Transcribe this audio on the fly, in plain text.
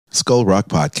Skull Rock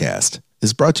Podcast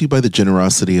is brought to you by the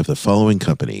generosity of the following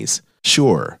companies.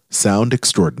 Shure, sound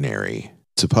extraordinary.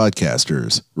 To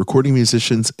podcasters, recording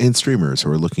musicians, and streamers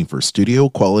who are looking for studio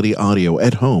quality audio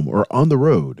at home or on the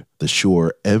road, the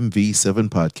Shure MV7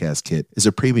 Podcast Kit is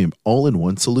a premium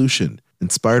all-in-one solution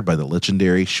inspired by the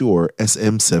legendary Shure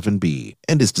SM7B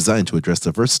and is designed to address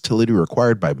the versatility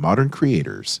required by modern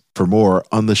creators. For more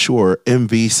on the Shure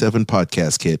MV7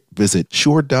 Podcast Kit, visit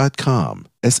shure.com,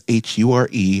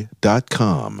 SHURE.com,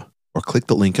 or click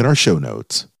the link in our show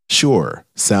notes. Shure,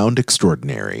 sound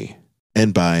extraordinary.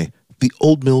 And by The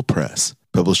Old Mill Press,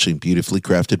 publishing beautifully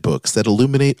crafted books that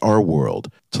illuminate our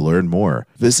world. To learn more,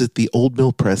 visit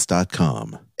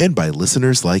theoldmillpress.com. And by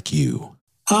listeners like you.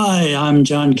 Hi, I'm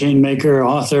John Canemaker,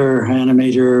 author,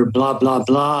 animator, blah, blah,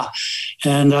 blah,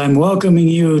 and I'm welcoming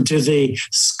you to the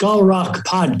Skull Rock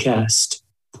Podcast.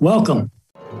 Welcome.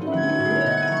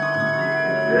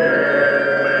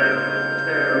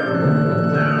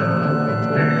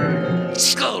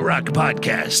 Skull Rock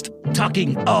Podcast,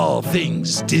 talking all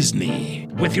things Disney,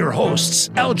 with your hosts,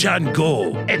 Aljon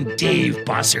Go and Dave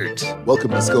Bossert.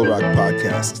 Welcome to Skull Rock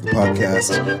Podcast, the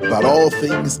podcast about all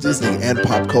things Disney and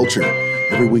pop culture.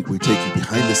 Every week we take you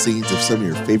behind the scenes of some of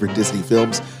your favorite Disney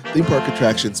films, theme park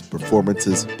attractions,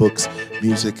 performances, books,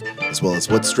 music, as well as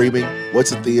what's streaming,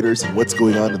 what's in theaters, and what's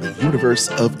going on in the universe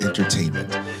of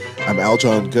entertainment. I'm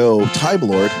Aljon Go, Time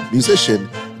Lord, musician,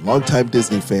 longtime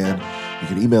Disney fan. You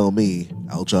can email me,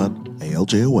 Aljon,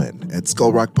 A-L-J-O-N, at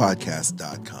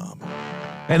skullrockpodcast.com.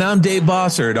 And I'm Dave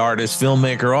Bossert, artist,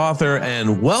 filmmaker, author,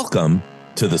 and welcome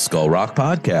to the Skull Rock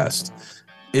Podcast.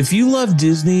 If you love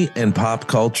Disney and pop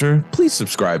culture, please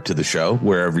subscribe to the show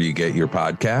wherever you get your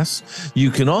podcasts. You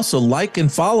can also like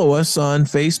and follow us on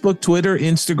Facebook, Twitter,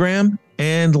 Instagram,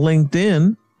 and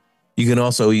LinkedIn. You can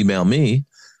also email me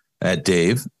at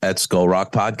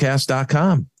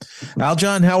dave@skullrockpodcast.com.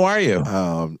 Aljon, how are you?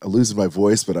 I'm losing my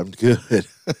voice, but I'm good.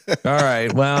 All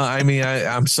right. Well, I mean,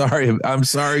 I'm sorry. I'm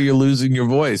sorry you're losing your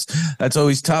voice. That's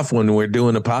always tough when we're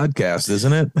doing a podcast,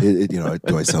 isn't it?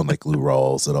 Do I sound like Lou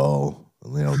Rawls at all?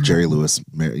 Jerry Lewis,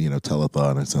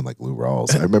 telethon. I sound like Lou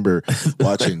Rawls. I remember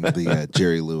watching the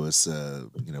Jerry Lewis,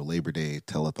 Labor Day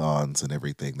telethons and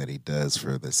everything that he does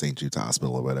for the St. Jude's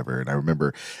Hospital or whatever. And I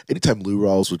remember anytime Lou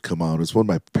Rawls would come on, it was one of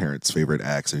my parents' favorite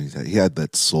acts. And he had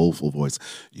that soulful voice.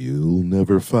 You'll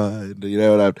never find,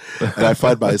 and I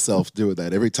find myself doing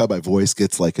that every time my voice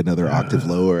gets like another octave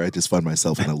lower. I just find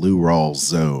myself in a Lou Rawls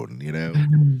zone.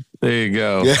 There you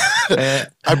go. Yeah.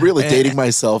 I'm really dating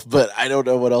myself, but I don't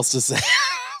know what else to say.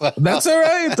 That's all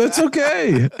right. That's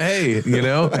okay. Hey,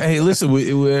 listen,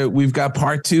 we've got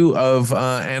part 2 of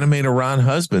animator Ron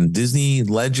Husband. Disney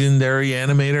legendary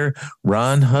animator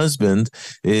Ron Husband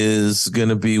is going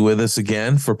to be with us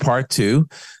again for part 2.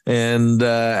 And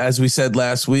as we said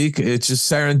last week, it's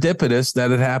just serendipitous that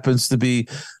it happens to be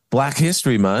Black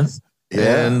History Month.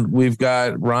 Yeah. And we've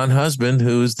got Ron Husband,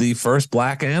 who's the first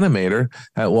Black animator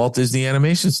at Walt Disney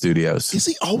Animation Studios. Is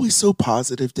he always so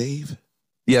positive, Dave?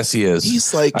 Yes, he is.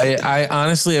 He's like, I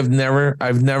honestly have never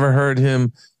heard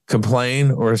him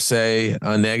complain or say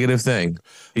a negative thing.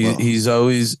 He was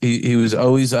always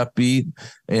upbeat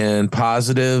and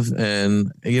positive, and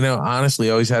honestly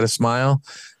always had a smile.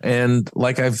 And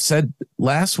like I've said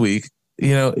last week,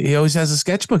 he always has a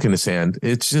sketchbook in his hand.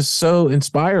 It's just so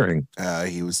inspiring.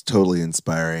 He was totally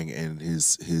inspiring, and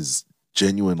his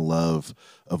genuine love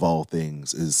of all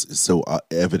things is so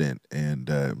evident.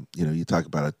 And you talk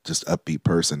about a just upbeat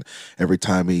person. Every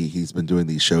time he's been doing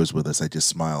these shows with us, I just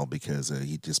smile because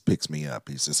he just picks me up.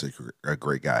 He's just a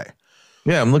great guy.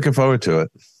 Yeah, I'm looking forward to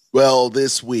it. Well,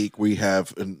 this week we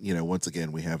have, once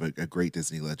again, we have a great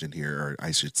Disney legend here, or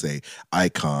I should say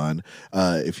icon,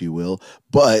 if you will.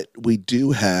 But we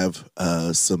do have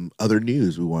some other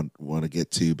news we want to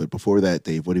get to. But before that,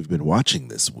 Dave, what have you been watching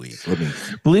this week?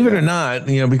 Believe it or not,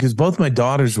 because both my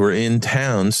daughters were in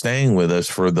town staying with us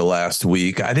for the last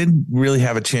week, I didn't really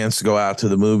have a chance to go out to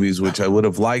the movies, which I would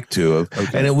have liked to have.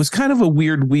 Okay. And it was kind of a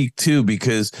weird week, too,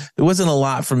 because there wasn't a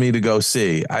lot for me to go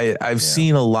see. I've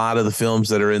seen a lot of the films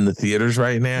that are in the theaters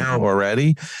right now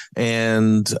already.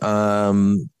 And,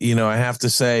 I have to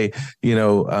say,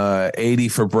 80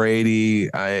 for Brady,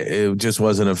 it just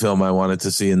wasn't a film I wanted to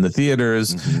see in the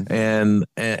theaters. Mm-hmm.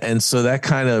 And so that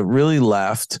kind of really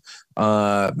left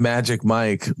Magic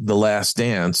Mike, The Last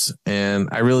Dance. And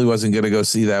I really wasn't going to go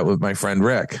see that with my friend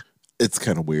Rick. It's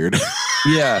kind of weird.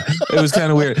 Yeah, it was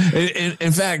kind of weird.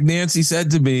 In fact, Nancy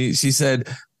said to me, she said,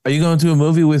 are you going to a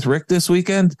movie with Rick this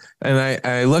weekend? And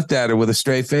I looked at her with a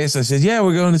straight face. I said, yeah,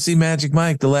 we're going to see Magic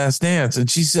Mike, The Last Dance. And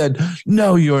she said,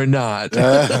 no, you're not.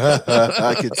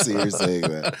 I could see her saying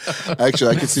that.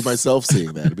 Actually, I could see myself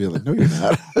saying that and be like, no, you're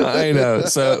not. I know.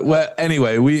 So, well,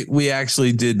 anyway, we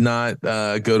actually did not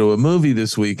go to a movie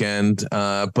this weekend,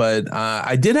 but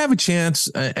I did have a chance,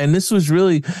 and this was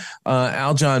really,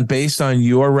 Aljon, based on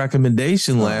your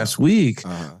recommendation last week.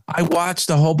 I watched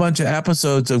a whole bunch of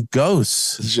episodes of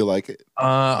Ghosts. Did you like it?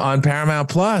 On Paramount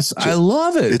Plus. I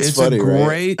love it. It's funny, a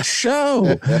great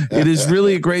show. It is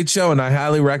really a great show, and I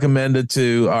highly recommend it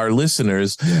to our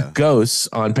listeners. Yeah. Ghosts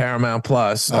on Paramount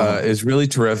Plus is really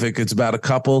terrific. It's about a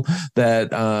couple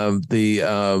that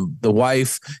the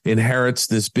wife inherits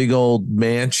this big old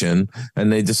mansion,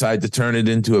 and they decide to turn it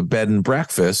into a bed and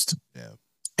breakfast. Yeah.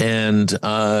 And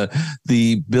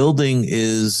the building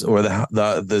is, or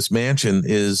this mansion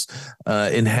is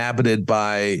inhabited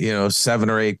by 7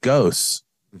 or 8 ghosts,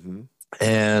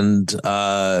 and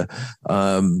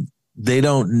they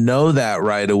don't know that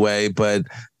right away. But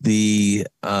the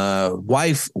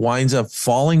wife winds up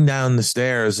falling down the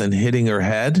stairs and hitting her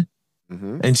head,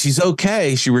 and she's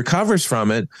okay. She recovers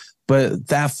from it, but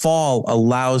that fall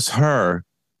allows her,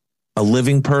 a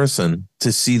living person,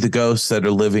 to see the ghosts that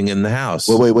are living in the house.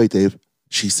 Well, wait, Dave.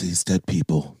 She sees dead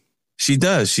people. She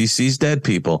does. She sees dead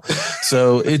people.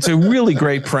 So it's a really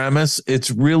great premise.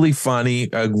 It's really funny.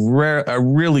 A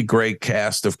really great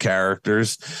cast of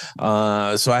characters.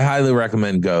 So I highly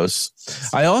recommend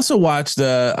Ghosts. I also watched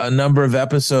a number of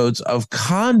episodes of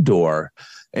Condor.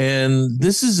 And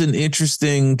this is an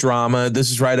interesting drama.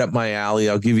 This is right up my alley.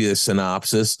 I'll give you a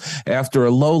synopsis. After a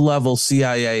low-level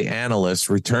CIA analyst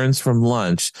returns from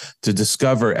lunch to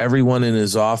discover everyone in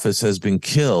his office has been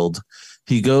killed,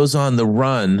 he goes on the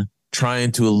run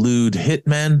trying to elude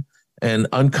hitmen and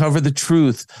uncover the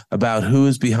truth about who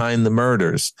is behind the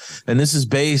murders. And this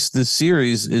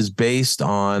series is based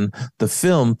on the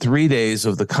film 3 Days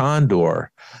of the Condor.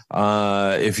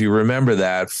 If you remember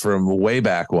that from way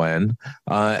back when,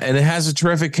 and it has a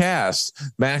terrific cast.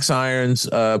 Max Irons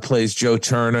plays Joe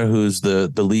Turner, who's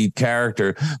the lead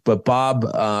character, but Bob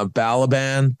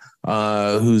Balaban,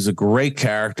 who's a great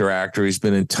character actor. He's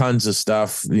been in tons of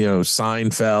stuff,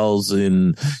 Seinfeld's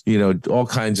and, all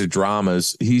kinds of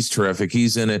dramas. He's terrific.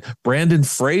 He's in it. Brandon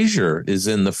Fraser is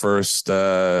in the first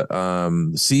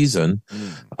season.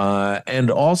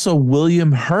 And also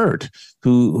William Hurt,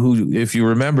 who, if you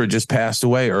remember, just passed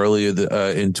away earlier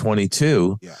in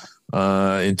 2022.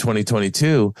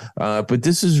 But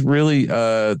this is really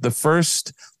the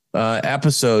first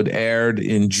episode aired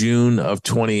in June of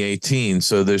 2018.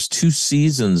 So there's 2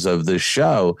 seasons of this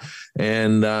show,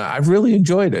 and I've really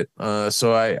enjoyed it.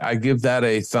 So I give that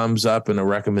a thumbs up and a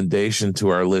recommendation to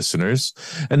our listeners.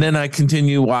 And then I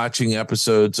continue watching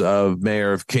episodes of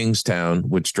Mayor of Kingstown,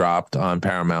 which dropped on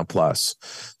Paramount Plus.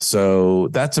 So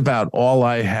that's about all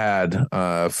I had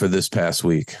for this past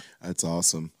week. That's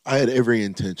awesome. I had every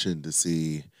intention to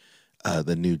see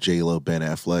the new J-Lo Ben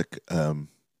Affleck.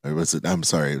 Or was it? I'm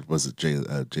sorry. Was it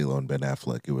J-Lo and Ben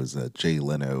Affleck? It was Jay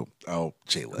Leno. Oh,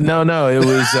 Jay Leno. No, it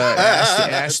was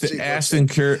Ashton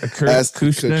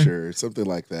Kutcher, something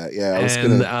like that. Yeah, I was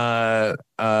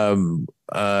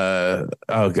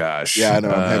oh gosh. Yeah, I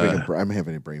know. I'm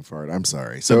having a brain fart. I'm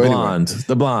sorry. So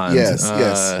the blonde. Yes,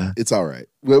 it's all right.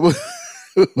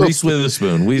 Reese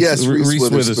Witherspoon. Reese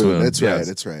Witherspoon.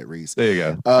 That's right. Reese. There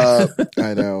you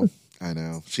go. I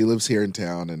know. She lives here in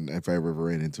town, and if I ever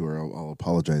ran into her, I'll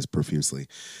apologize profusely.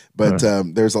 But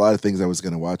there's a lot of things I was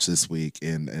going to watch this week,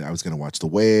 and I was going to watch The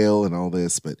Whale and all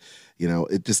this, but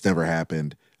it just never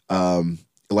happened.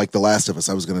 Like The Last of Us,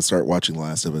 I was going to start watching The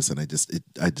Last of Us, and I just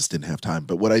didn't have time.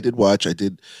 But what I did watch, I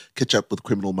did catch up with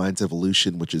Criminal Minds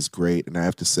Evolution, which is great, and I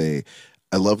have to say,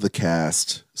 I love the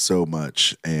cast so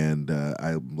much, and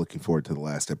I'm looking forward to the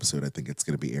last episode. I think it's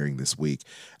going to be airing this week.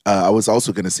 I was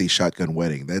also going to see Shotgun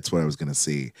Wedding. That's what I was going to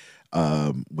see,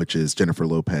 which is Jennifer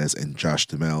Lopez and Josh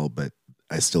Duhamel, but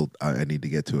I need to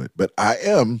get to it. But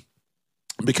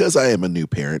because I am a new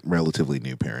parent, relatively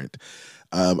new parent,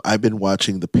 I've been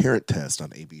watching The Parent Test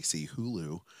on ABC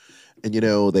Hulu, and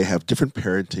they have different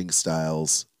parenting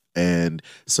styles. And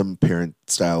some parent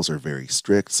styles are very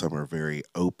strict. Some are very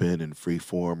open and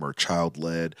freeform or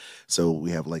child-led. So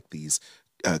we have like these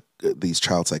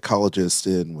child psychologists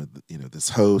in with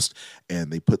this host,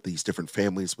 and they put these different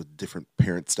families with different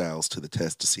parent styles to the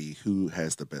test to see who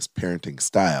has the best parenting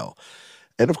style.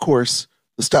 And of course,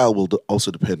 the style will also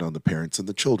depend on the parents and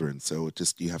the children. So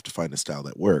you have to find a style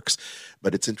that works.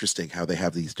 But it's interesting how they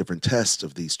have these different tests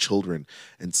of these children.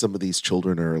 And some of these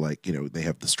children are like, they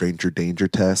have the stranger danger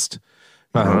test.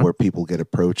 where people get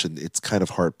approached, and it's kind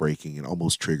of heartbreaking and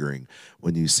almost triggering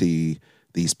when you see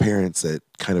these parents that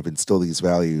kind of instill these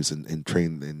values and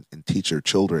train and teach their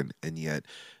children, and yet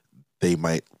they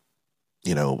might,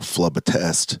 flub a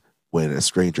test when a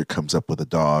stranger comes up with a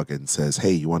dog and says,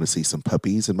 "Hey, you want to see some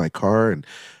puppies in my car?" And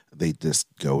they just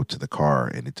go to the car,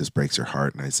 and it just breaks your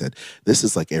heart. And I said, this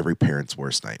is like every parent's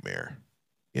worst nightmare,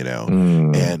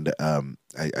 And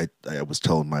I was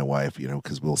telling my wife,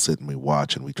 because we'll sit and we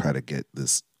watch and we try to get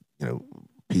this,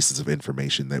 pieces of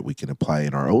information that we can apply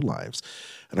in our own lives.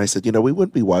 And I said, we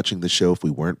wouldn't be watching the show if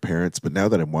we weren't parents. But now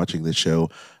that I'm watching this show,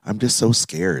 I'm just so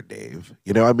scared, Dave.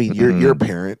 You're a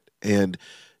parent, and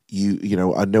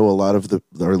I know a lot of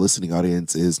our listening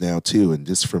audience is now too. And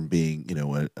just from being,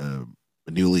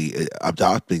 newly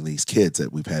adopting these kids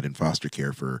that we've had in foster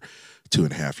care for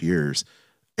 2.5 years,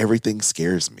 everything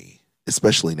scares me,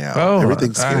 especially now.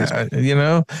 Everything scares me.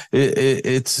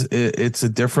 It's a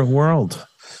different world.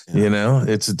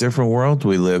 It's a different world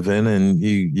we live in, and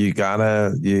you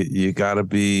gotta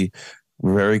be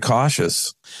very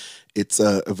cautious. It's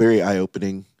a very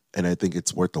eye-opening, and I think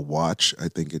it's worth a watch. I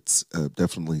think it's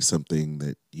definitely something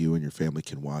that you and your family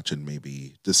can watch and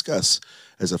maybe discuss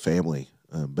as a family.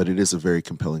 But it is a very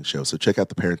compelling show. So check out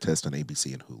The Parent Test on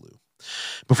ABC and Hulu.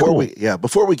 Before we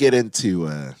get into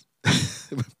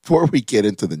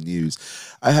the news,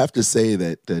 I have to say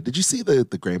that did you see the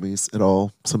Grammys at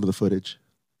all? Some of the footage.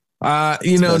 Not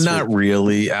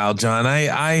really, Aljon.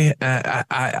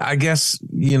 I guess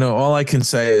all I can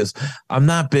say is I'm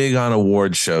not big on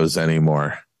award shows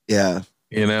anymore. Yeah.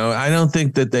 I don't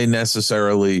think that they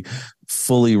necessarily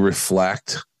fully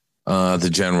reflect the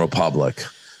general public.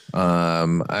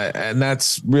 And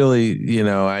that's really,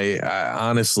 I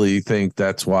honestly think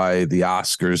that's why the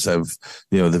Oscars have,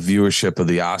 the viewership of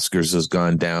the Oscars has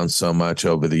gone down so much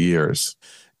over the years.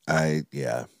 I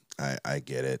get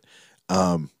it.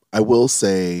 I will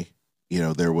say,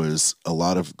 there was a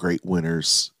lot of great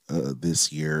winners this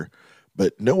year,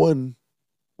 but no one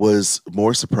was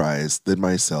more surprised than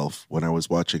myself when I was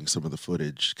watching some of the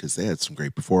footage, because they had some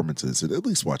great performances, and at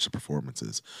least watch the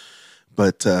performances.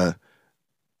 But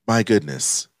my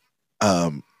goodness,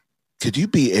 could you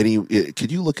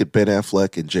look at Ben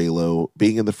Affleck and J-Lo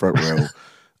being in the front row?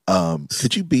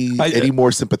 Could you be any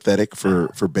more sympathetic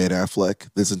for Ben Affleck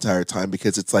this entire time?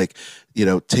 Because it's like,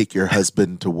 take your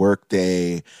husband to work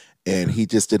day, and he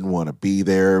just didn't want to be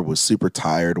there, was super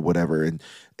tired or whatever. And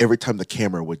every time the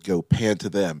camera would go pan to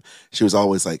them, she was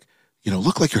always like,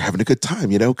 look like you're having a good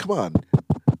time, come on.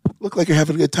 Look like you're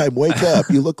having a good time. Wake up.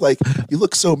 You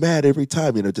look so mad every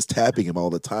time, just tapping him all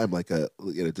the time, like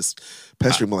just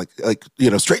pestering him, like,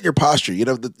 straighten your posture.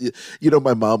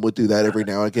 My mom would do that every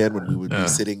now and again when we would be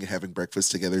sitting having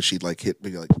breakfast together. She'd like hit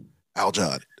me like,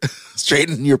 Aljon,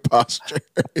 straighten your posture.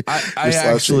 I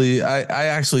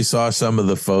actually saw some of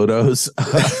the photos,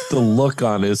 the look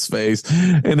on his face.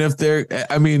 And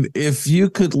if you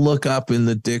could look up in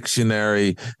the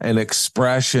dictionary an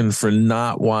expression for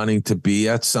not wanting to be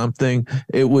at something,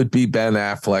 it would be Ben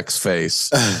Affleck's face.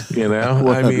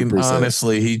 100%.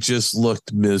 Honestly, he just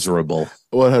looked miserable.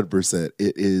 100%.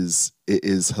 It is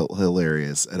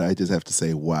hilarious. And I just have to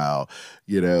say, wow,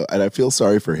 and I feel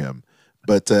sorry for him.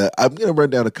 But I'm going to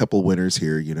run down a couple winners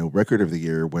here. Record of the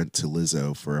year went to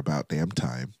Lizzo for About Damn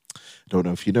Time. Don't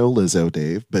know if you know Lizzo,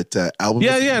 Dave, but album.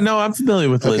 No, I'm familiar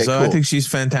with Lizzo. Cool. I think she's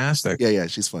fantastic. Yeah,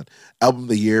 she's fun. Album of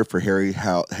the year for Harry's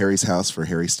House for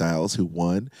Harry Styles, who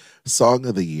won. Song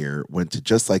of the year went to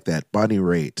Just Like That, Bonnie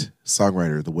Raitt,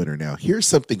 songwriter, the winner. Now, here's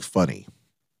something funny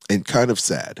and kind of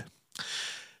sad.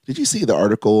 Did you see the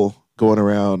article going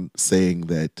around saying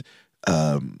that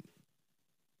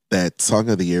that Song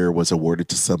of the Year was awarded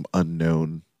to some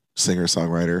unknown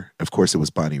singer-songwriter? Of course, it was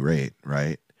Bonnie Raitt,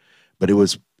 right? But it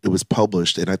was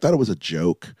published, and I thought it was a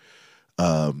joke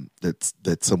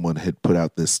that someone had put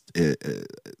out this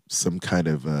some kind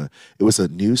of it was a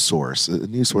news source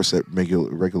that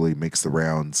regularly makes the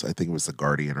rounds. I think it was The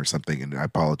Guardian or something, and I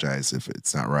apologize if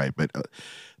it's not right, but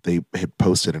they had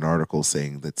posted an article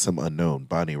saying that some unknown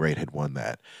Bonnie Raitt had won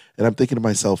that, and I'm thinking to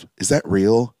myself, is that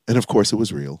real? And of course, it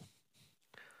was real.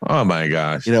 Oh my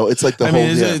gosh! It's like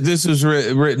this was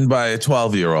written by a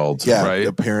 12-year-old, right?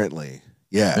 Apparently,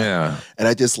 yeah. And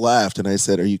I just laughed and I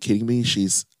said, "Are you kidding me?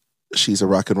 She's a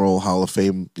Rock and Roll Hall of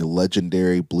Fame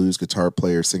legendary blues guitar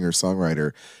player, singer,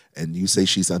 songwriter, and you say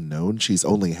she's unknown? She's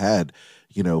only had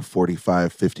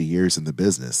 45, 50 years in the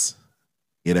business.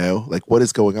 Like, what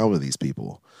is going on with these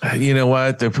people? You know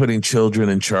what? They're putting children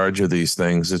in charge of these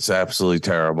things. It's absolutely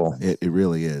terrible. It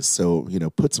really is. So,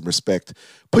 put some respect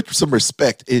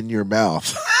in your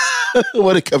mouth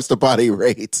when it comes to Bonnie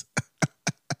Raitt.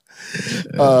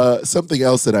 Something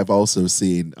else that I've also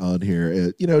seen on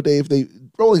here, Dave,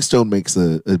 Rolling Stone makes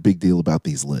a big deal about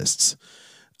these lists.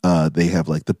 They have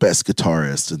like the best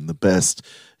guitarist and the best,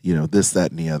 this,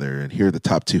 that, and the other. And here are the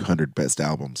top 200 best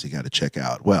albums you got to check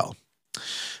out. Well,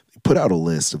 they put out a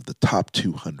list of the top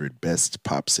 200 best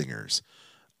pop singers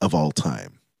of all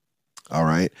time. All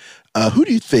right. Who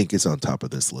do you think is on top of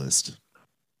this list?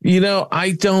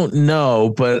 I don't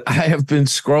know, but I have been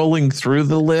scrolling through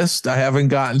the list. I haven't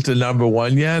gotten to number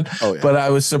one yet, but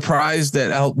I was surprised that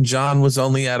Elton John was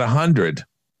only at 100.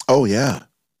 Oh, yeah.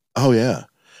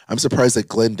 I'm surprised that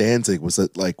Glenn Danzig was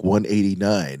at like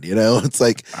 189. It's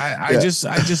like I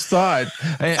just thought,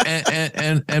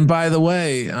 and by the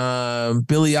way,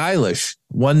 Billie Eilish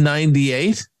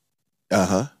 198.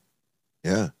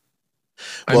 Yeah.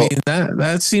 I mean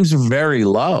that seems very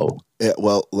low. Yeah,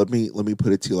 well, let me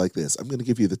put it to you like this. I'm going to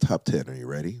give you the top 10. Are you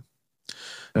ready?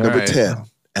 Number 10,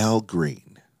 Al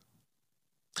Green.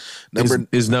 Number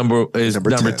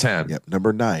 10. Yep.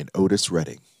 Number 9, Otis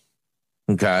Redding.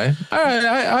 Okay. All right.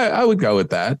 I would go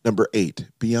with that. Number 8,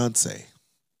 Beyonce.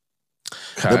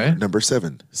 Okay. Number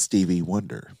 7, Stevie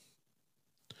Wonder.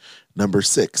 Number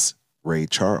 6, Ray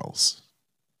Charles.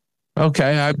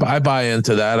 Okay. I buy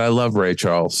into that. I love Ray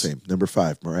Charles. Same. Number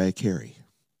 5, Mariah Carey.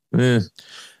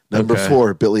 Number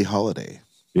 4, Billie Holiday.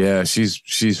 Yeah,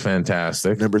 she's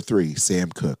fantastic. Number 3, Sam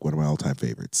Cooke, one of my all-time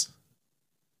favorites.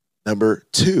 Number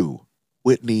 2,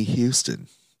 Whitney Houston.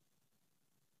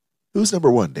 Who's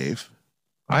number 1, Dave?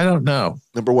 I don't know.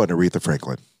 Number 1, Aretha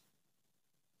Franklin.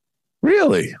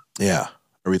 Really? Yeah,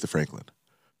 Aretha Franklin.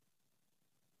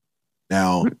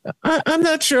 Now, I'm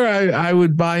not sure I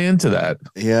would buy into that.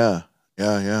 Yeah.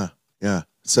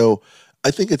 So I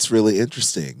think it's really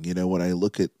interesting, when I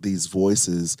look at these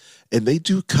voices, and they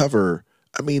do cover,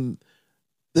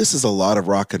 this is a lot of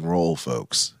rock and roll,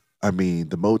 folks. The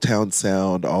Motown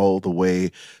sound all the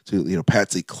way to,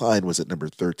 Patsy Cline was at number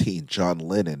 13, John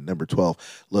Lennon, number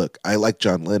 12. Look, I like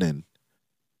John Lennon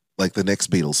like the next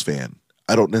Beatles fan.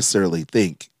 I don't necessarily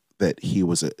think that he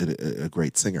was a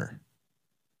great singer.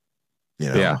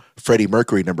 Yeah. Freddie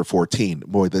Mercury, number 14.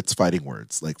 Boy, that's fighting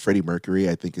words. Like Freddie Mercury,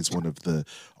 I think, is one of the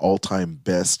all-time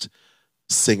best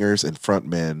singers and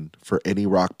frontmen for any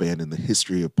rock band in the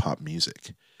history of pop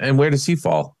music. And where does he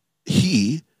fall?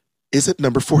 He is at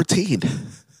number 14.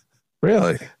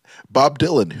 Really? Bob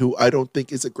Dylan, who I don't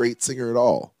think is a great singer at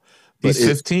all. He's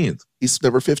 15th. He's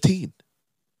number 15.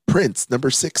 Prince,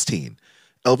 number 16.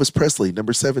 Elvis Presley,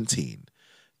 number 17.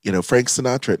 Frank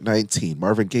Sinatra at 19,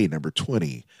 Marvin Gaye, number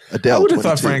 20, Adele, I would have 22.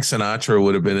 thought Frank Sinatra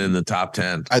would have been in the top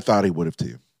 10. I thought he would have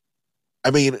too.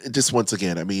 Just once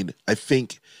again, I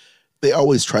think they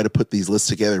always try to put these lists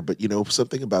together, but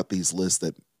something about these lists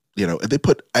that, they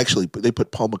put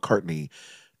Paul McCartney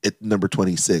at number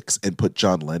 26 and put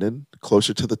John Lennon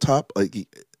closer to the top.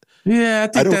 Yeah,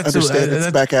 I don't understand.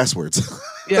 It's back asswards.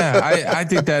 Yeah, I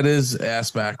think that is ass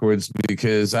backwards,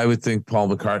 because I would think Paul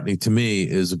McCartney, to me,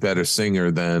 is a better singer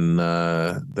than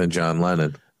John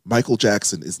Lennon. Michael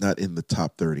Jackson is not in the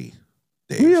top 30.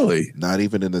 Dave. Really? Not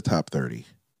even in the top 30.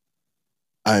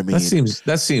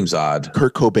 That seems odd.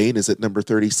 Kurt Cobain is at number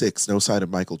 36. No sign of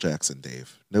Michael Jackson,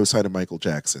 Dave. No sign of Michael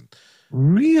Jackson.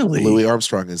 Really? Louis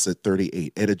Armstrong is at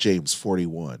 38. Etta James,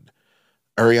 41.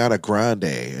 Ariana Grande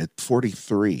at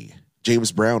 43.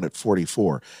 James Brown at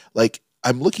 44.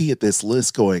 I'm looking at this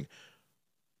list going,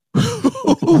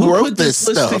 who wrote this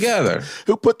stuff together?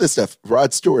 Who put this stuff?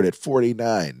 Rod Stewart at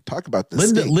 49. Talk about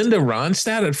this. Linda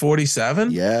Ronstadt at 47.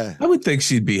 Yeah, I would think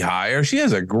she'd be higher. She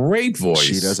has a great voice.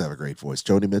 She does have a great voice.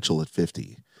 Joni Mitchell at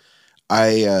 50.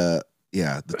 The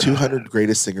 200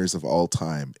 greatest singers of all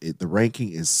time. The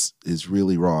ranking is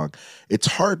really wrong. It's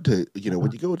hard to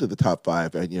when you go into the top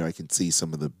 5, and I can see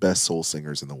some of the best soul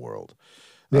singers in the world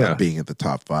being at the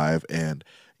top 5, and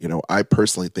I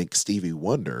personally think Stevie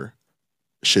Wonder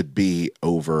should be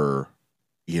over,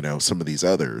 some of these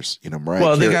others. Mariah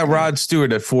Carey, they got Rod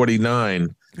Stewart at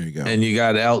 49. There you go. And you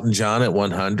got Elton John at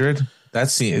 100.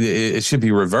 It should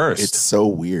be reversed. It's so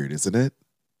weird, isn't it?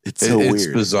 It's weird. It's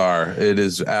bizarre. It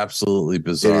is absolutely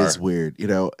bizarre. It is weird,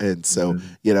 and so,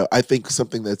 I think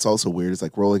something that's also weird is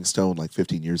like Rolling Stone, like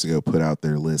 15 years ago, put out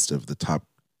their list of the top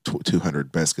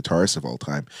 200 best guitarists of all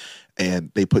time,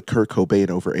 and they put Kurt Cobain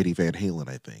over Eddie Van Halen,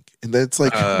 I think. And then it's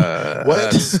like,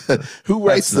 what? Who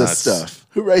writes this stuff?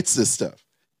 Who writes this stuff?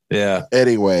 Yeah.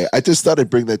 Anyway, I just thought I'd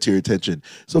bring that to your attention.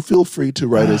 So feel free to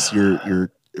write us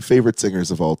your favorite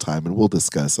singers of all time, and we'll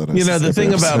discuss on the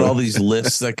thing about all these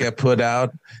lists that get put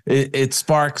out, it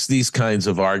sparks these kinds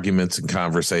of arguments and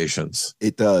conversations.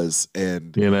 It does.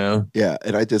 And yeah,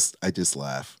 and I just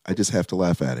laugh. I just have to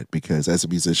laugh at it because as a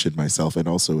musician myself and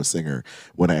also a singer,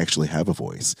 when I actually have a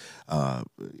voice,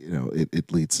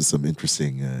 it leads to some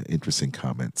interesting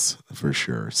comments for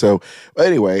sure. So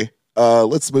anyway,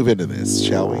 let's move into this,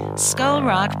 shall we? Skull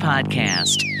Rock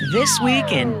Podcast. This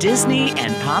week in Disney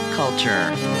and pop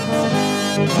culture.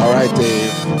 All right, Dave.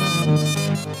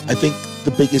 I think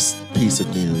the biggest piece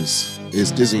of news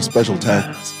is Disney's special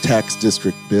tax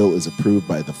district bill is approved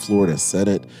by the Florida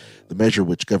Senate. The measure,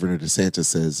 which Governor DeSantis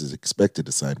says is expected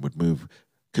to sign, would move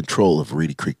control of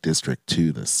Reedy Creek District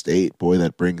to the state. Boy,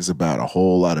 that brings about a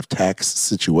whole lot of tax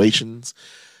situations.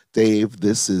 Dave,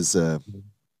 this is...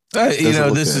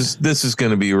 this is going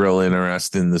to be real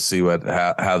interesting to see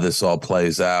how this all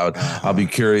plays out. I'll be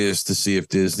curious to see if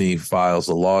Disney files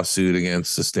a lawsuit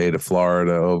against the state of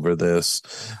Florida over this.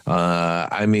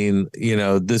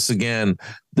 This again,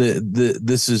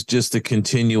 this is just a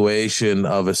continuation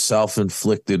of a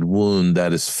self-inflicted wound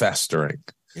that is festering.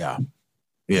 Yeah,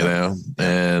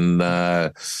 and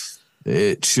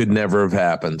it should never have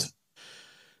happened.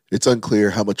 It's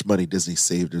unclear how much money Disney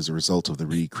saved as a result of the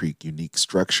Reedy Creek unique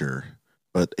structure,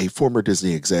 but a former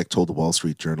Disney exec told the Wall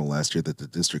Street Journal last year that the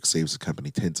district saves the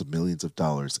company tens of millions of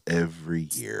dollars every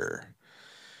year.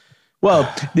 Well,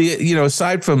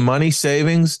 aside from money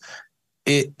savings,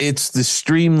 it's the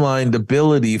streamlined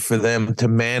ability for them to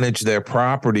manage their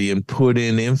property and put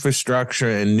in infrastructure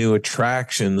and new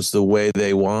attractions the way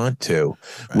they want to,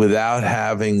 right, without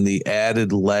having the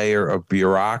added layer of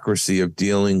bureaucracy of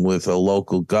dealing with a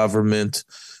local government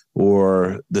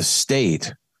or the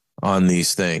state on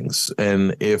these things.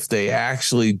 And if they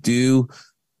actually do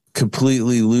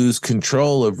completely lose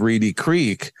control of Reedy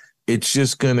Creek, it's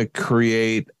just going to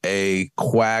create a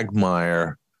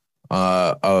quagmire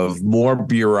of more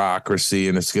bureaucracy,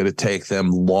 and it's going to take them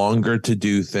longer to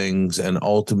do things, and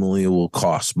ultimately it will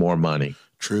cost more money.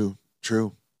 True.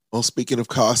 Well, speaking of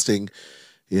costing,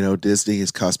 Disney has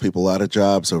cost people a lot of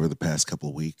jobs over the past couple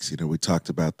of weeks. We talked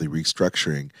about the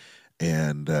restructuring,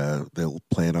 and they'll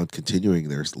plan on continuing.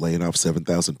 They're laying off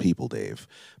 7,000 people, Dave.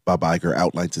 Bob Iger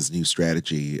outlines his new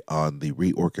strategy on the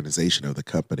reorganization of the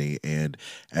company, and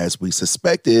as we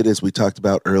suspected, as we talked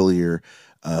about earlier,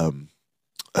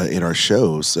 in our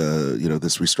shows,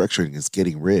 this restructuring is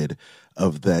getting rid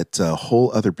of that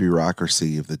whole other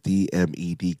bureaucracy of the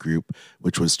DMED group,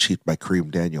 which was chiefed by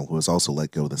Kareem Daniel, who was also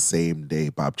let go the same day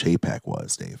Bob Chapek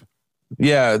was, Dave.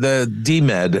 Yeah, the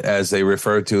DMED, as they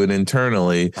refer to it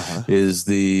internally, is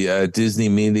the Disney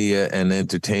Media and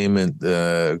Entertainment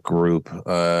Group.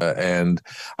 And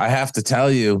I have to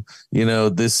tell you,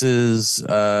 this is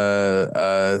Bob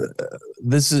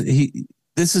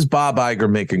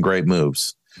Iger making great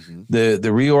moves. Mm-hmm. The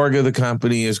reorg of the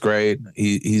company is great.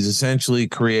 He's essentially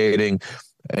creating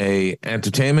a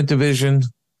entertainment division,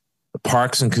 a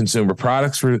parks and consumer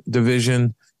products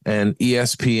division, and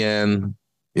ESPN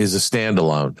is a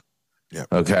standalone. Yep.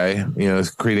 Okay.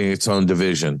 It's creating its own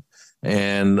division.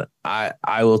 And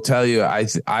I will tell you,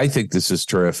 I think this is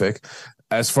terrific.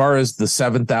 As far as the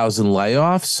 7,000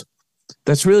 layoffs,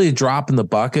 that's really a drop in the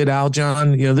bucket,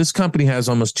 Aljon. This company has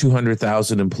almost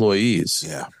 200,000 employees.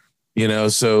 Yeah.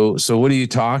 So what are you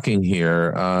talking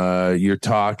here? You're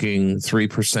talking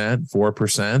 3%,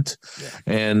 4%. Yeah.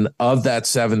 And of that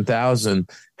 7,000,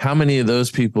 how many of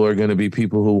those people are going to be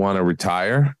people who want to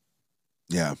retire?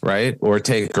 Yeah. Right. Or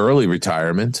take early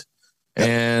retirement.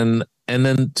 Yeah. And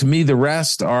then to me, the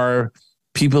rest are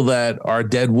people that are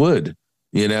dead wood.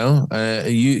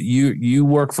 You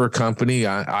work for a company.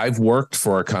 I've worked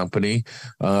for a company,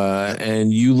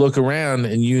 and you look around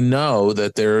and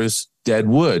that there's dead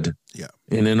wood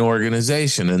in an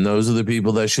organization, and those are the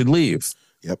people that should leave.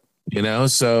 Yep.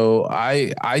 So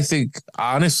I think,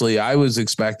 honestly, I was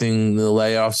expecting the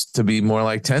layoffs to be more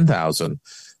like 10,000,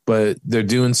 but they're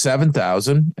doing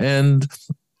 7,000. And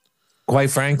quite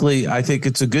frankly, I think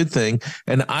it's a good thing.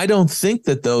 And I don't think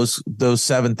that those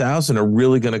 7,000 are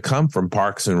really going to come from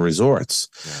parks and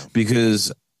resorts,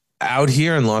 because out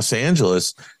here in Los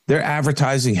Angeles, they're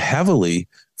advertising heavily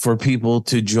for people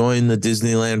to join the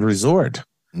Disneyland Resort.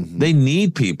 Mm-hmm. They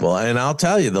need people. And I'll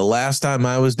tell you, the last time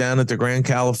I was down at the Grand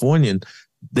Californian,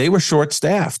 they were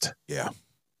short-staffed. Yeah.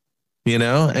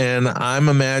 And I'm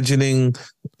imagining,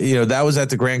 that was at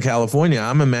the Grand California.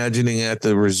 I'm imagining at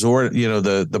the resort,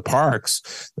 the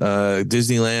parks,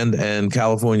 Disneyland and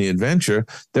California Adventure,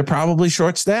 they're probably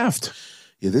short-staffed.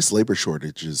 Yeah, this labor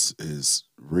shortage is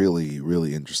really,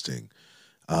 really interesting.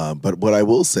 But what I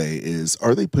will say is,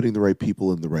 are they putting the right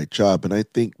people in the right job? And I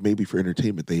think maybe for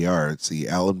entertainment they are. It's the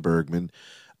Alan Bergman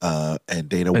and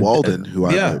Dana Walden, who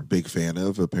I'm a big fan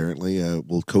of, apparently,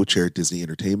 will co-chair Disney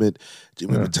Entertainment.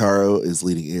 Jimmy Mataro is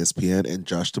leading ESPN, and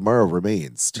Josh D'Amaro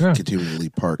remains to continue to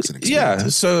lead Parks and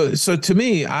Experiences. Yeah, so to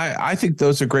me, I think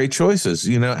those are great choices.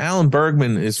 Alan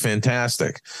Bergman is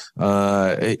fantastic.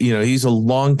 He's a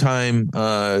longtime,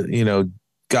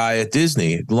 guy at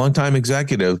Disney, longtime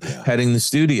executive heading the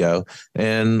studio.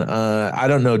 And I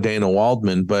don't know Dana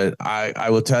Waldman, but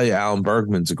I will tell you, Alan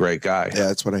Bergman's a great guy. Yeah,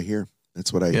 that's what I hear.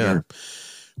 Hear.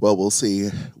 Well, we'll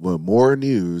see. Well, more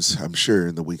news, I'm sure,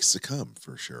 in the weeks to come,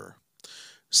 for sure.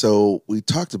 So we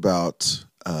talked about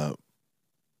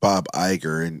Bob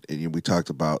Iger, and we talked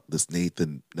about this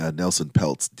Nelson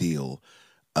Peltz deal.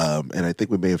 And I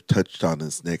think we may have touched on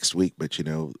this next week, but,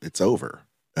 it's over.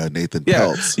 Nathan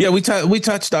Peltz. Yeah, we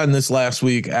touched on this last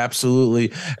week,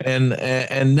 absolutely.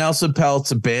 And Nelson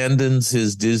Peltz abandons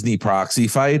his Disney proxy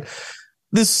fight.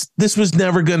 This was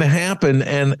never going to happen,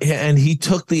 and he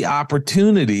took the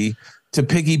opportunity to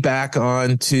piggyback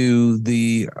on to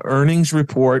the earnings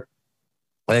report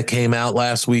that came out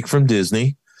last week from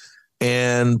Disney,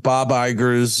 and Bob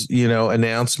Iger's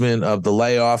announcement of the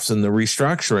layoffs and the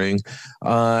restructuring.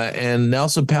 And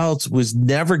Nelson Peltz was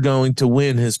never going to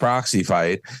win his proxy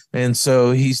fight, and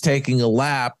so he's taking a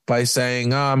lap by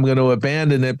saying, I'm going to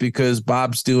abandon it because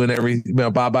Bob's doing everything.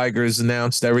 Bob Iger's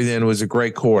announced everything. It was a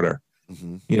great quarter.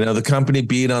 Mm-hmm. The company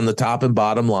beat on the top and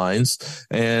bottom lines,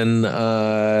 and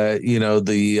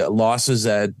the losses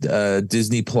at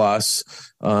Disney Plus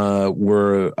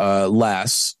were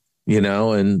less.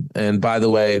 And by the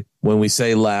way, when we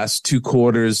say less, 2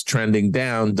 quarters trending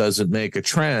down doesn't make a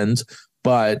trend,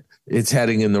 but it's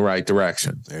heading in the right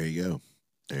direction. There you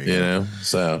go.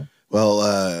 So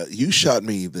well, you shot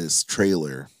me this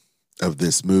trailer of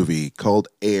this movie called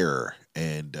Air.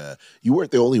 And you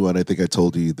weren't the only one. I think I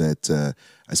told you that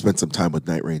I spent some time with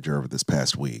Night Ranger over this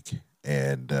past week.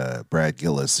 And Brad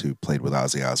Gillis, who played with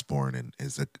Ozzy Osbourne and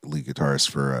is the lead guitarist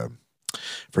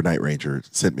for Night Ranger,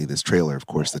 sent me this trailer. Of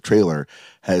course, the trailer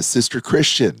has Sister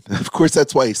Christian. Of course,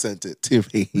 that's why he sent it to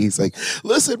me. He's like,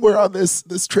 listen, we're on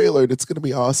this trailer, and it's going to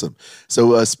be awesome.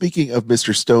 So speaking of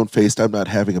Mr. Stone-Faced, I'm not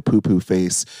having a poo-poo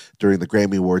face during the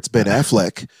Grammy Awards, Ben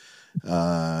Affleck.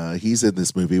 He's in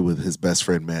this movie with his best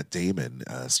friend Matt Damon,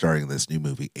 starring in this new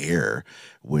movie Air,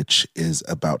 which is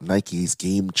about Nike's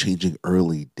game-changing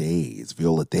early days.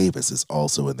 Viola Davis is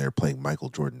also in there playing Michael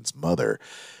Jordan's mother,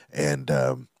 and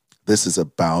this is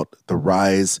about the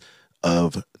rise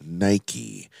of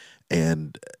Nike.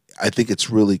 And I think it's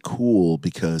really cool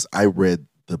because I read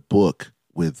the book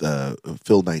with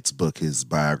Phil Knight's book, his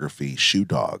biography, Shoe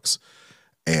Dogs,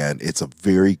 and it's a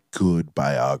very good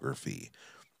biography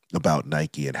about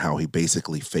Nike and how he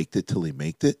basically faked it till he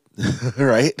made it,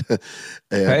 right?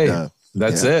 And,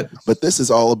 that's it. But this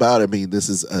is all about, this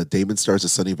is Damon stars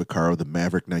as Sonny Vaccaro, the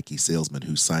maverick Nike salesman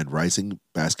who signed rising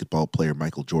basketball player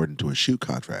Michael Jordan to a shoe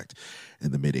contract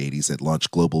in the mid-'80s that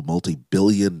launched global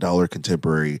multi-billion-dollar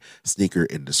contemporary sneaker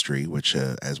industry, which,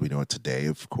 as we know it today,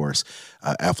 of course,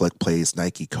 Affleck plays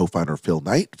Nike co-founder Phil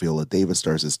Knight. Viola Davis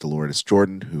stars as Dolores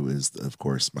Jordan, who is, of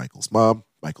course,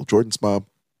 Michael Jordan's mom.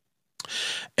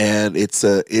 And it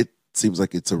seems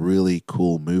like it's a really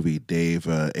cool movie. Dave,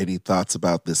 any thoughts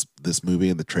about this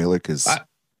movie and the trailer? Because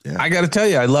I got to tell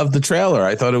you, I love the trailer.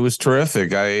 I thought it was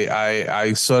terrific.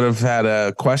 I sort of had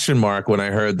a question mark when I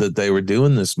heard that they were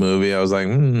doing this movie. I was like,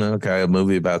 okay, a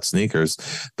movie about sneakers.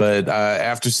 But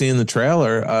after seeing the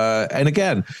trailer, and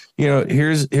again,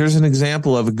 here's an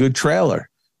example of a good trailer.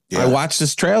 Yeah. I watched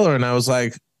this trailer and I was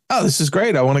like, oh, this is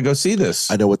great. I want to go see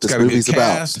this. I know what this movie's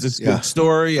about. It's a good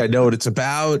story. I know what it's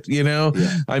about. Yeah.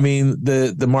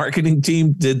 The marketing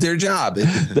team did their job.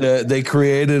 They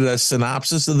created a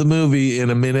synopsis of the movie in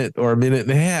a minute or a minute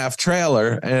and a half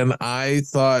trailer. And I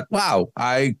thought, wow,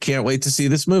 I can't wait to see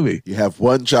this movie. You have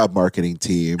one job, marketing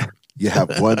team. You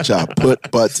have one job,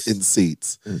 put butts in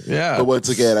seats. Yeah. But once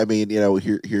again,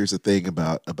 here's the thing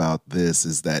about this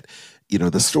is that,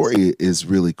 the story is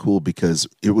really cool because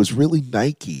it was really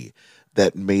Nike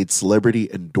that made celebrity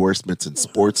endorsements and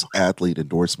sports athlete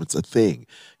endorsements a thing.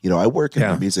 I work in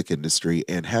the music industry,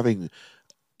 and having,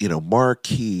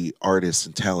 marquee artists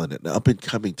and talent and up and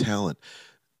coming talent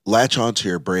latch onto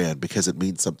your brand because it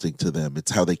means something to them.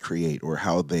 It's how they create or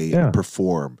how they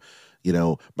perform.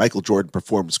 Michael Jordan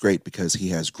performs great because he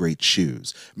has great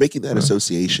shoes. Making that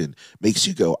association makes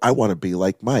you go, I want to be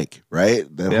like Mike, right?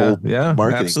 That whole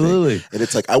marketing absolutely thing. And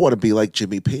it's like, I want to be like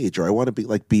Jimmy Page, or I want to be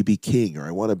like B.B. King, or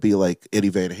I want to be like Eddie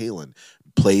Van Halen,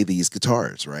 play these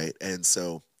guitars, right? And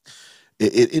so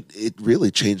it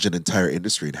really changed an entire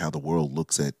industry and how the world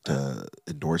looks at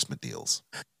endorsement deals.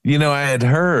 I had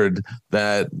heard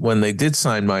that when they did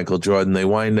sign Michael Jordan, they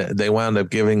wound up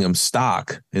giving him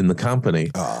stock in the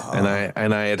company, and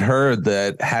I had heard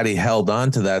that had he held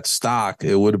on to that stock,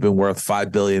 it would have been worth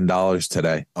 $5 billion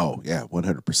today. Oh yeah,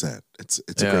 100%. It's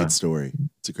a great story.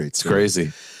 It's a great story. It's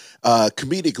crazy.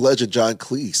 Comedic legend John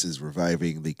Cleese is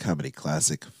reviving the comedy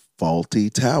classic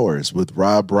Fawlty Towers with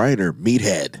Rob Reiner,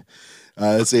 Meathead.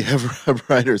 They have Rob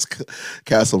Reiner's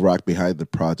Castle Rock behind the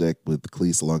project with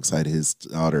Cleese alongside his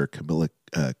daughter Camilla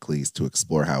Cleese to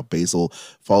explore how Basil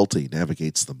Fawlty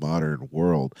navigates the modern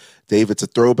world. Dave, it's a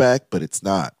throwback, but it's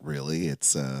not really.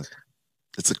 It's a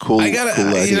cool. I gotta,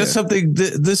 cool idea. Something.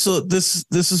 This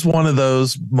is one of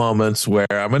those moments where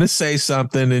I'm going to say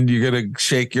something and you're going to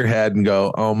shake your head and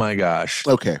go, "Oh my gosh!"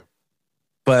 Okay,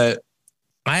 but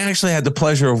I actually had the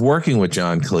pleasure of working with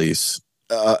John Cleese.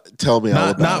 Tell me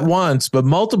all about not it. once, but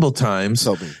multiple times.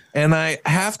 Tell me. And I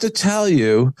have to tell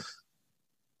you,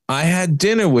 I had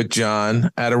dinner with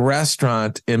John at a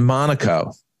restaurant in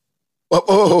Monaco.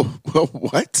 Oh,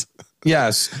 what?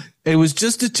 Yes, it was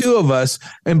just the two of us.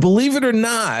 And believe it or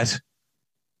not,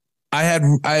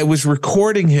 I was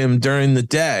recording him during the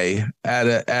day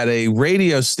at a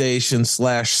radio station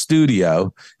 /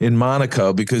 studio in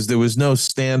Monaco because there was no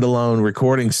standalone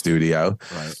recording studio.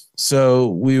 Right.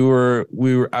 So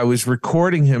I was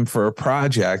recording him for a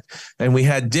project, and we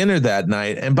had dinner that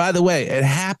night. And by the way, it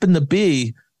happened to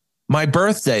be my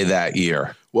birthday that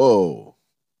year. Whoa.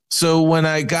 So when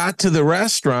I got to the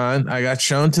restaurant, I got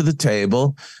shown to the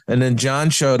table, and then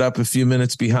John showed up a few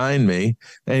minutes behind me,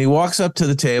 and he walks up to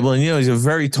the table, and he's a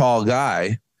very tall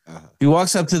guy. Uh-huh. He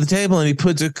walks up to the table and he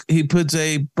puts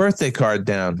a birthday card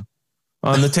down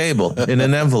on the table in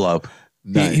an envelope.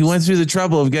 Nice. He went through the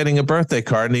trouble of getting a birthday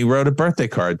card, and he wrote a birthday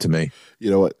card to me. You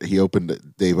know what?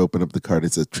 Dave opened up the card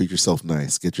and said, "Treat yourself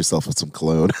nice. Get yourself some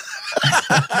cologne."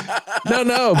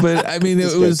 No, but I mean,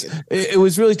 it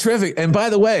was really terrific. And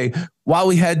by the way, while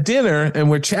we had dinner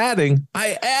and we're chatting,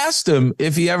 I asked him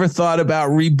if he ever thought about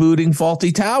rebooting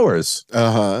Fawlty Towers.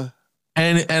 Uh-huh.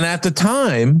 And at the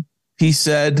time, he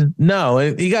said no.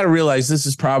 And you got to realize this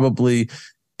is probably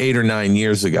 8 or 9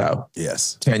 years ago.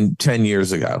 Yes. 10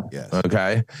 years ago. Yes.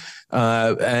 Okay.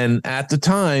 And at the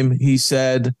time he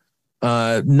said,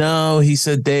 no, he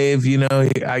said, "Dave,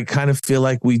 I kind of feel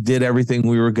like we did everything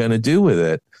we were going to do with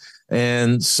it."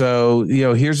 And so,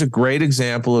 here's a great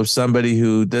example of somebody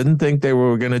who didn't think they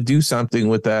were going to do something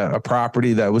with a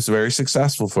property that was very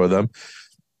successful for them,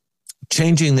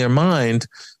 changing their mind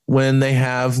when they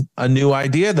have a new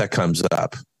idea that comes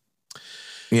up,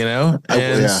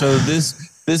 So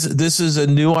this is a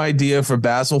new idea for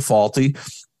Basil Fawlty.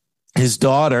 His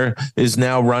daughter is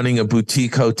now running a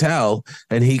boutique hotel,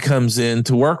 and he comes in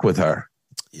to work with her.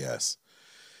 Yes.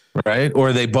 Right.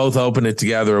 Or they both open it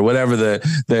together, or whatever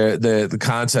the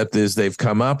concept is they've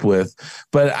come up with.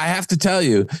 But I have to tell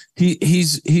you,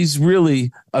 he's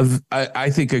really I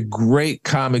think a great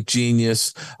comic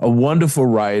genius, a wonderful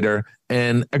writer,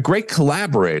 and a great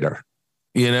collaborator.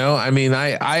 I mean,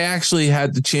 I actually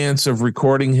had the chance of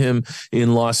recording him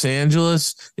in Los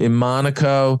Angeles, in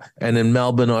Monaco, and in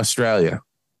Melbourne, Australia.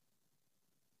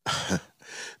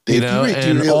 Dave,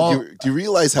 do you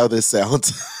realize how this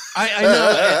sounds? I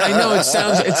know it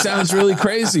sounds really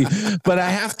crazy, but I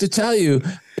have to tell you,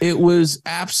 it was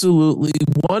absolutely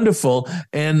wonderful.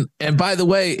 And by the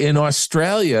way, in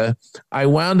Australia, I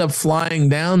wound up flying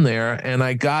down there, and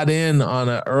I got in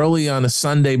early on a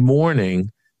Sunday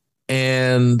morning,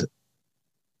 and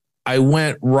I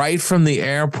went right from the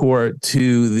airport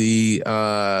to the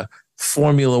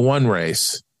Formula One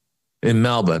race in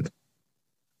Melbourne.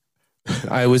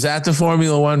 I was at the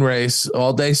Formula One race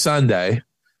all day Sunday.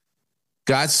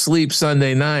 Got sleep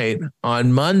Sunday night.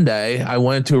 On Monday, I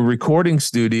went to a recording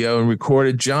studio and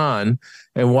recorded John.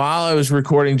 And while I was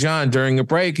recording John during a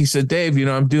break, he said, "Dave,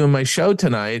 I'm doing my show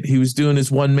tonight." He was doing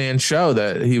his one-man show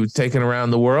that he was taking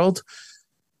around the world.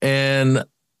 And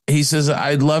he says,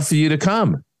 "I'd love for you to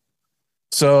come."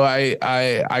 So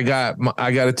I got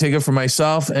a ticket for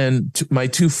myself and my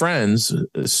two friends,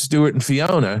 Stuart and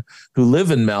Fiona, who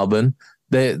live in Melbourne.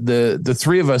 The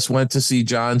three of us went to see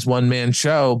John's one-man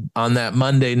show on that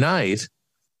Monday night.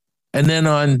 And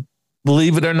then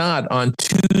believe it or not, on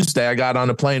Tuesday, I got on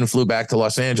a plane and flew back to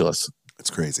Los Angeles. That's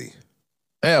crazy.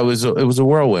 Yeah, it was a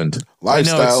whirlwind.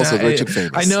 Lifestyles of Rich and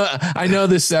Famous. I know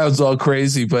this sounds all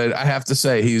crazy, but I have to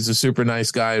say he's a super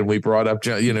nice guy. And we brought up,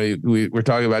 we're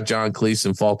talking about John Cleese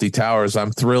and Fawlty Towers.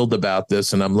 I'm thrilled about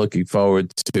this, and I'm looking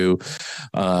forward to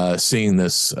seeing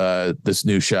this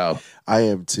new show. I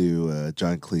am too.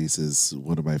 John Cleese is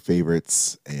one of my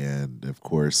favorites, and of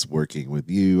course, working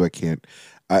with you,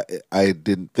 I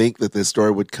didn't think that this story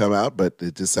would come out, but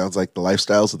it just sounds like the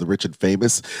lifestyles of the rich and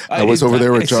famous. I was over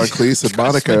there with John Cleese and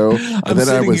Monaco, and then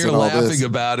I was in all this. Laughing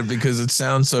about it because it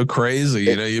sounds so crazy.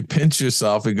 You pinch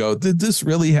yourself and go, "Did this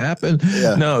really happen?"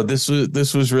 Yeah. No, this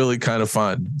was really kind of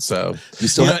fun. So,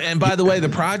 and by the way, the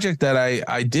project that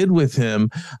I did with him,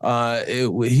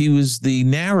 he was the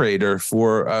narrator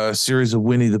for a series of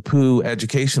Winnie the Pooh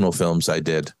educational films I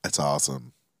did. That's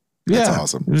awesome. Yeah, that's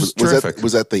awesome. Was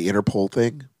that the Interpol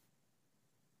thing?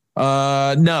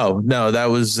 No, that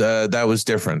was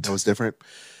different. That was different.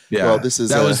 Yeah, well,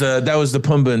 that was the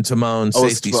Pumbaa and Timon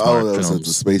Safety Smart films.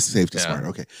 The Space Safety Smart.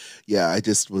 Okay, yeah, I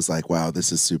just was like, wow,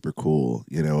 this is super cool.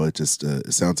 It just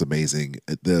it sounds amazing.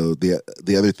 The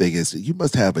other thing is you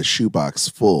must have a shoebox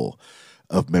full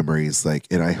of memories,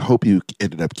 and I hope you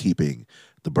ended up keeping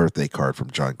the birthday card from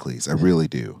John Cleese. I really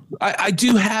do. I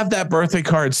do have that birthday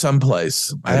card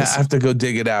someplace. I have to go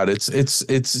dig it out. It's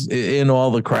in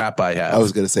all the crap I have. I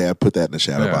was going to say I put that in a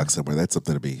shadow box somewhere. That's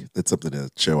something to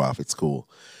show off. It's cool.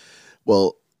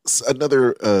 Well,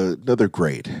 another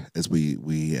great, as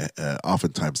we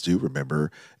oftentimes do remember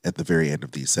at the very end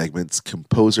of these segments,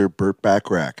 composer Burt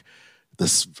Bacharach, the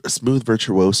smooth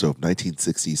virtuoso of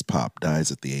 1960s pop,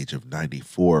 dies at the age of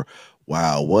 94.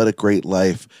 Wow, what a great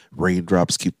life.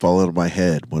 Raindrops Keep Falling on My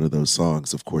Head. One of those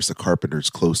songs. Of course, The Carpenters'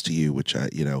 Close to You, which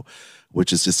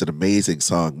is just an amazing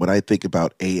song. When I think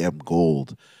about AM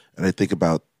Gold and I think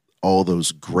about all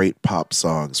those great pop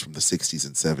songs from the 60s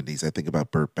and 70s, I think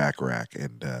about Burt Bacharach.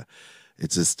 And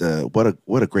it's just what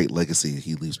a great legacy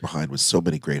he leaves behind with so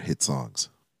many great hit songs.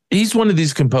 He's one of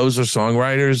these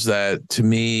composer-songwriters that, to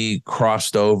me,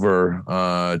 crossed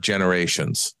over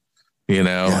generations.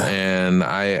 And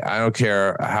I don't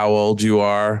care how old you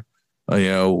are,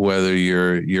 whether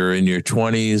you're in your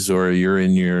 20s or you're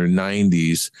in your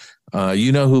 90s,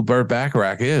 you know who Burt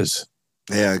Bacharach is.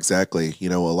 Yeah, exactly.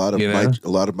 A lot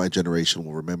of my generation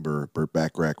will remember Burt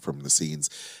Bacharach from the scenes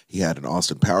he had in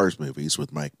Austin Powers movies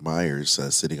with Mike Myers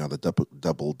sitting on the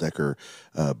double-decker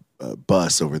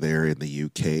bus over there in the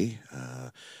UK.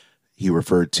 He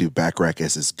referred to Bacharach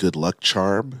as his good luck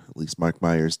charm. At least Mike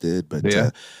Myers did. But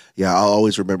I'll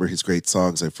always remember his great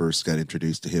songs. I first got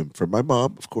introduced to him from my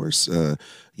mom, of course.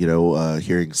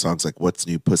 Hearing songs like "What's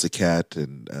New, Pussycat"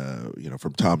 and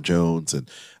from Tom Jones and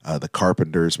the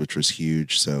Carpenters, which was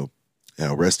huge. So,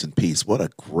 rest in peace. What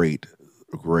a great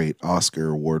Oscar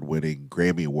award-winning,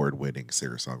 Grammy award-winning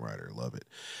singer-songwriter. Love it.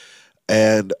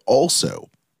 And also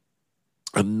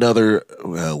another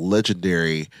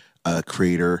legendary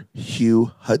creator,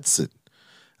 Hugh Hudson,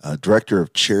 director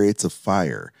of Chariots of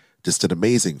Fire. Just an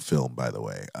amazing film, by the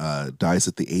way. Dies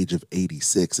at the age of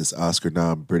 86 as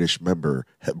Oscar-nom British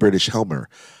Helmer,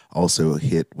 also a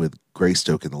hit with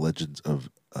Greystoke in The Legends of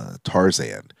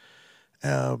Tarzan.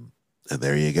 And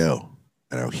there you go.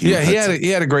 He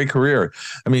had a great career.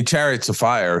 I mean, Chariots of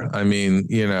Fire. I mean,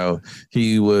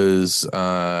 he was.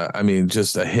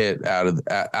 Just a hit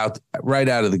right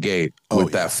out of the gate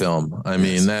with that film. I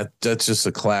mean, that's just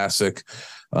a classic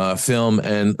film,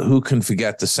 and who can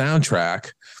forget the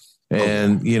soundtrack?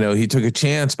 And he took a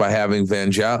chance by having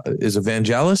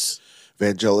Vangelis?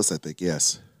 Vangelis, I think,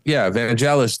 yes. Yeah,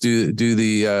 Vangelis do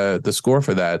the score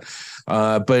for that.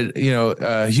 But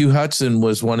Hugh Hudson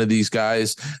was one of these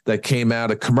guys that came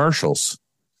out of commercials,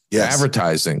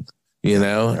 advertising,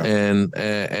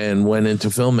 and went into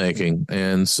filmmaking.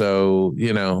 And so,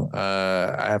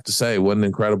 I have to say, what an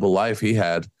incredible life he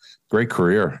had. Great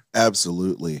career.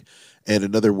 Absolutely. And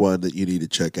another one that you need to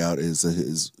check out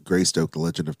is Greystoke, The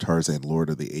Legend of Tarzan,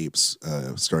 Lord of the Apes,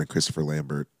 starring Christopher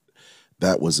Lambert.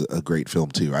 That was a great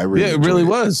film too. It really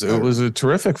was. It was a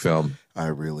terrific film. I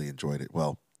really enjoyed it.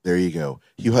 Well, there you go.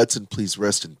 Hugh Hudson, please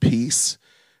rest in peace.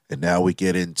 And now we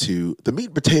get into the meat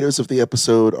and potatoes of the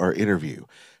episode, our interview.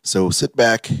 So sit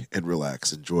back and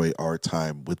relax. Enjoy our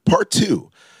time with part 2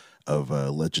 of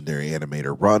legendary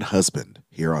animator Ron Husband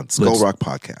here on Skull Rock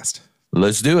Podcast.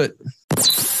 Let's do it.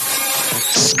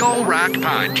 Skull Rock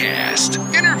Podcast.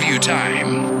 Interview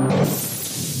time.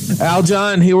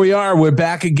 Aljon, here we are. We're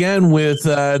back again with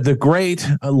the great,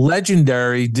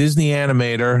 legendary Disney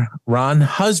animator, Ron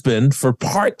Husband, for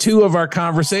part 2 of our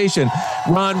conversation.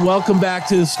 Ron, welcome back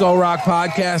to the Skull Rock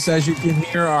Podcast. As you can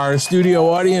hear, our studio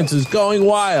audience is going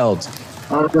wild.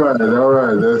 All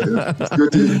right. It's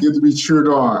good to be cheered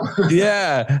on.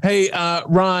 Yeah. Hey,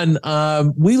 Ron,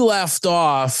 we left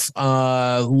off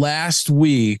last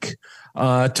week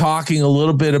talking a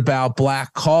little bit about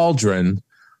Black Cauldron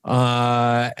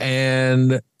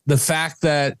and the fact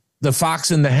that The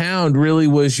Fox and the Hound really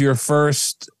was your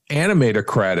first animator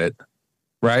credit,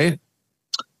 right?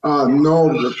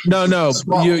 No.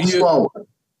 Small one.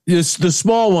 The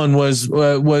small one was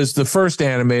the first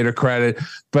animator credit,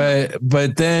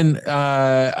 but then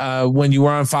when you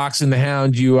were on Fox and the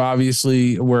Hound, you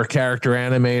obviously were a character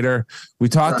animator. We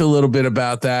talked a little bit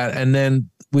about that, and then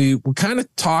we kind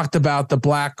of talked about the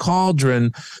Black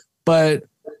Cauldron, but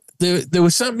there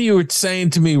was something you were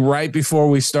saying to me right before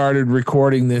we started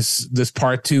recording this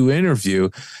part 2 interview,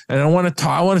 and I want to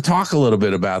talk a little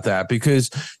bit about that, because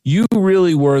you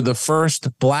really were the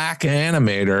first Black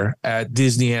animator at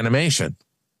Disney Animation.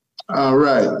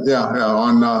 Right. Yeah.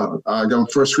 I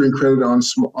got first screen credit on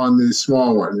the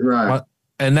small one. Right.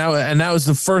 And that was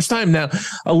the first time. Now,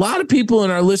 a lot of people in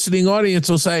our listening audience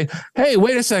will say, "Hey,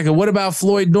 wait a second. What about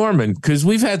Floyd Norman?" Because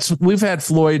we've had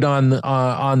Floyd on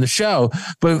the show,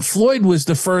 but Floyd was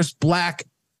the first Black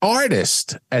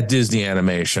artist at Disney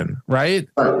Animation, right?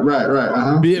 Right.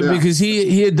 Uh-huh. Because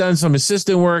he had done some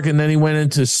assistant work, and then he went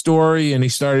into story, and he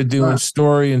started doing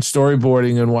story and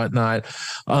storyboarding and whatnot.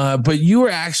 But you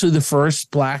were actually the first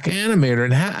Black animator.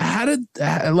 And how did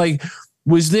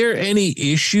was there any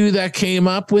issue that came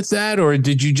up with that, or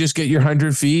did you just get your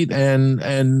 100 feet and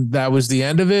that was the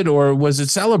end of it, or was it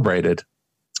celebrated?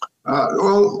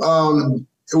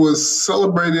 It was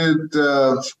celebrated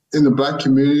in the Black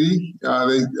community.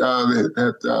 They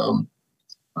had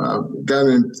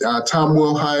gotten Tom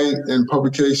Wilhite in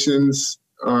publications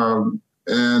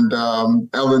and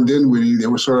Ellen Dinwiddie. They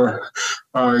were sort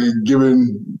of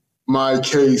giving my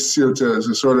case to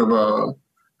sort of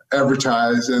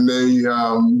advertise, and they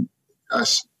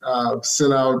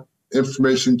sent out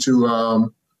information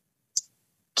to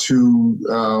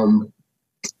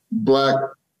Black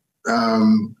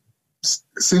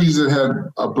cities that had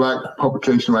a Black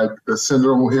publication, like the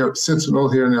Sentinel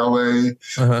here in LA.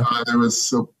 Uh-huh. There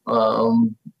was a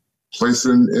place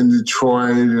in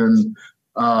Detroit, and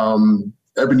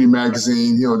Ebony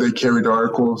Magazine. They carried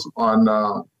articles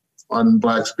on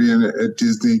Blacks being at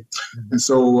Disney. And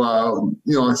so,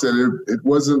 like I said, it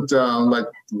wasn't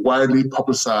widely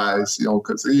publicized,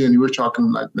 because again, you were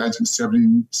talking like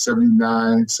 1970,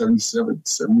 79, 77,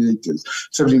 78,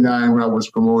 79 when I was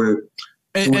promoted.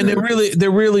 And there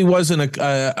really wasn't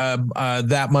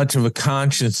that much of a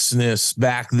consciousness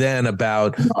back then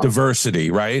about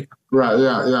diversity, right? Right.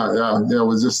 Yeah. It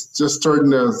was just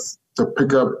starting to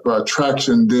pick up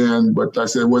traction then, but like I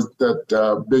said, it wasn't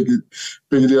that big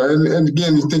deal. And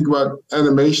again, you think about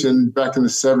animation back in the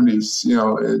 70s,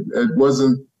 it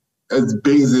wasn't as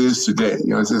big as it is today.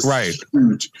 It's just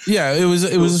huge. Yeah, it was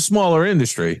a smaller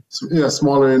industry. Yeah,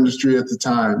 smaller industry at the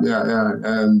time. Yeah.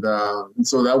 And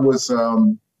so that was,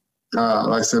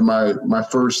 like I said, my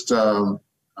first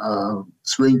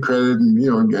screen credit,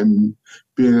 and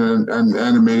being an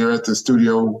animator at the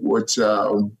studio, which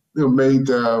made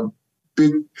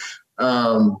big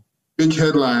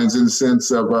headlines in the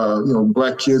sense of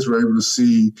Black kids were able to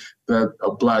see that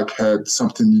a Black had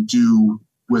something to do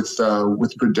with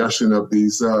production of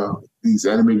these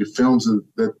animated films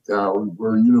that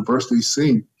were universally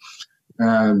seen,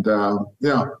 and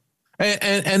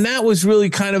And that was really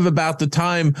kind of about the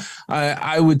time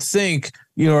I would think,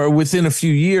 or within a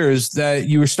few years, that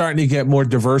you were starting to get more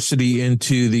diversity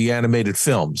into the animated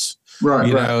films. Right.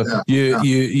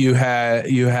 You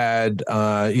had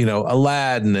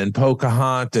Aladdin and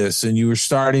Pocahontas, and you were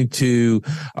starting to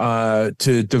like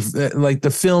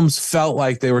the films felt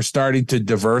like they were starting to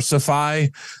diversify,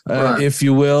 if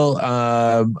you will,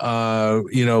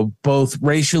 both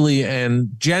racially and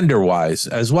gender wise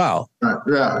as well.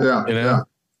 Right.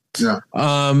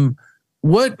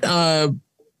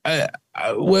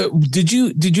 What did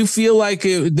you feel like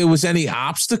there was any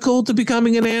obstacle to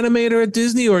becoming an animator at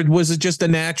Disney, or was it just a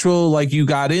natural, like you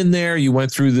got in there, you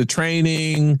went through the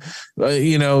training,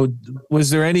 was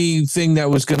there anything that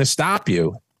was going to stop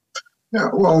you? Yeah,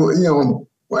 well,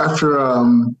 after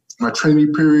my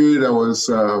training period, I was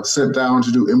sent down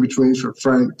to do in-betweens for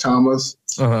Frank Thomas,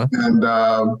 and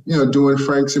doing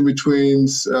Frank's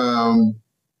in-betweens on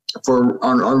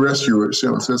rescuers,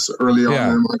 since early on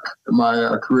in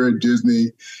my career at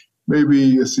Disney.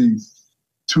 Maybe 2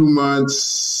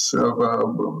 months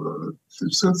of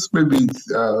since maybe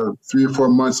 3 or 4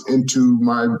 months into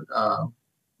my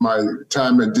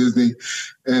time at Disney,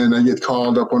 and I get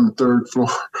called up on the third floor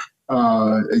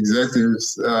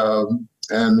executives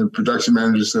and the production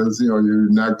manager says,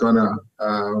 you're not gonna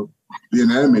be an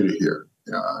animator here,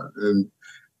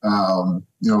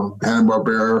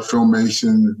 Hanna-Barbera,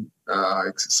 Filmation,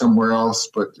 somewhere else,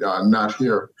 but not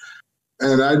here.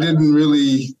 And I didn't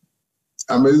really.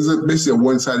 It was basically a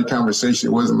one-sided conversation.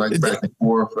 It wasn't like back and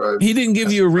forth. He didn't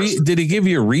give you did he give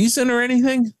you a reason or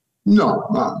anything? No.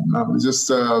 Just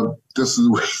this is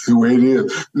the way it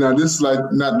is. Now, this is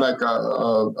not like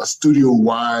a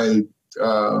studio-wide.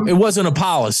 It wasn't a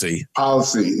policy.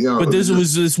 But this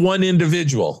was this one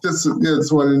individual.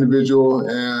 It's one individual,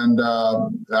 and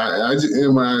when I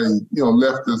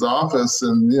left his office,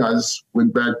 and I just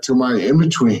went back to my in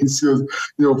betweens because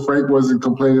Frank wasn't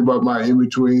complaining about my in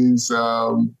betweens. It's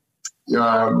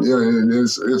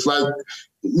like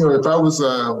if I was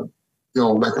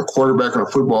like a quarterback on a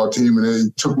football team, and they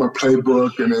took my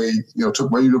playbook and they, took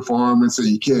my uniform and said,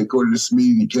 you can't go to this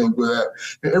meeting, you can't go to that.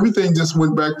 And everything just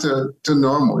went back to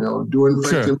normal, doing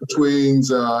Frank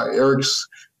in-betweens, Eric's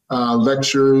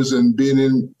lectures and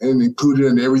being included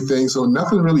in everything. So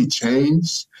nothing really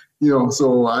changed,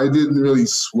 so I didn't really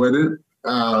sweat it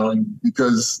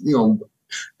because, in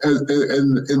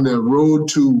the road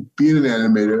to being an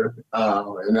animator,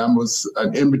 and I was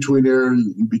an in-betweener,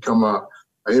 you become an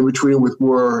in-betweener with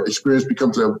more experience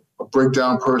becomes a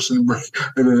breakdown person,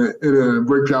 and a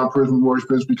breakdown person with more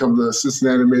experience becomes an assistant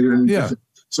animator. And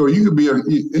so you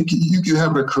could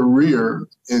have a career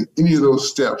in any of those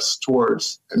steps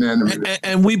towards an animator.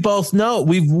 And we both know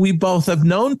we both have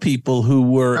known people who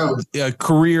were a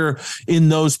career in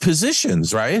those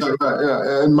positions, right?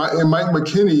 And Mike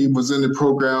McKinney was in the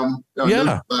program.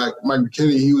 Mike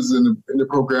McKinney, he was in the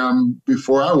program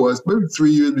before I was, maybe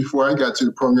 3 years before I got to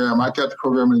the program. I got the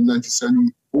program in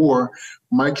 1974.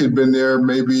 Mike had been there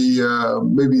maybe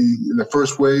in the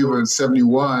first wave in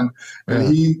 71,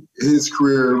 and his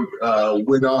career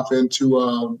went off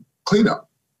into cleanup.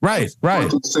 Right.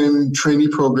 The same trainee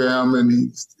program, and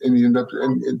he ended up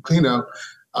in cleanup.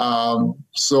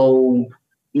 So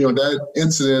that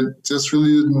incident just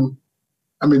really didn't.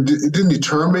 It didn't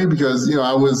deter me because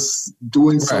I was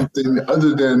doing something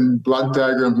other than block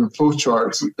diagrams and flow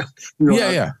charts.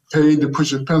 Paid to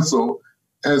push a pencil,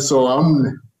 and so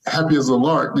I'm happy as a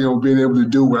lark, being able to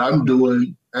do what I'm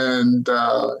doing and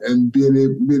being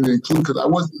included, because I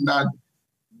was not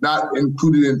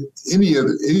included in any of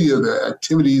the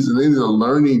activities and any of the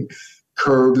learning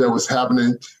curve that was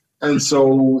happening. And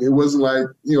so it wasn't like,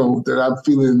 that I'm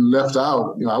feeling left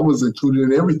out. I was included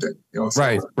in everything.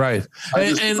 Right.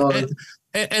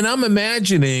 And I'm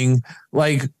imagining,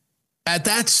 like, at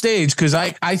that stage, because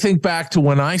I think back to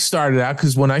when I started out,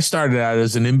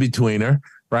 as an in-betweener,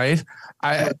 right?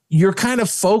 You're kind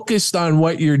of focused on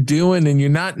what you're doing, and you're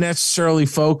not necessarily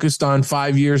focused on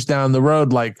 5 years down the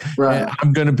road. Like,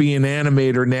 I'm going to be an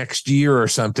animator next year or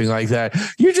something like that.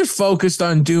 You're just focused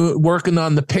on working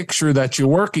on the picture that you're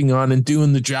working on and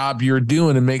doing the job you're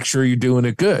doing and make sure you're doing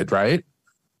it good. Right.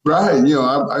 Right.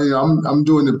 I'm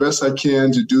doing the best I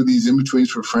can to do these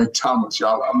in-betweens for Frank Thomas.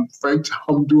 I'm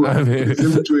doing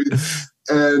in-betweens,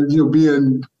 and,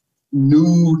 being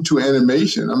new to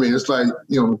animation. It's like,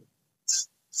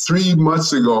 3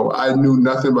 months ago, I knew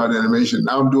nothing about animation.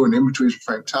 Now I'm doing in-betweens for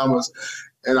Frank Thomas,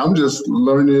 and I'm just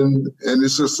learning, and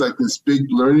it's just like this big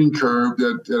learning curve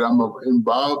that I'm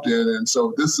involved in. And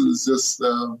so this is just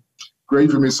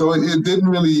great for me. So it didn't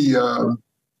really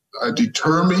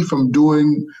deter me from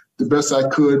doing the best I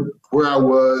could where I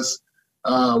was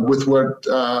with what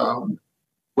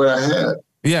I had.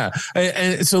 Yeah.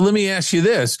 And so let me ask you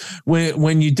this.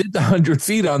 When you did the 100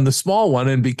 feet on the small one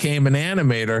and became an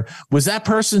animator, was that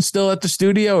person still at the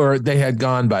studio, or they had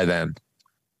gone by then?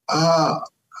 I'm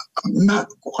not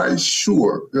quite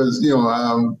sure, because,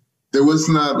 there was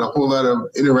not a whole lot of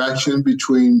interaction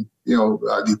between,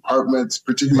 departments,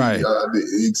 particularly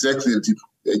the executive.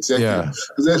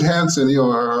 Because Ed Hansen,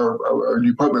 our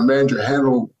department manager,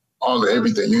 handled all of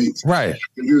everything. Right.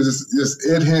 It was just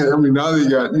Ed Hansen. Now they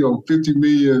got 50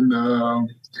 million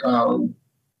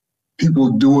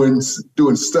people doing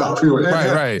stuff.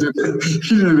 Right. He did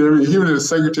everything. He and his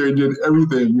secretary did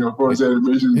everything. For his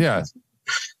animation. Yeah.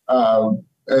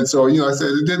 And so I said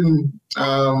it didn't.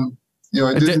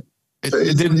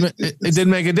 It didn't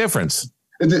make a difference.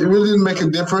 It really didn't make a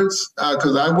difference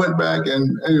because I went back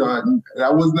and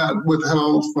I was not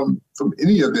withheld from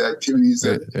any of the activities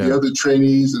that the other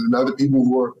trainees and other people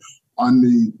who were on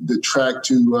the track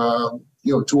to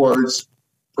towards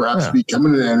perhaps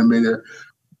becoming an animator.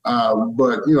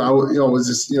 But I was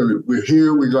just we're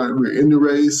here, we're in the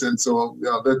race, and so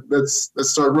let's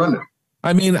start running.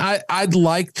 I mean, I'd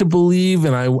like to believe,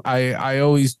 and I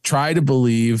always try to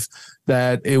believe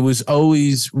that it was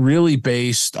always really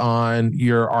based on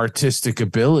your artistic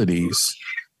abilities,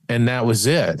 and that was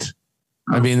it.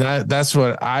 I mean, that's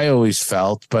what I always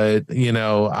felt, but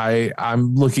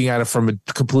I'm looking at it from a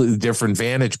completely different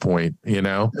vantage point,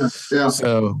 Yeah.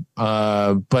 So,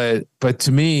 but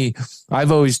to me,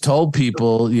 I've always told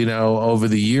people, over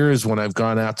the years when I've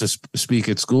gone out to speak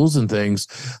at schools and things,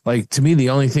 like, to me, the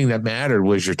only thing that mattered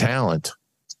was your talent.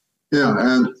 Yeah,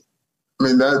 and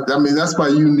that's my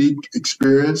unique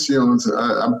experience.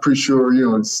 I'm pretty sure,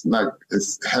 it's not, it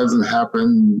hasn't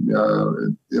happened,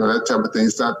 that type of thing.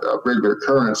 It's not a regular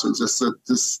occurrence. It's just that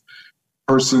this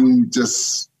person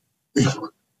just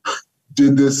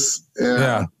did this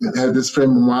and had this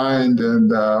frame of mind. And,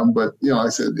 but, like I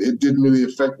said, it didn't really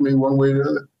affect me one way or the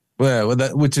other. Well,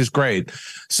 which is great.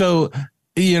 So,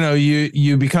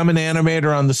 you become an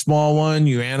animator on the small one.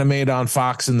 You animate on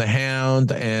Fox and the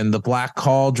Hound and the Black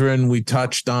Cauldron. We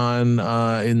touched on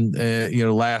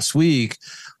last week.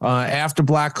 After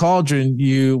Black Cauldron,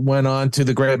 you went on to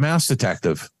the Great Mouse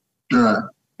Detective. Right.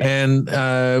 And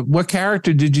what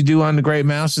character did you do on the Great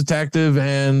Mouse Detective?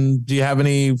 And do you have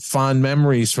any fond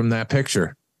memories from that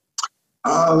picture?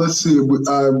 Let's see.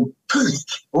 I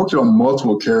worked on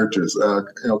multiple characters.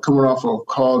 Coming off of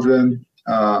Cauldron.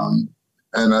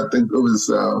 And I think it was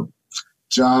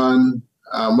John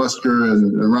Musker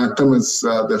and Ron Clements,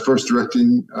 their first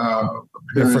directing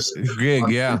appearance. Gig,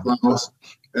 yeah.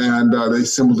 And they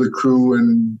assembled the crew.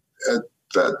 And at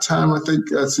that time, I think,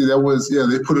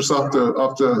 they put us off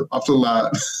the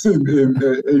lot in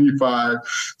 85.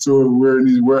 So we're in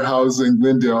these warehouses in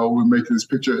Glendale. We're making this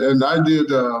picture. And I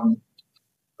did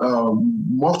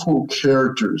multiple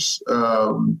characters.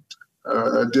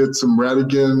 I did some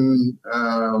Radigan.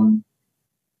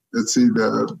 Let's see,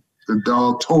 the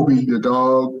dog, Toby, the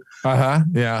dog.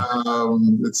 Yeah.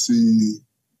 Let's see.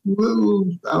 Well,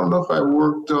 I don't know if I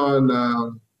worked on,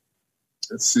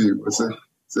 let's see, what's it?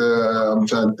 I'm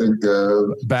trying to think.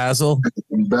 Basil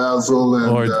and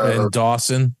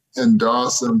Dawson. And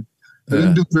Dawson. I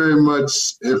didn't do very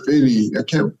much, if any. I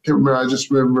can't remember. I just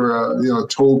remember,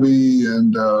 Toby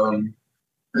and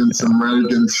some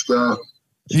Radigan stuff.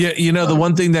 Yeah, the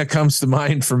one thing that comes to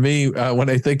mind for me when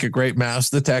I think of Great Mouse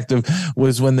Detective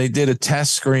was when they did a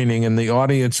test screening and the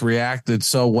audience reacted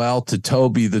so well to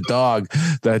Toby the dog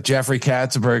that Jeffrey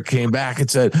Katzenberg came back and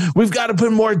said, "We've got to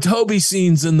put more Toby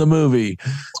scenes in the movie."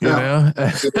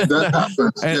 That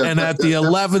happens. And at the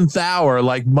 11th hour,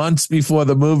 like months before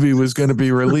the movie was going to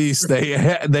be released, they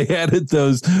added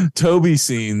those Toby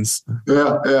scenes.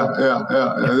 Yeah.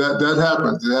 That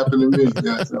happened. It happened to me.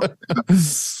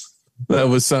 That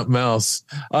was something else.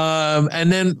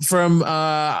 And then from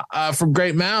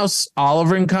Great Mouse,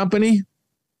 Oliver and Company.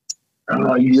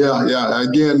 Yeah.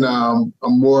 Again,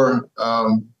 more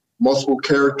multiple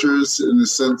characters in the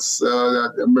sense. I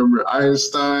remember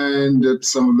Einstein did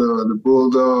some of the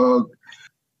Bulldog,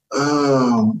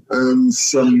 and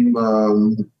some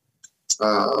not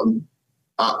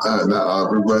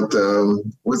Oliver, but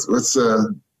what's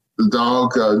the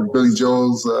dog, Billy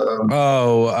Joel's.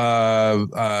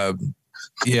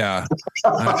 Yeah.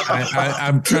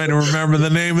 I'm trying to remember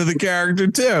the name of the character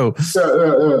too.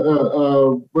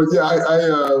 But yeah,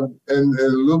 I and a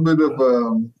little bit of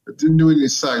I didn't do any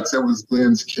sights. That was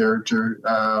Glenn's character.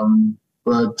 So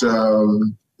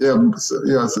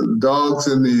the dogs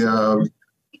and the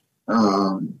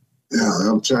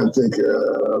I'm trying to think.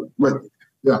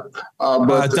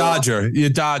 Dodger.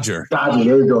 Dodger,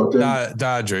 there you go.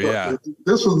 Dodger, yeah.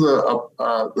 This was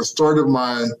the start of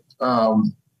my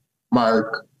my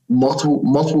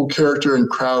multiple character and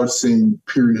crowd scene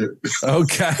period.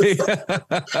 Okay.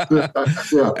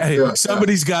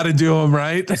 Somebody's got to do them,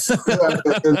 right? I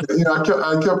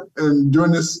kept, and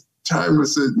during this time, I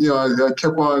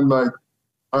kept on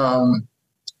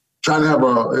trying to have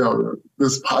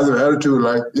this positive attitude,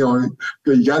 you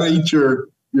got to eat your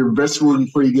vegetables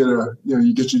before you get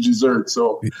you get your dessert.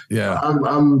 So yeah,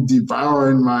 I'm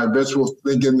devouring my vegetables,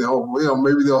 thinking,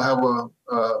 maybe they'll have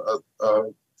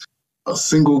a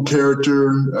single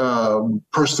character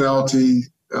personality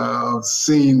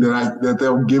scene that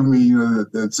they'll give me.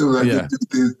 As soon as I get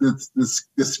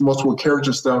this multiple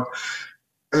character stuff,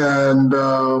 and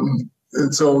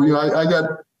so I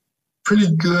got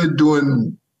pretty good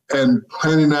doing and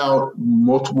planning out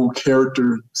multiple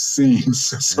character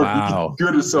scenes. So wow.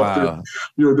 Good at something.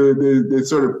 Wow. They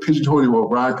sort of pigeonhole you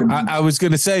where I can. I was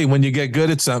going to say, when you get good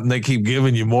at something, they keep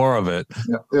giving you more of it.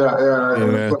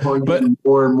 Yeah. But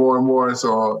more and more and more.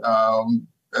 So,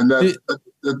 and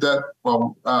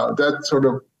that sort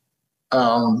of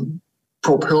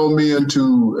propelled me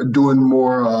into doing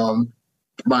more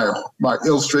my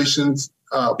illustrations,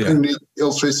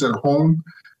 illustrations at home,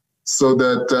 so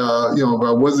that if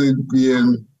I wasn't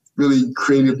being really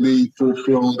creatively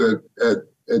fulfilled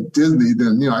at Disney,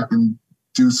 then I can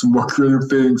do some more creative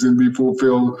things and be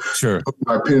fulfilled. Sure.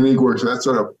 My pen and ink work. So that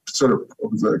sort of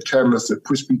was a catalyst that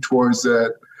pushed me towards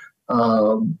that,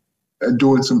 and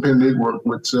doing some pen and ink work,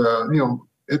 which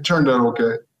it turned out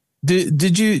okay.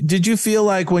 Did you feel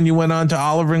like when you went on to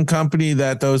Oliver and Company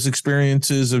that those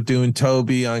experiences of doing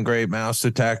Toby on Great Mouse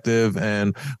Detective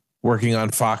and working on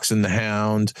Fox and the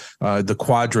Hound, the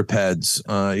quadrupeds,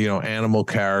 animal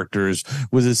characters,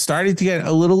 was it starting to get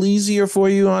a little easier for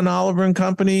you on Oliver and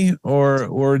Company,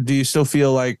 or do you still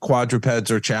feel like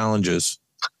quadrupeds are challenges?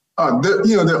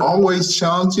 They're always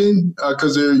challenging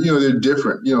because they're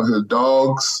different. The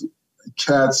dogs,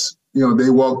 cats, they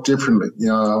walk differently.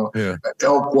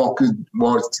 Elk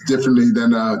walks differently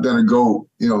than a goat.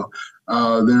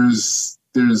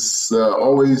 There's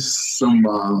always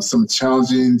some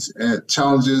challenges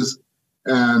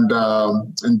and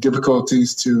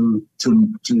difficulties to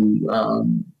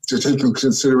take into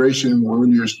consideration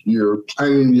when you're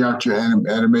planning out your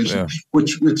animation,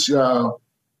 which I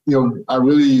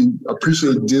really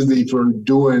appreciate Disney for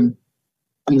doing,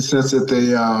 in the sense that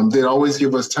they always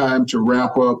give us time to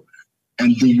ramp up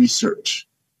and do research.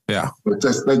 Yeah, but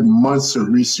that's like months of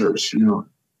research,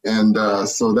 And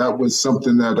so that was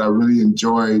something that I really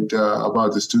enjoyed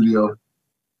about the studio.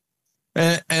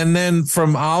 And then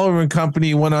from Oliver and Company,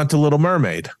 you went on to Little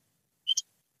Mermaid.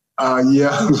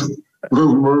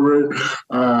 Little Mermaid.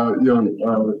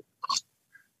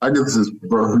 I guess is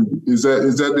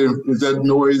that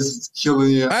noise killing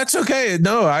you? That's okay.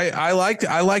 No, I like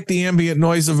the ambient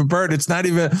noise of a bird. It's not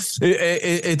even.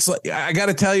 It's like, I got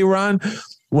to tell you, Ron.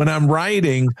 When I'm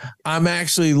writing, I'm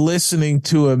actually listening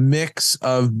to a mix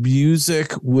of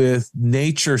music with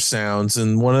nature sounds,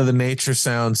 and one of the nature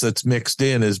sounds that's mixed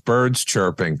in is birds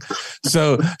chirping.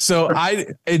 So I,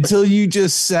 until you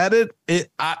just said it,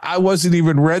 I wasn't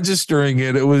even registering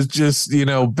it. It was just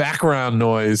background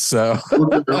noise. So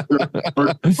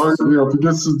just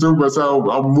to do myself,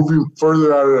 I'm moving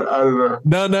further out of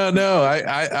the. No.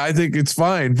 I think it's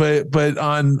fine. But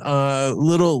on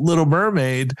Little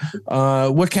Mermaid,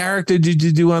 what character did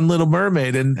you do on Little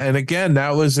Mermaid? And again,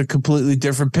 that was a completely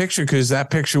different picture because that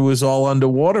picture was all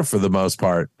underwater for the most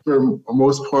part. For the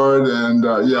most part, and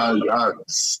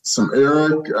some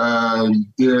Eric,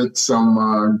 did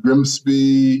some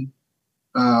Grimsby,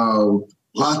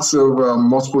 lots of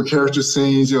multiple character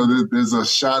scenes. There's a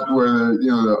shot where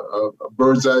a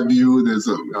bird's eye view. There's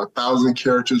a 1,000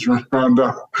 characters running around.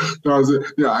 I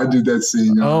did that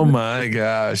scene. Oh my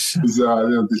gosh!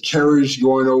 The carriage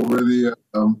going over the.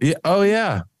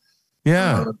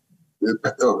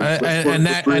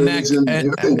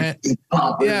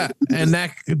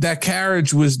 That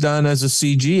carriage was done as a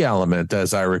CG element,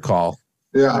 as I recall.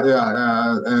 And then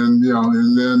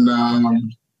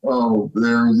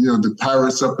the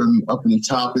pirates up in the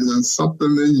top and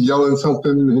something, they're yelling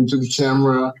something into the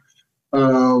camera.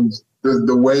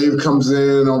 The wave comes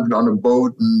in on the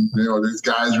boat, and these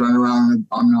guys running around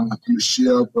on the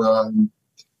ship.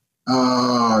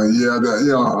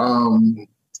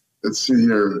 Let's see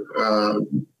here.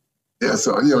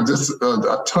 So just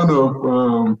a ton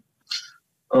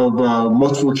of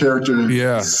multiple character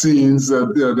scenes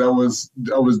that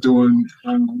I was doing,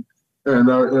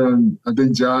 and I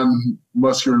think John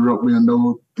Musker wrote me a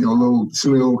note,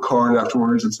 silly little card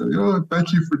afterwards, and said,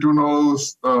 "Thank you for doing all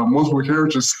those multiple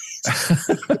characters."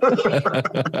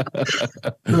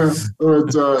 Because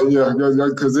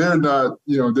they're not,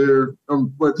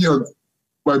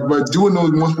 but doing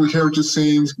those multiple character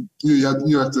scenes, you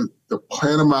have to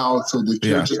plan them out so the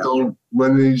characters don't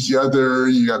run into each other.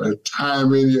 You got the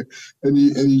timing, and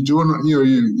you doing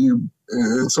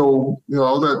and so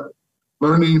all that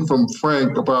learning from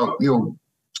Frank about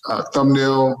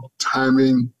thumbnail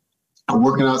timing,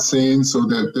 working out scenes so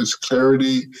that there's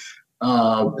clarity,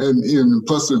 and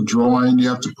plus the drawing you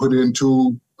have to put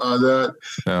into that,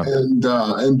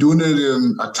 and doing it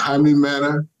in a timely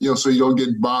manner, so you don't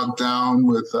get bogged down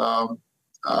with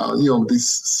these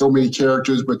so many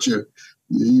characters, but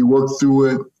you work through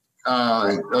it,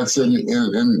 like I said,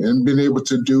 and being able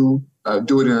to do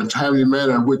it in a timely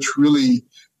manner, which really,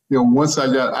 once I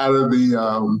got out of the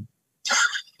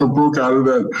broke out of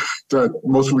that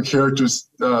multiple characters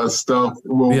stuff.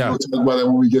 We'll talk about that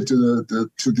when we get to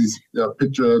these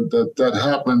picture that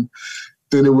happened.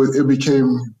 Then it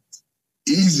became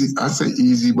easy. I say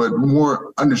easy, but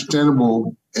more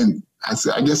understandable, and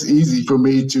I guess easy for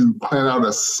me to plan out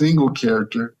a single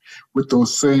character with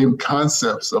those same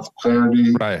concepts of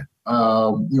clarity,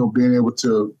 being able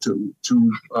to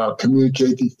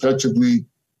communicate effectively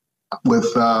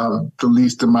with the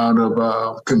least amount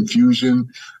of confusion.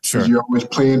 Sure. You're always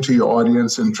playing to your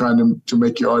audience and trying to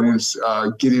make your audience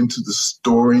get into the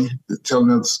story, the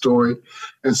telling of the story.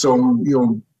 And so,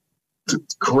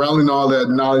 corralling all that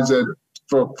knowledge that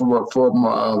from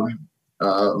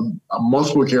a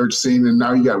multiple character scene, and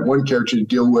now you got one character to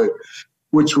deal with,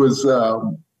 which was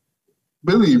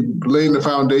really laying the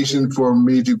foundation for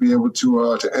me to be able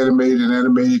to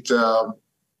animate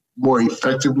more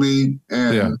effectively.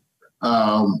 And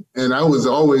I was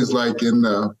always like in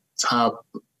the top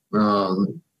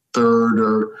third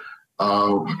or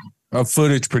of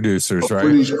footage producers, right?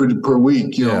 Footage per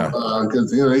week, because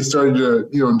they started to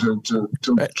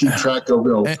keep track of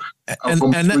and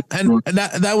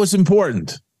that was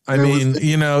important. I mean,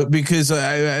 because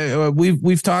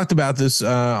we've talked about this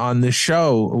on this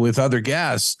show with other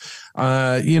guests.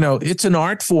 It's an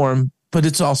art form, but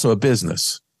it's also a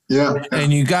business. Yeah.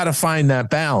 And you got to find that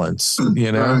balance.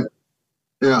 Right.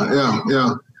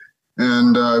 Yeah.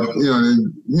 And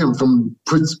from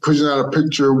pushing out a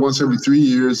picture once every 3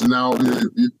 years, and now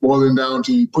you're boiling down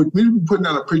to putting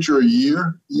out a picture a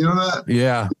year. You know that?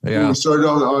 Yeah. We started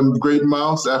on Great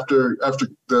Mouse after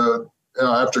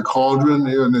Cauldron,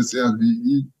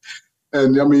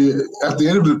 and I mean, at the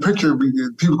end of the picture,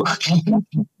 people.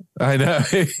 I know.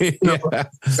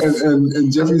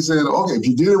 And Jeffrey's saying, "Okay, if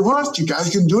you did it once, you guys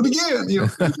can do it again."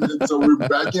 And so we're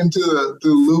back into the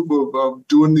loop of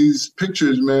doing these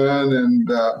pictures, man, and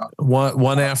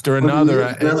one after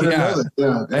another.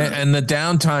 Yeah. And the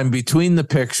downtime between the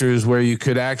pictures, where you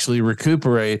could actually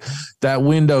recuperate, that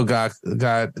window got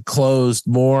closed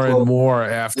more and more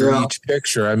after each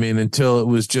picture. I mean, until it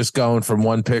was just going from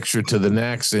one picture to the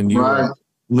next, and you. Right.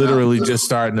 Literally just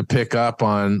starting to pick up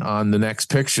on the next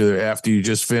picture after you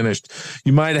just finished.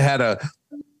 You might have had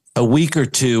a week or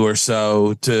two or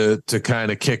so to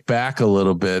kind of kick back a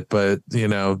little bit, but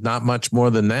not much more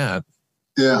than that.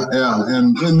 Yeah.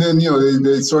 And then,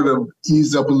 they sort of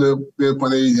eased up a little bit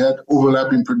when they had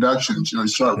overlapping productions. You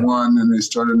start one and they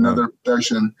start another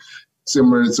production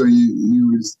similar. So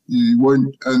you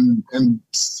weren't and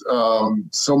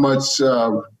so much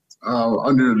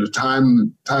under the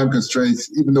time constraints,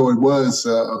 even though it was,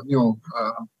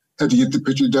 had to get the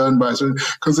picture done by certain,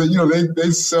 because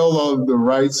they sell all of the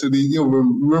rights to the.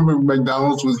 Remember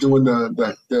McDonald's was doing the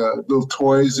little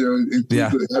toys,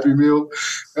 the Happy Meal,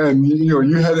 and you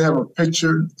had to have a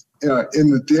picture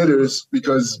in the theaters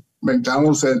because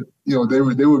McDonald's had they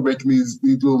were making these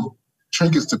little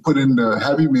trinkets to put in the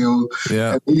Happy Meal.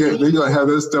 Yeah, and they gonna have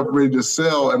that stuff ready to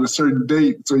sell at a certain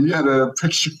date, so you had to have a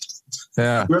picture.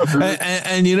 Yeah,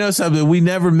 and something, we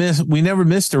never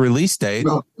missed a release date.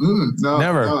 No,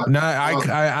 never.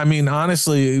 I mean,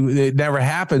 honestly, it never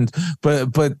happened.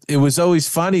 But it was always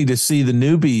funny to see the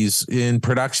newbies in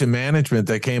production management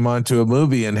that came onto a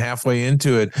movie, and halfway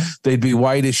into it, they'd be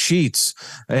white as sheets,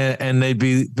 and they'd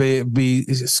be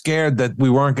scared that we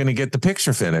weren't going to get the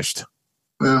picture finished.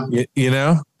 Yeah.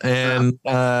 And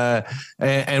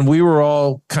we were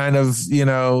all kind of,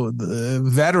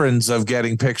 veterans of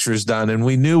getting pictures done, and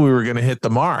we knew we were going to hit the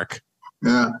mark.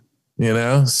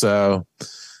 Yeah. So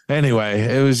anyway,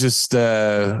 it was just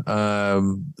something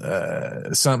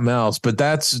else. But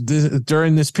that's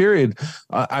during this period.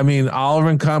 I mean, Oliver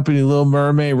and Company, Little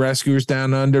Mermaid, Rescuers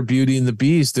Down Under, Beauty and the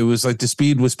Beast. It was like the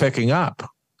speed was picking up.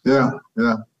 Yeah.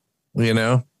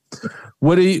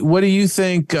 What do you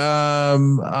think? Do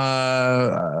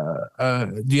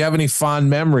you have any fond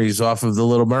memories off of The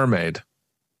Little Mermaid?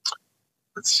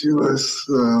 She was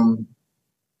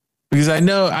because I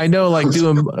know like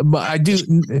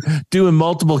doing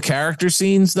multiple character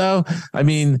scenes though. I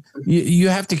mean, you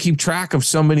have to keep track of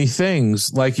so many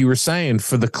things, like you were saying,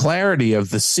 for the clarity of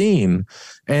the scene,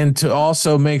 and to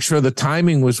also make sure the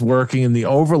timing was working and the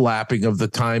overlapping of the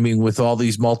timing with all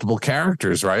these multiple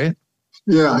characters, right?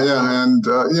 Yeah, and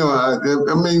I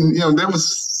mean, there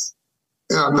was,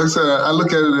 like I said, I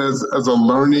look at it as a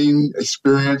learning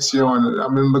experience, and I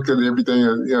mean, look at everything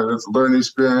as it's a learning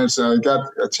experience. And I got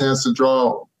a chance to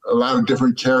draw a lot of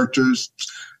different characters,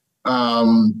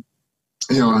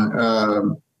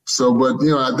 So, but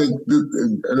I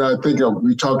think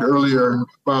we talked earlier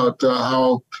about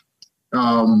how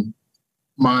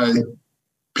my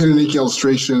pen and ink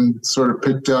illustration sort of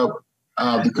picked up.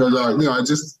 Because I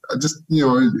just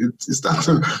it's not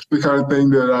the kind of thing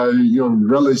that I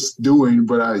relish doing,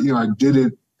 but I did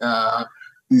it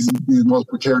these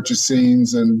multiple character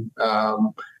scenes, and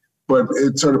but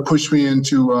it sort of pushed me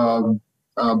into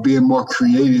being more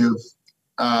creative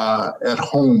at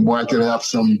home, where I could have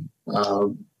some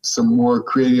more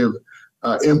creative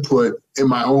input in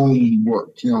my own work.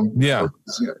 Yeah.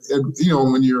 And,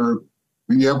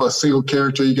 when you have a single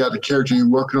character, you got a character you're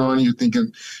working on, you're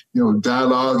thinking,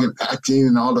 dialogue and acting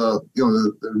and all the,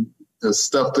 the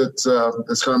stuff that's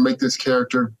going to make this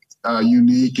character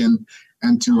unique and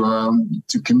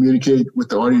to communicate with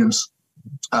the audience.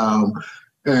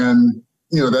 And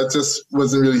that just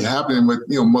wasn't really happening with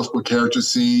multiple character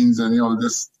scenes and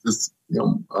the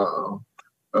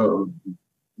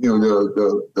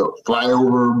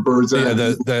flyover birds. Yeah,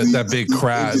 that big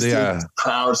crowd. Yeah,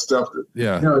 crowd stuff.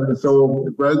 So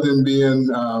rather than being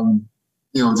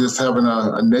just having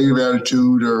a negative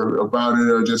attitude or about it,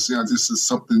 or just this is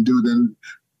something to do, then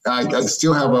I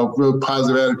still have a real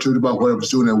positive attitude about what I was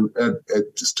doing at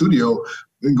the studio,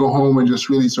 and go home and just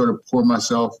really sort of pour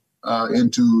myself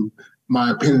into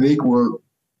my pen and ink work,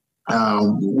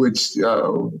 which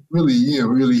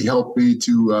really helped me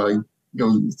to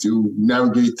to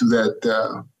navigate through that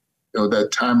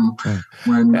that time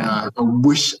when I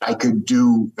wish I could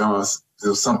do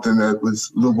something that was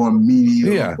a little more meaty.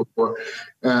 Yeah.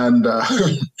 And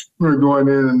we're going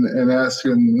in and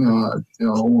asking,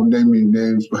 I won't name any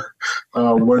names, but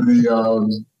one of the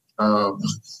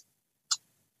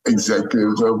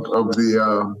executives of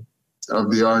the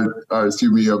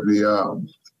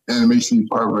animation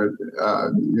department,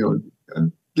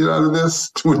 get out of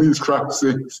this, doing these crop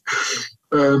scenes.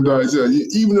 And I said,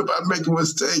 even if I make a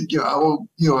mistake,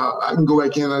 I can go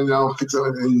back in and I'll fix it.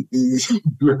 And he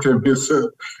looked at me and said,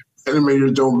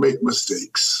 animators don't make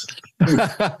mistakes.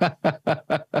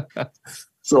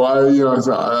 So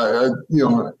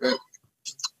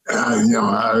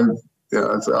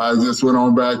so I just went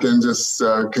on back and just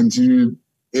continued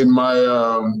in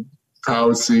my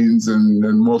crowd scenes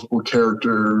and multiple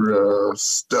character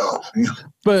stuff.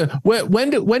 But when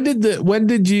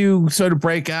did you sort of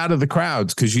break out of the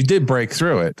crowds? Because you did break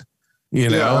through it,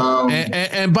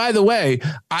 and by the way,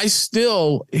 I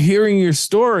still hearing your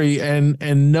story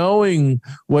and knowing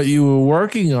what you were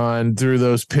working on through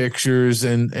those pictures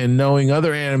and knowing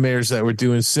other animators that were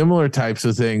doing similar types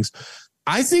of things,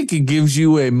 I think it gives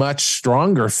you a much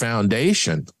stronger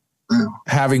foundation,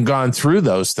 having gone through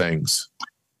those things.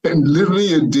 And literally,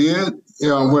 it did.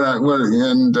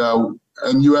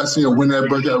 And you asked, when that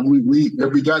broke out, we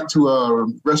got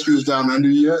to Rescuers Down Under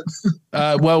yet?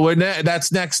 Well,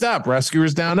 that's next up.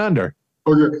 Rescuers Down Under.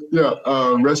 Okay, yeah.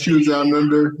 Rescuers Down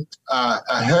Under.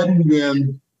 I hadn't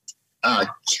been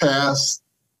cast,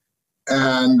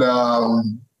 and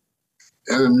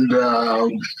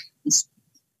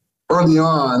early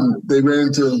on, they ran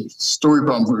into story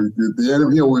problems.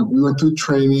 We went through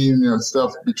training,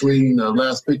 stuff between the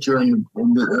last picture and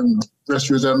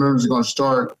Rescuers Down Under is going to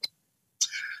start.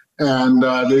 And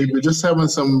they were just having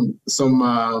some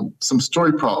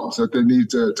story problems that they need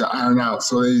to iron out.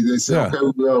 So they said, okay,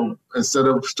 well, instead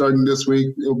of starting this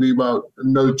week, it'll be about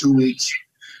another 2 weeks.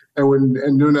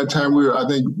 And during that time, I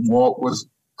think Walt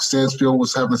Stansfield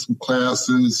was having some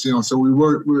classes, so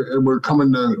we're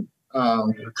coming to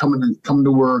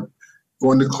work,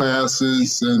 going to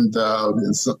classes, and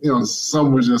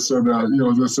some were just sort of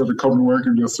come to work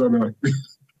and just sort of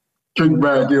kick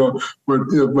back, but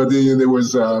then there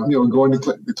was going to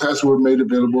the class were made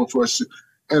available for us.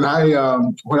 And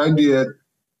what I did,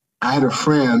 I had a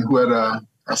friend who had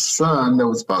a son that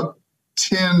was about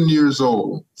 10 years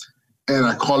old, and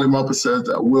I called him up and said,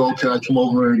 Will, can I come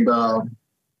over and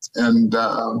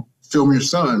film your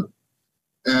son?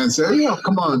 And said, yeah,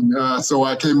 come on. So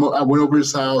I went over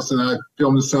his house and I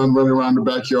filmed his son running around the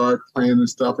backyard playing and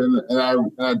stuff.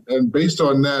 And based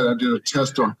on that, I did a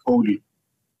test on Cody.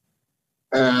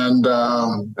 And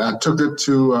I took it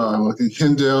to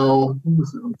Hendel.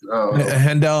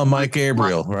 Hendel and Mike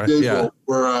Gabriel, right? Gabriel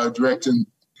were directing.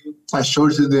 I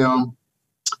showed it to them,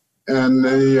 and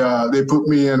they put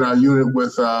me in a unit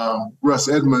with Russ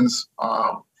Edmonds,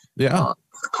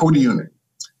 Cody unit.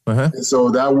 Uh-huh. And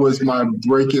so that was my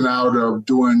breaking out of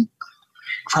doing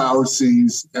crowd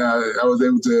scenes. I was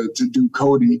able to do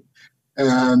Cody.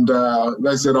 And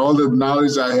like I said, all the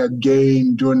knowledge I had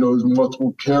gained during those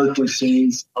multiple character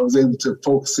scenes, I was able to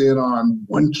focus in on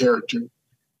one character,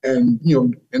 and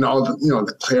and all the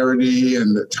the clarity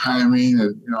and the timing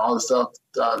and all the stuff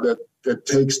that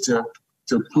takes to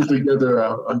put together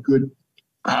a good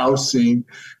house scene,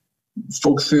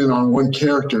 focusing on one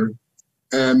character,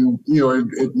 and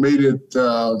it made it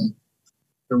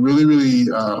really, really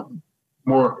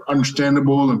more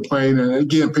understandable and plain. And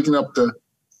again, picking up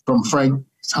from Frank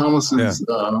Thomas's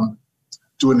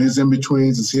doing his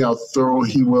in-betweens and see how thorough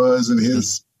he was and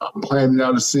his planning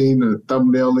out a scene and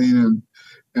thumbnailing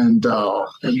and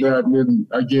then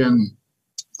again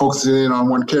focusing in on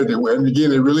one character. And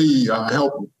again, it really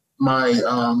helped my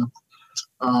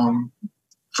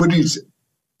footage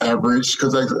average,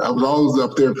 because I was always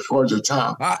up there towards the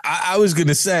top. I was going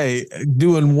to say,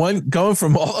 going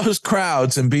from all those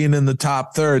crowds and being in the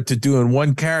top third to doing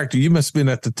one character, you must have been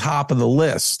at the top of the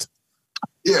list.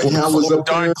 Yeah, I was up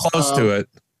darn there, close to it.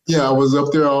 Yeah, I was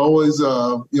up there always.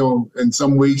 In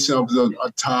some weeks I was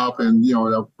a top, and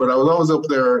but I was always up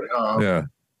there.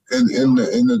 In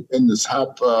the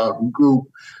top group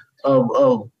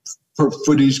of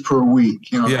footage per week.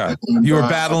 And, you were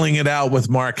battling it out with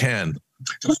Mark Henn.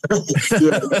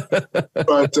 Yeah.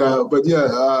 but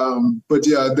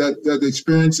that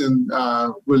experience and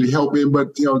really helped me. But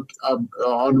on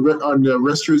the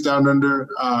Rescuers Down Under,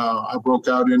 I broke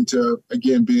out into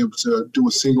again being able to do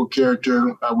a single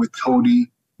character with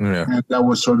Cody, and that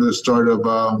was sort of the start of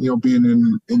being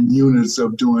in units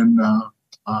of doing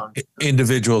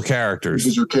individual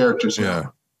characters. Yeah.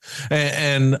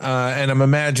 And I'm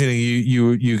imagining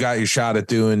you got your shot at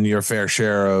doing your fair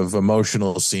share of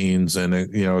emotional scenes and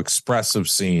expressive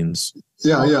scenes.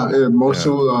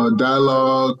 Emotional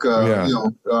dialogue,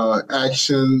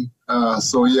 action.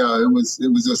 So it was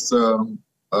just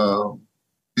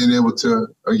being able to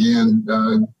again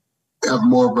have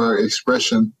more of an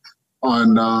expression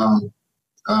on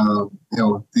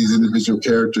these individual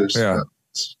characters. And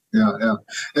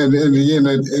again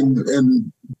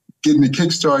and getting the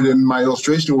kickstart in my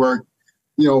illustration work,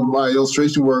 it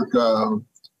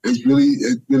really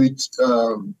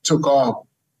took off,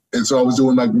 and so I was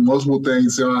doing like multiple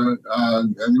things. And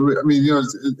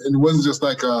it wasn't just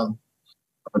like the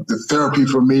therapy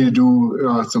for me to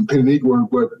do some pen and ink work,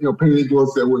 but pen and ink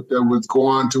work that would go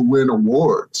on to win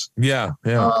awards. In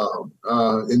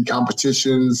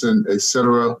competitions and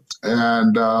etc.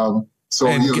 And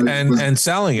and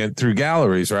selling it through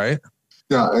galleries, right?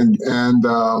 And then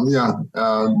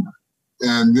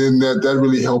that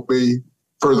really helped me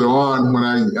further on when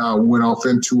I went off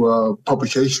into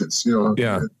publications.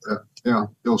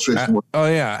 Illustration work. Oh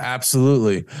yeah,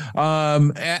 absolutely.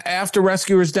 After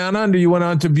Rescuers Down Under, you went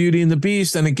on to Beauty and the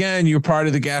Beast, and again, you're part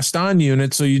of the Gaston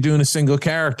unit, so you're doing a single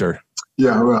character.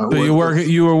 Yeah, so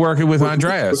you were working with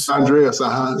Andreas. With Andreas,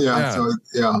 and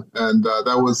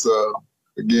that was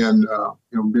again,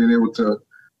 being able to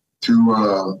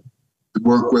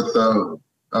work with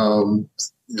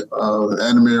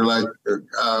animator like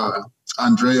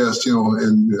Andreas,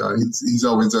 and he's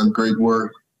always done great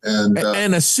work, and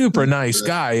a super nice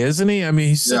guy, isn't he? I mean,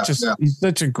 he's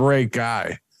such a great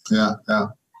guy.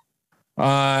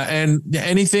 And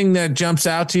anything that jumps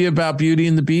out to you about Beauty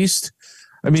and the Beast?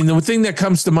 I mean, the thing that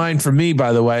comes to mind for me,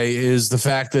 by the way, is the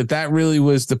fact that really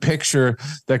was the picture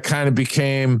that kind of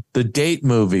became the date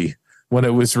movie when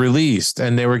it was released,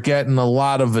 and they were getting a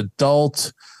lot of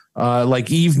adult,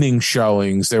 like evening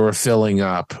showings they were filling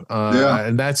up.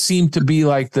 And that seemed to be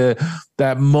like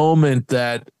that moment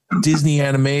that Disney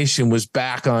animation was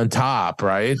back on top,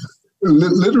 right?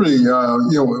 Literally,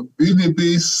 Beauty and the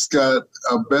Beast got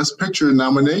a Best Picture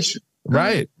nomination.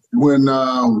 Right. When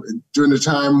during the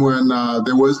time when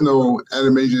there was no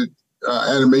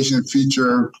animation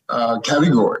feature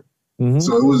category. Mm-hmm.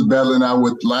 So it was battling out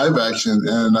with live action,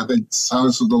 and I think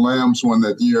Silence of the Lambs won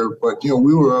that year. But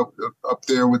we were up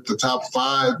there with the top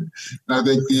 5, and I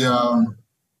think the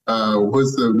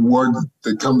what's the award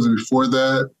that comes before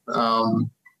that?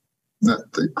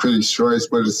 Not the Critics' Choice,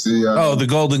 but it's the the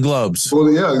Golden Globes.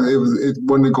 Well, yeah, it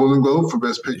won the Golden Globe for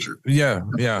Best Picture. Yeah.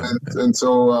 And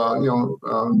so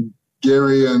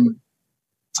Gary and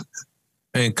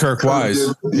Kirk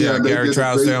Wise, Gary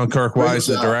Trousdale and Kirk Wise,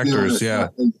 the directors,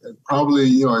 and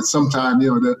probably at some time,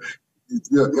 you look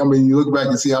back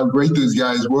and see how great these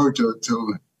guys were to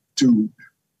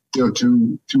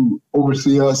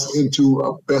oversee us into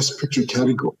a Best Picture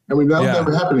category. I mean, that'll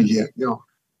never happen again,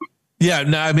 Yeah,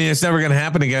 no, I mean, it's never going to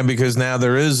happen again because now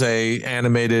there is a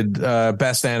animated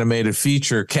best animated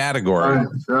feature category,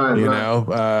 right.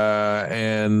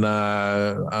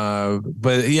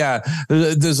 But yeah,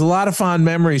 there's a lot of fond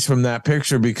memories from that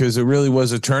picture because it really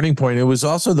was a turning point. It was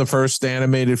also the first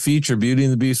animated feature. Beauty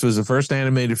and the Beast was the first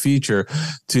animated feature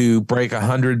to break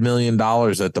 $100 million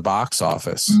at the box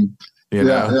office. Mm.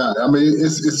 Yeah. I mean,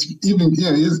 it's even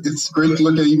it's great to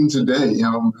look at even today.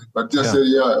 But just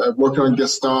working on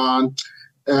Gaston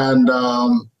and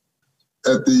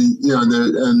at the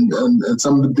and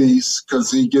some of the beasts because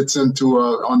he gets into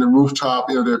on the rooftop.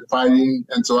 They're fighting,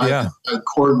 and so I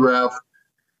choreograph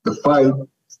the fight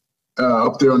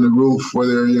up there on the roof where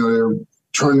they're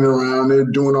turning around, they're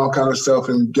doing all kind of stuff,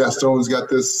 and Gaston's got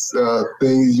this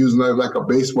thing he's using like a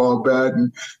baseball bat,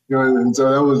 and and so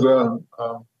that was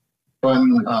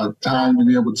fun time to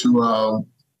be able to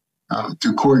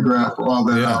choreograph all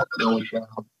that out.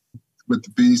 with the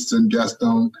Beast and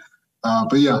Gaston.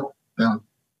 But yeah.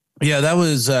 Yeah, that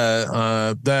was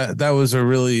that was a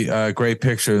really great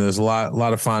picture. There's a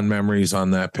lot of fond memories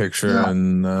on that picture,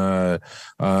 and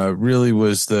really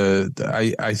was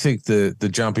I think the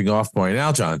jumping off point.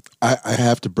 Aljon, I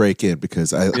have to break in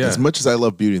because as much as I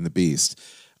love Beauty and the Beast,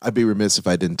 I'd be remiss if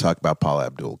I didn't talk about Paula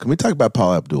Abdul. Can we talk about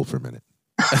Paula Abdul for a minute?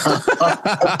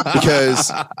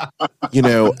 Because,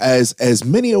 as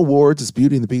many awards as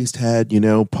Beauty and the Beast had,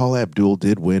 Paula Abdul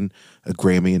did win a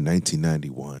Grammy in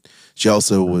 1991. She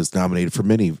also was nominated for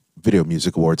many video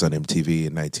music awards on MTV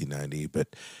in 1990,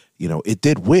 but, it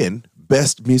did win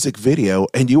Best Music Video,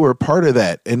 and you were a part of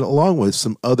that, and along with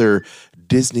some other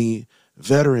Disney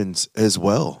veterans as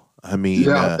well. I mean,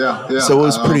 so it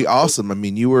was pretty awesome. I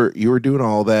mean, you were doing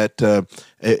all that.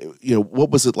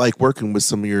 What was it like working with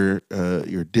some of your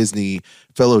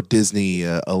fellow Disney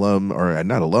alum, or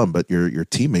not alum, but your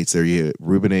teammates there? You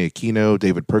Ruben A. Aquino,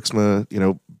 David Perksma,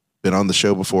 been on the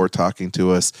show before talking to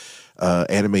us,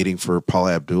 animating for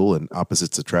Paula Abdul and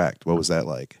Opposites Attract. What was that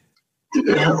like?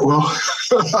 Yeah, well,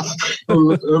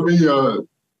 let me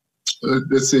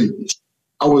let's see.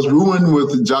 I was rooming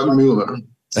with Jacques Mueller.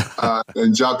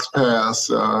 And Jacques passed.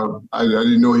 I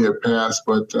didn't know he had passed,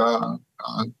 but a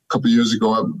couple of years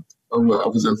ago, I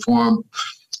was informed.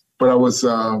 But I was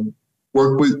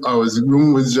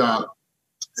rooming with Jacques,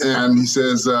 and he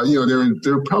says,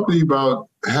 they're probably about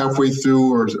halfway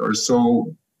through or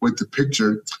so with the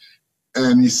picture,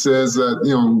 and he says that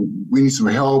we need some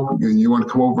help, and you want to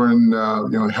come over and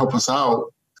help us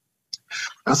out.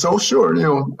 I said, oh, sure,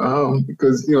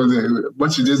 because, a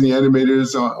bunch of Disney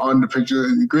animators on the picture,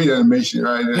 great animation,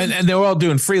 right? And they're all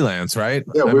doing freelance, right?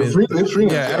 Yeah, we're freelance.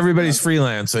 Yeah, everybody's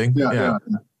freelancing. Yeah.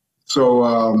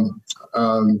 So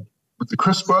with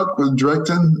Chris Buck was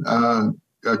directing,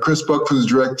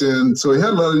 so he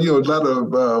had a lot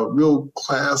of real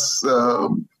class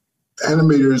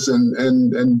animators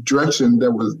and direction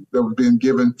that was being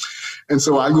given. And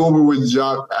so I go over with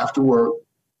Jacques after work,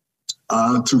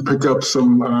 to pick up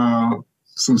some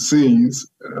scenes,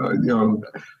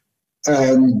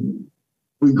 and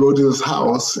we go to this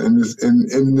house, and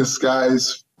in this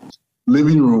guy's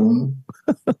living room,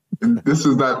 and this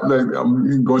is not like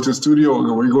I'm going to the studio.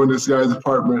 We go in this guy's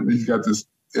apartment, and he's got this,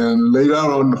 and laid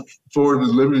out on the floor of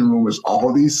his living room is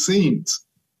all these scenes.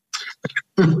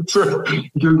 So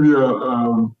give me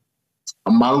a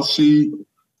model sheet,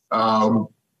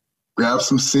 grab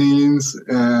some scenes,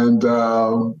 and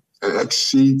X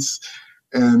sheets,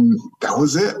 and that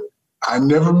was it. I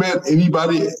never met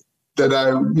anybody that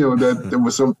that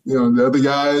was some, the other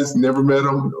guys, never met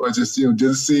them. I just, did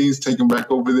the scenes, take them back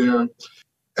over there,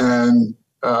 and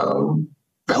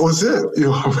that was it.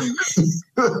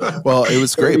 Well, it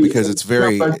was great because it's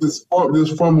very like this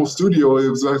formal studio. It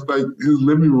was like his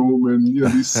living room, and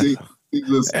these scenes.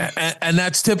 And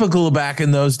that's typical back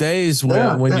in those days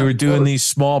when you were doing these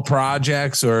small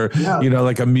projects, or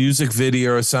like a music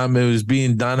video or something. It was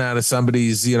being done out of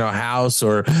somebody's house,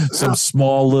 or some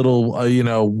small little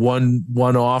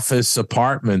one office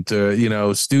apartment,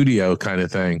 studio kind of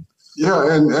thing.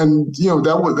 Yeah, and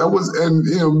that was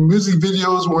music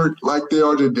videos weren't like they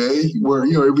are today, where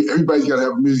everybody's got to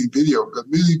have a music video. But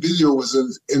music video was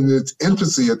in its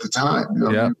infancy at the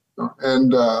time.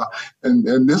 And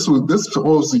this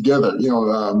holds together.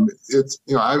 It's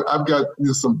I've got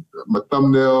some my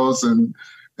thumbnails and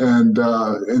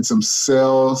some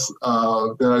cells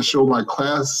that I show my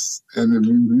class, and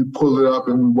then we pull it up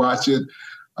and we watch it.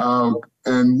 But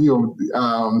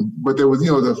there was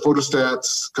the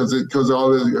photostats because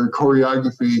all the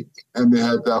choreography, and they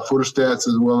had photostats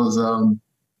as well as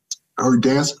her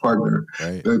dance partner,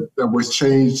 right, that was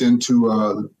changed into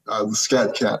the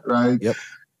Scat Cat, right? Yep.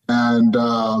 And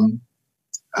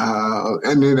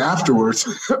then afterwards,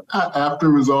 after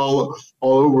it was all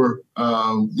over,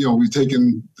 we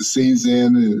taken the scenes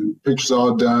in, and pictures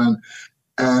all done,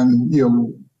 and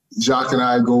Jacques and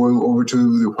I go over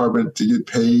to the apartment to get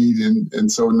paid,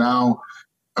 and so now,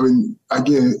 I mean,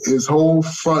 again, his whole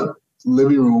front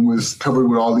living room is covered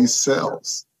with all these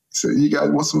cells. He said, "You guys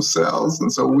want some cells?"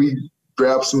 And so we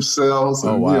grabbed some cells,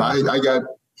 and I got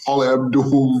Paula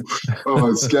Abdul,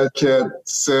 Scat Cat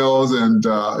cells, and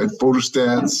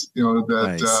photostats,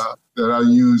 that I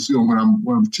use, when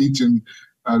I'm teaching.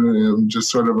 I'm just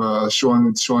sort of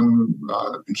showing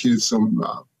the kids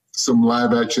some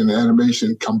live action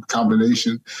animation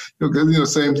combination.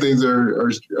 Same things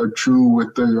are true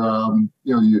with the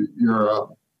your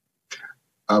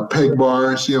peg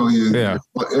bars.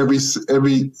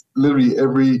 Literally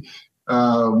every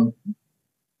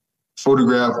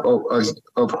photograph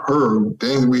of her.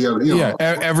 Then we have,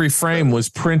 every frame was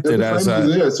printed as a.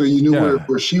 There, so you knew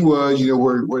where she was, you know,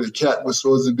 where the cat was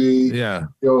supposed to be. Yeah.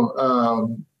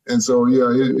 And so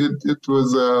it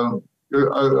was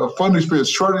a fun experience,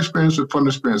 short experience, but fun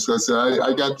experience. So I said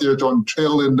I got there on the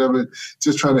tail end of it,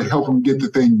 just trying to help them get the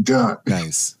thing done.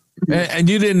 Nice. And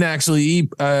you didn't actually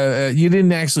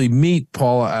meet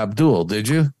Paula Abdul, did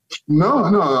you? No.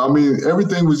 I mean,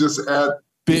 everything was just at.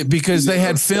 Because they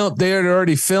had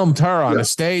already filmed her on a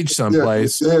stage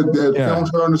someplace. They had filmed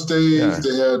her on the stage. Yeah.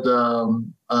 They had,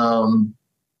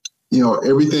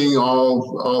 everything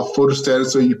all photostated.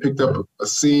 So you picked up a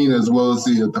scene as well as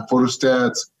the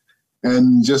photostats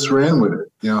and just ran with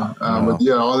it. But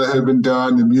all that had been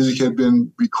done. The music had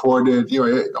been recorded.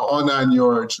 All 9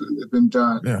 yards had been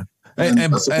done. Yeah,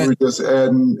 and so we just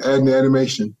adding the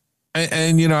animation.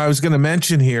 And I was going to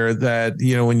mention here that,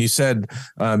 when you said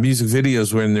music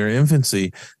videos were in their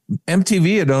infancy,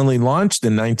 MTV had only launched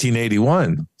in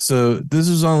 1981. So this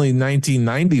was only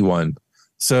 1991.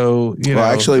 So,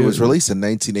 actually it was released in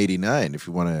 1989 if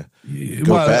you want to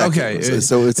go back. Okay.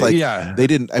 So it's like they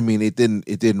didn't,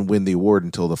 it didn't win the award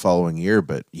until the following year,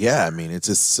 but it's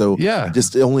just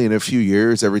just only in a few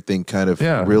years, everything kind of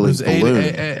really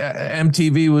ballooned.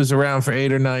 MTV was around for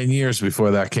 8 or 9 years before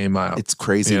that came out. It's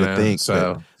crazy to think.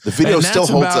 So the video still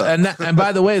holds up. And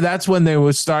by the way, that's when they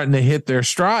were starting to hit their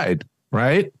stride,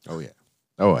 right? Oh, yeah.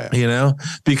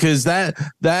 Because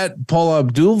that Paula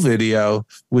Abdul video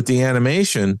with the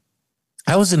animation,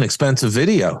 that was an expensive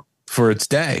video for its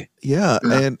day. Yeah.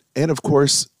 And of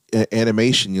course,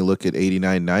 animation, you look at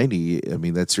 89, 90,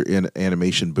 that's your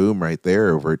animation boom right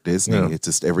there over at Disney. Yeah. It's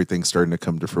just everything starting to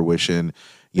come to fruition,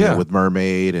 you know, with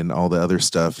Mermaid and all the other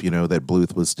stuff, that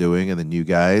Bluth was doing and the new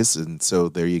guys. And so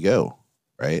there you go.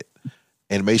 Right.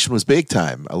 Animation was big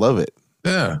time. I love it.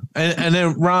 Yeah. And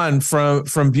then Ron,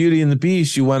 from Beauty and the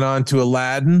Beast, you went on to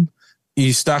Aladdin.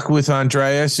 You stuck with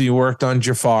Andrea, so you worked on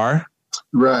Jafar.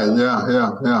 Right.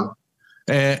 Yeah.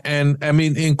 And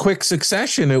in quick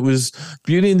succession, it was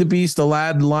Beauty and the Beast,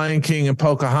 Aladdin, Lion King, and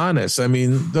Pocahontas.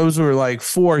 Those were like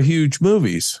 4 huge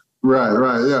movies.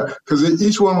 Right. Yeah. Because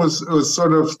each one was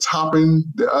sort of topping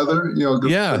the other,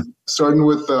 starting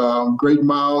with Great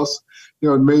Mouse, it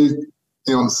made,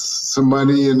 some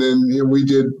money, and then we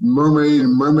did Mermaid,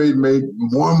 and Mermaid made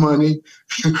more money.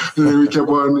 And then we kept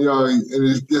on, and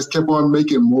it just kept on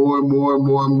making more and more and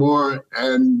more and more,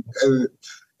 and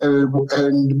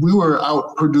we were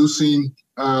out producing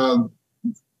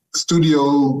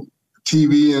studio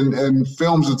TV and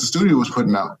films that the studio was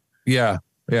putting out. Yeah.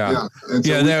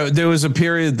 So there was a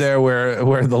period there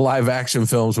where the live action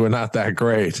films were not that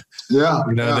great. Yeah.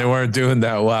 They weren't doing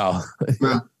that well.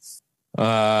 Yeah.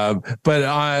 But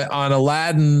on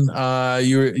Aladdin,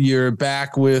 you're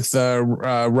back with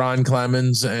Ron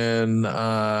Clements and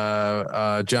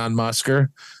John Musker,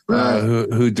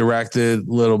 who directed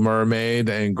Little Mermaid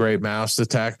and Great Mouse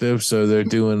Detective. So they're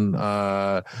doing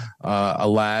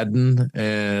Aladdin.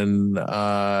 And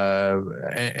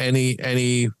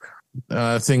any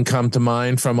thing come to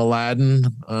mind from Aladdin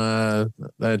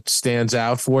that stands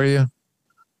out for you?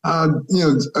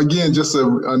 Again, just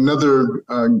another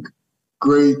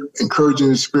great,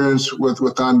 encouraging experience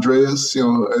with Andreas,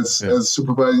 as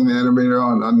supervising the animator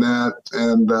on that,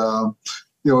 and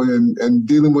and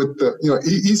dealing with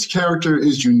each character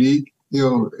is unique,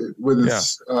 with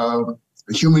its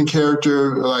human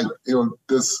character, like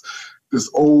this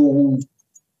old,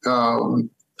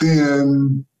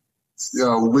 thin,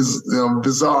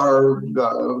 bizarre.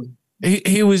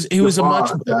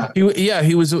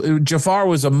 Jafar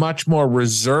was a much more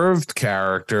reserved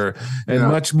character and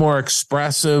much more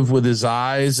expressive with his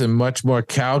eyes and much more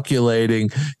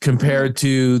calculating compared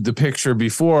to the picture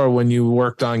before when you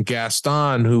worked on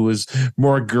Gaston, who was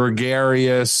more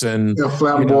gregarious and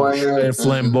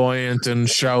flamboyant and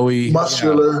showy,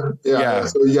 muscular.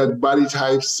 So you got body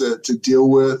types to deal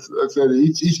with. Like I said,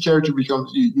 each character becomes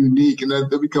unique, and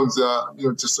that becomes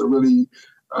just a really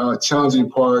challenging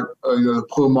part, to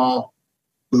pull them off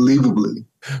believably.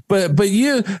 But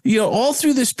you all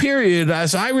through this period,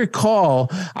 as I recall,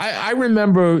 I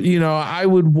remember, I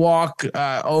would walk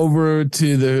over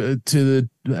to the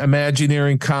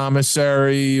Imagineering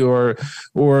commissary or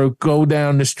go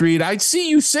down the street. I'd see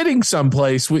you sitting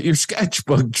someplace with your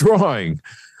sketchbook drawing.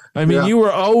 You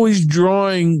were always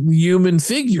drawing human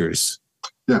figures.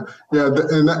 Yeah.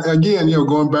 And again,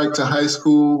 going back to high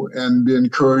school and being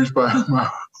encouraged by my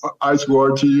high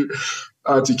school to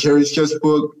carry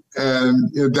sketchbook,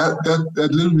 and that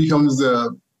literally becomes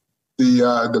the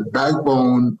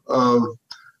backbone of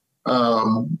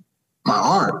my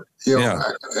art. You know,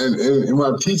 and when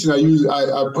I'm teaching,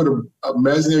 I put a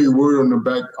imaginary word on the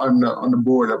back on the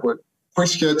board. I put quick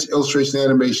sketch, illustration,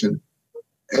 animation,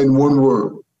 and one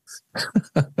word.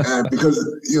 And because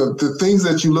the things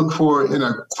that you look for in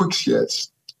a quick sketch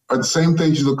are the same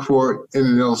things you look for in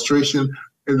an illustration,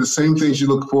 and the same things you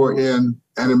look for in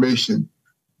animation: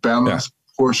 balance,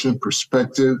 proportion,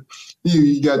 perspective.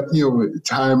 You got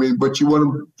timing, but you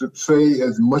want to say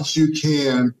as much as you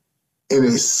can in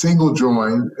a single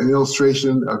drawing, an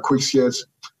illustration, a quick sketch,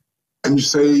 and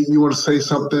you want to say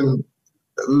something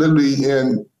literally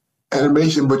in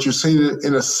animation, but you're saying it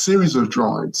in a series of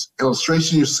drawings.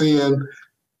 Illustration, you're saying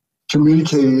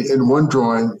communicating in one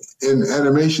drawing. In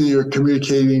animation, you're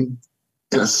communicating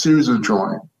in a series of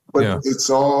drawings. But it's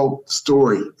all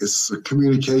story. It's a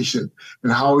communication.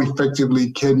 And how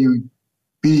effectively can you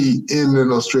be in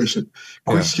an illustration?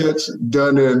 Quick sketch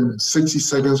done in 60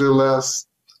 seconds or less.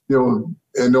 And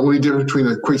the only difference between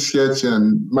a quick sketch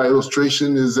and my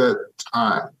illustration is that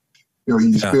time.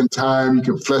 You spend time, you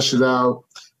can flesh it out.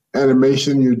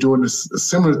 Animation, you're doing a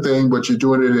similar thing, but you're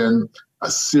doing it in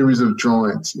a series of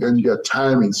drawings. And you got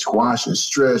timing, squash and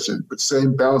stretch, and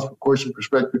same balance, proportion,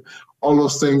 perspective. All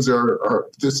those things are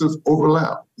just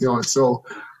overlap. And so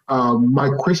my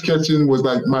quick sketching was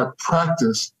like my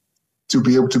practice to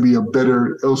be able to be a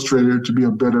better illustrator, to be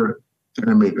a better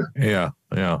animator. Yeah.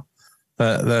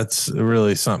 That's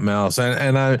really something else,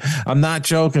 and I'm not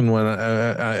joking when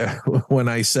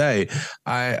I say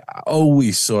I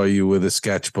always saw you with a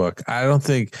sketchbook. I don't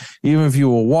think even if you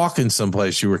were walking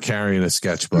someplace, you were carrying a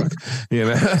sketchbook.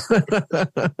 Yeah, and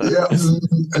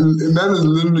that is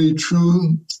literally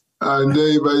true.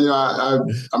 Dave, I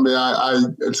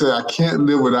say I can't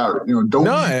live without it. Don't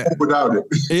live without it.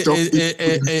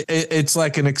 It's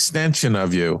like an extension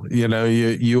of you.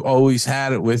 You always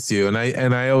had it with you, and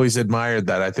I always admired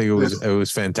that. I think it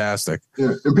was fantastic.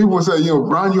 Yeah, and people would say,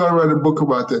 Ron, you ought to write a book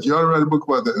about that. You ought to write a book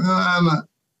about that. No.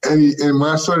 And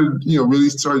when I started, really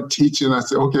started teaching, I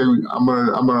said, okay, I'm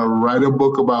gonna write a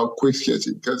book about quick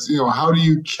sketching, because how do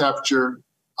you capture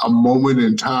a moment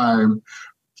in time?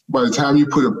 By the time you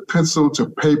put a pencil to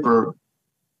paper,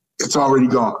 it's already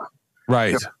gone.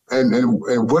 Right. And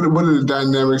what are the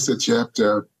dynamics that you have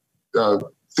to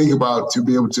think about to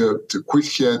be able to quick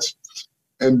sketch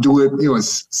and do it, in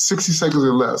 60 seconds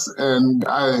or less? And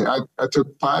I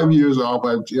took 5 years off.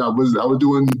 I was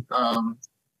doing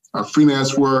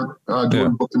freelance work,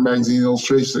 doing book and magazine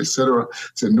illustrations, etc.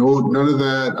 Said, no, none of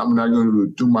that. I'm not going to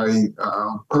do my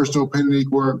personal pen and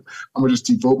ink work. I'm going to just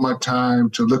devote my time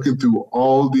to looking through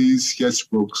all these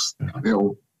sketchbooks,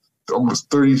 almost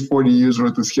 30, 40 years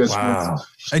worth of sketchbooks. Wow.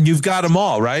 And you've got them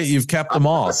all, right? You've kept them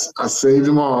all. I saved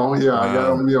them all. Yeah, wow. I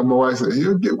got them. My wife said,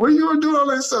 what are you going to do all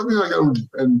that stuff? I got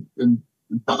them and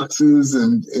boxes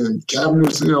and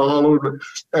cabinets, all over.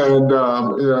 And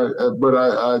but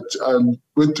I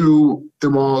went through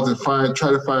them all to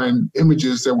try to find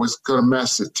images that was going to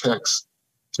match the text.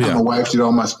 Yeah. My wife did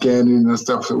all my scanning and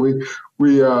stuff. So we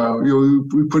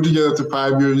put together after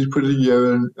 5 years. We put it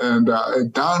together, and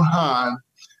Don Hahn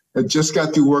had just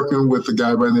got through working with a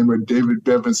guy by the name of David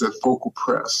Bevins at Focal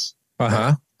Press,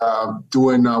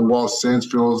 doing Walt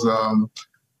Sansfield's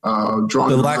drawing.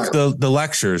 The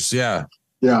lectures, yeah.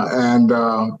 Yeah,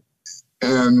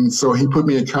 and so he put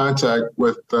me in contact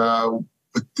with the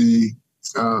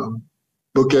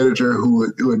book editor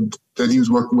that he was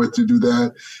working with to do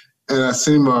that, and I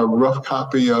sent him a rough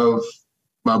copy of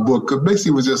my book.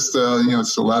 Basically, it was just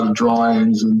it's a lot of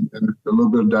drawings and a little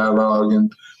bit of dialogue,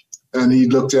 and he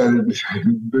looked at it.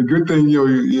 The good thing,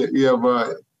 you have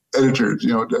editors,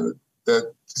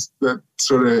 that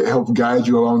sort of help guide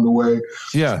you along the way.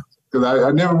 Yeah. Because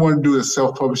I never wanted to do a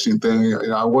self-publishing thing.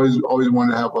 I always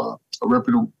wanted to have a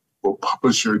reputable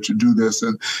publisher to do this.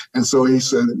 And so he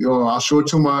said, I'll show it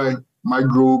to my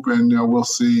group and we'll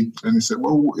see. And he said,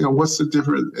 well, what's the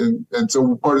difference? And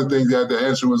so part of the things they had to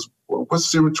answer was, well, what's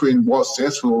the difference between Walt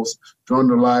Sansfield's Drawn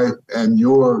to Life and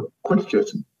your quick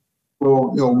sketching?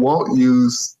 Well, Walt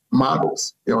used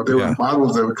models. There were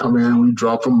models that would come in. We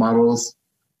draw from models.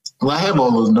 Well, I have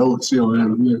all those notes.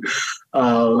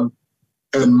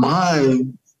 And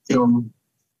mine,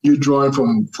 you're drawing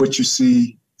from what you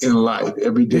see in life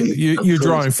every day. You're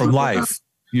drawing from life.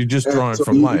 You're just drawing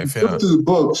from life. You look through the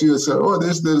books, you say, "Oh,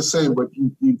 they're the same." But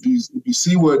if you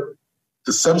see what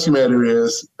the subject matter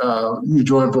is, you're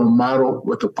drawing from a model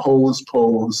with a pose.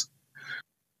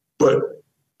 But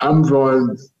I'm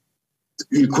drawing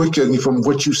quick sketching from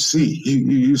what you see.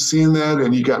 You're seeing that,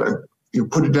 and you gotta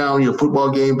put it down. Your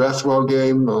football game, basketball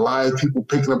game, live people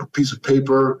picking up a piece of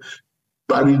paper.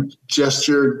 Body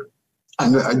gesture,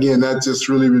 And again, that just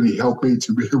really helped me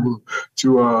to be able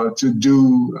to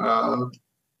do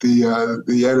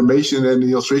the animation and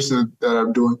the illustration that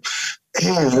I'm doing.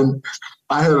 And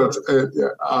I had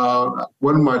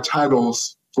one of my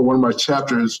titles for one of my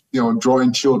chapters,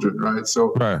 drawing children, right?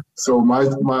 So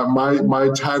my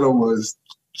title was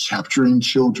Capturing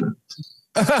Children.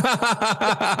 I'm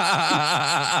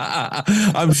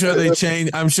sure they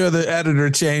changed. I'm sure the editor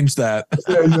changed that.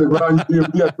 We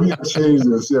got to change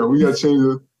this. Yeah, we got to change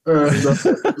it.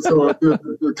 So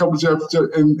a couple of chapters,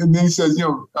 and then he says, it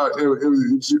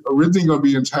was originally going to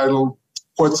be entitled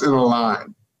 "What's in a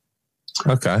Line."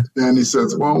 Okay. And he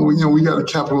says, well, we got to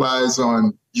capitalize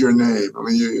on your name. I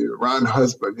mean, you're Ron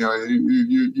Husband.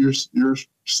 You're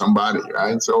somebody,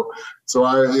 right? So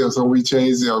we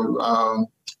changed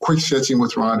Quick Sketching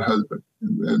with Ron Husband,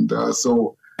 and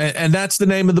that's the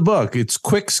name of the book. It's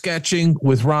Quick Sketching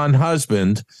with Ron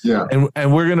Husband. Yeah,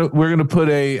 and we're gonna put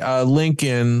a link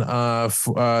in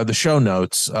the show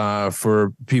notes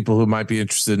for people who might be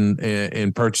interested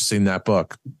in purchasing that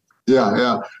book.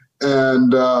 Yeah,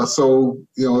 and so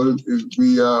we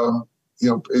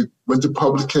it went to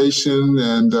publication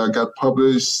and got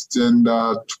published in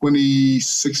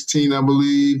 2016, I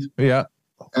believe. Yeah,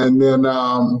 and then.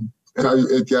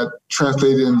 It got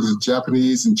translated into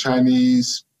Japanese and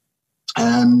Chinese,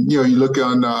 and you look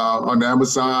on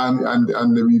Amazon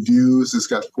and the reviews. It's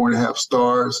got 4.5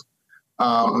 stars,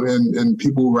 and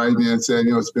people writing and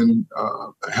saying it's been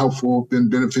helpful, been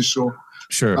beneficial.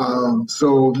 Sure.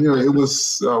 So it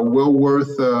was well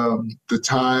worth the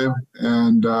time,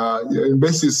 and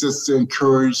basically it's just to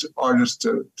encourage artists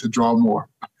to draw more.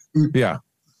 Yeah,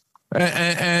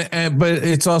 and but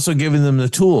it's also giving them the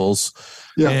tools.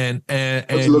 Yeah.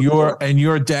 And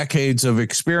your decades of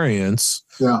experience,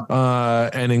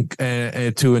 and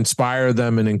to inspire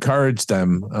them and encourage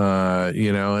them,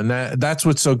 and that's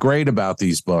what's so great about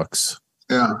these books.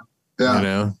 Yeah.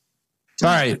 All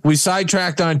right, we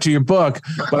sidetracked onto your book,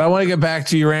 but I want to get back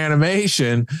to your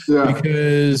animation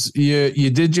because you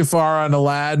did Jafar on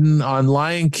Aladdin, on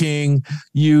Lion King,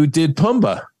 you did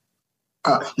Pumbaa.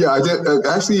 I did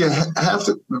actually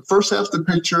the first half of the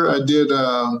picture. I did.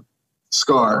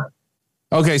 Scar.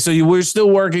 Okay, so you were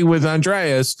still working with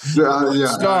Andreas. Scar.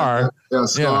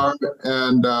 Scar.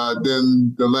 And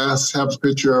then the last half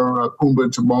picture, Pumbaa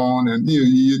and Timon, and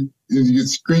you get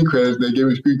screen credit. They gave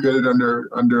me screen credit under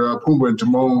Pumbaa and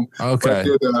Timon. Okay,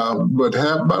 but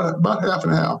about half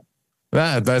and half.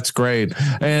 That's great.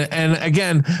 And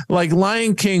again, like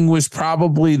Lion King was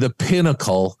probably the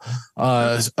pinnacle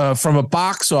from a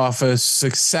box office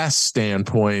success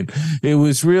standpoint. It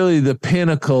was really the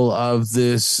pinnacle of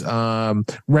this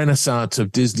renaissance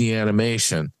of Disney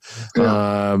animation.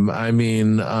 Yeah.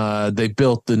 They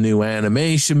built the new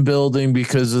animation building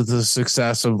because of the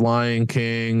success of Lion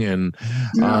King, and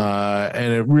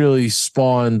it really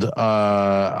spawned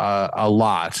a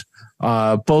lot.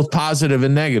 Both positive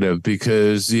and negative,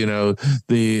 because the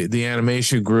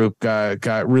animation group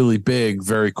got really big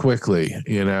very quickly,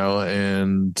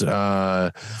 and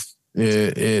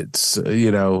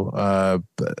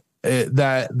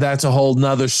that's a whole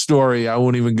nother story I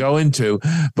won't even go into,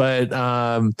 but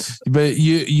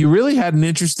you really had an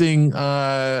interesting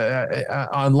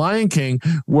on Lion King,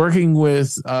 working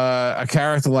with a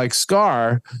character like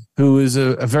Scar, who is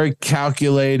a very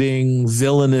calculating,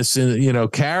 villainous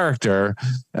character,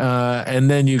 and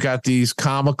then you got these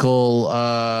comical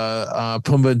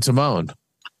Pumbaa and Timon.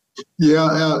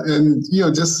 And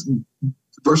just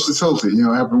versatility.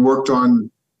 Having worked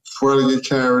on four-legged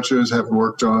characters, have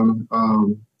worked on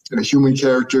human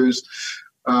characters.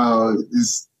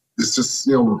 It's just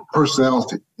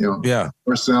personality.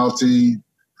 Personality,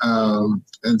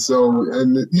 and so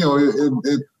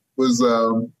it was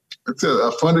it's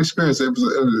a fun experience. It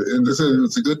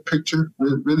was a good picture,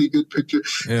 really good picture,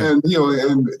 and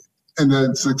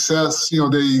the success.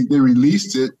 They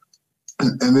released it.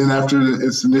 And then after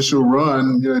its initial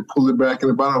run, they pulled it back,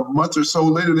 and about a month or so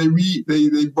later, they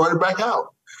brought it back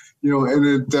out. And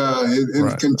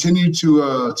it continued to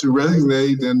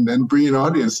resonate and bring in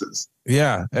audiences.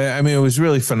 Yeah, it was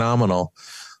really phenomenal.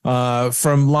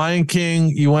 From Lion King,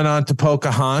 you went on to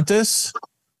Pocahontas,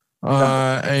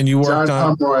 and you worked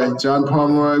on John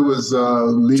Pomeroy was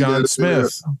lead John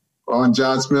Smith on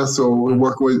John Smith. So we're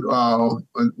working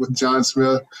with John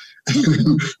Smith.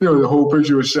 The whole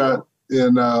picture was shot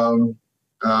in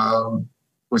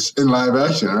was in live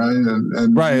action, right?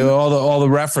 And all the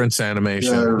reference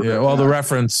animation, all the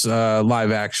reference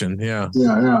live action, and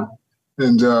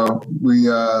we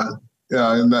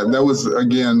and that was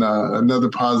again another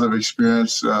positive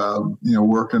experience,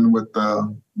 working with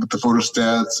with the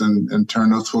photostats and turn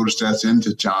those photostats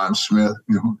into John Smith.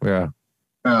 Yeah.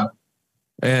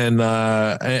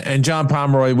 And John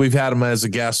Pomeroy, we've had him as a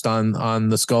guest on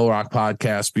the Skull Rock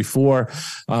podcast before.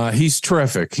 He's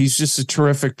terrific. He's just a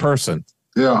terrific person.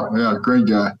 Yeah, great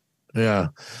guy. Yeah,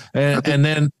 and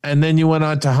then you went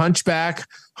on to Hunchback,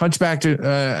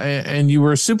 and you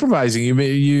were supervising.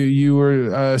 You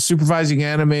were supervising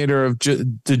animator of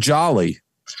the Jolly.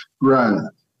 Right.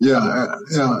 Yeah.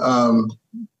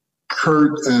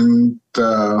 Kurt and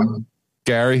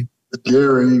Gary.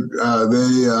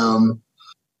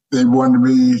 They wanted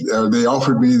me. They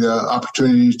offered me the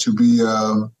opportunity to be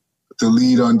the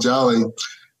lead on Jolly,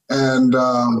 and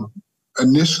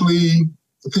initially,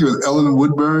 I think it was Ellen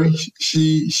Woodbury.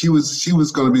 She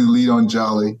was going to be the lead on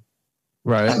Jolly,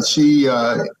 right? And she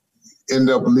ended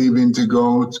up leaving to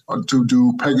go to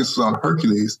do Pegasus on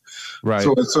Hercules, right?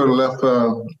 So it sort of left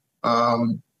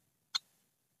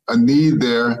a need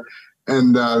there.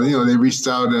 And they reached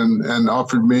out and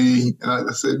offered me, and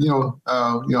I said,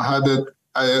 how did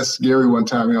I asked Gary one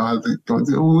time, how did it go?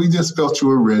 Well, we just felt you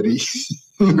were ready,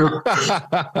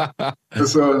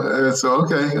 So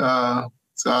okay,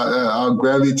 so I'll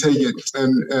gladly take it,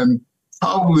 and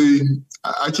probably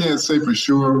I can't say for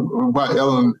sure why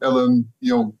Ellen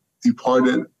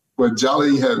departed, but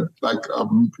Jolly had like a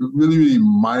really, really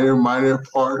minor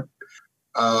part.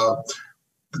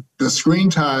 The screen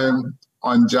time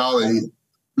on Jolly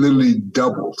literally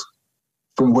doubled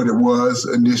from what it was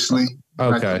initially.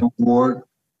 Okay. Board.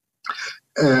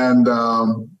 And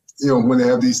when they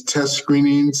have these test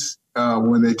screenings,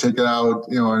 when they take it out,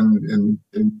 in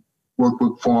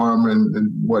workbook form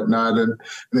and whatnot, and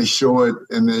they show it,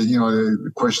 and they,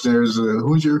 the questionnaires,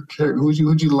 who'd you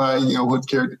like, what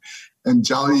character, and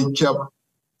Jolly kept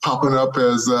popping up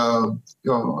as a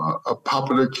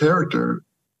popular character,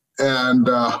 and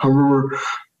I remember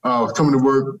coming to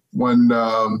work one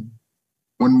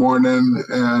morning,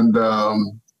 and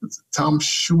Tom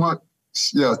Schumacher.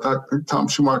 Yeah, Tom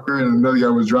Schumacher and another guy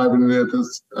was driving in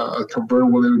this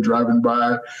convertible. They were driving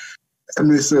by, and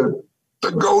they said,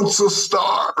 "The goat's a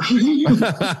star."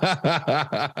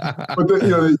 But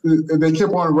then, they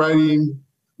kept on writing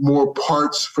more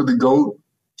parts for the goat,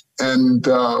 and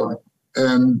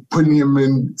putting him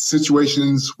in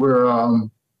situations where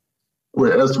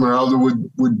Esmeralda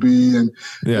would be, and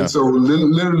so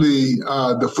literally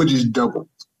the footage doubled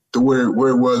to where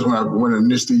it was when I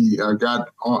initially got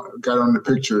on the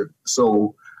picture.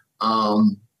 So,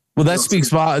 that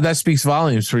speaks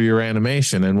volumes for your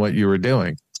animation and what you were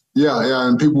doing. Yeah,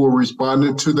 and people were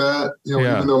responding to that.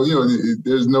 Even though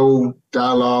there's no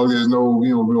dialogue, there's no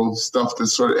real stuff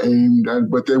that's sort of aimed at,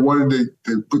 but they wanted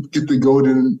to get the goat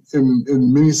in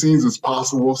many scenes as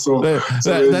possible. So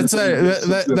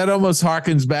that almost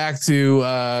harkens back to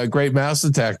Great Mouse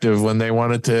Detective when they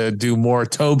wanted to do more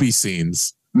Toby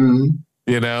scenes. Mm-hmm.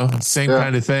 Same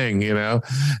kind of thing, and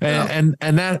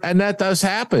that does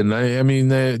happen. I mean,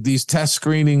 these test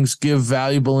screenings give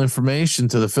valuable information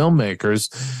to the filmmakers,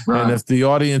 right. And if the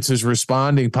audience is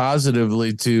responding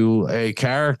positively to a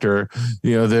character,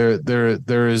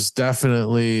 there is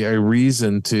definitely a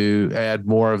reason to add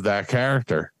more of that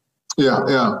character. Yeah,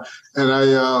 and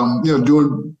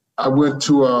I went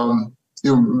to.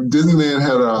 Disneyland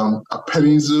had a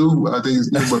petting zoo. I think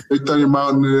it's Big Thunder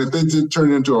Mountain. They did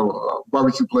turn it into a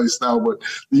barbecue place now, but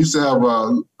they used to have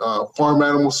farm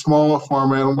animals, smaller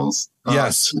farm animals.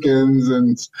 Yes. Chickens,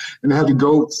 and they had the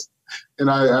goats. And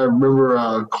I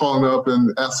remember calling up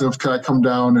and asking if could I come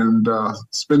down and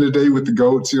spend a day with the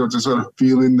goats, just sort of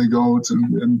feeling the goats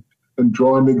and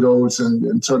drawing the goats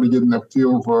and sort of getting a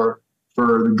feel for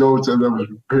the goats as I was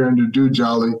preparing to do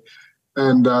Jolly.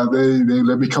 And they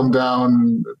let me come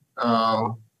down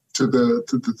to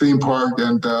the theme park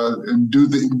and do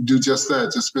just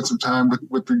that. Just spend some time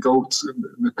with the goats and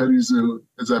the petting zoo.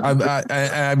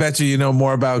 I bet you know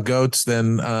more about goats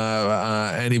than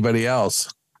anybody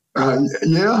else.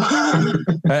 Yeah.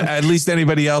 At least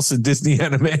anybody else in Disney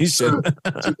Animation.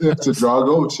 To draw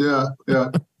goats. Yeah.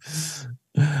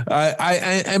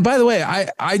 And by the way,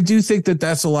 I do think that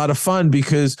that's a lot of fun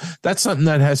because that's something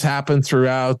that has happened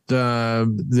throughout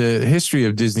the history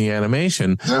of Disney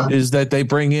Animation. Yeah. Is that they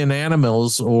bring in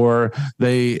animals or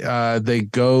they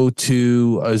go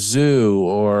to a zoo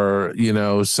or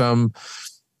some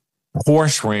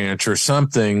horse ranch or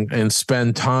something and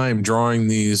spend time drawing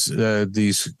these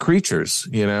creatures.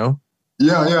 Yeah.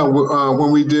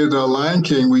 When we did Lion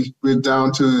King, we went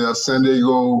down to San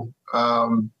Diego.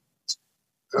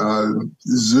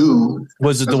 zoo.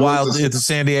 Was it the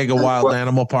San Diego Wild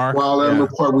Animal Park? Wild Animal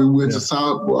Park. We went to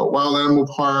Wild Animal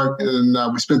Park,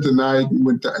 and we spent the night.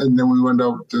 And then we went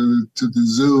out to the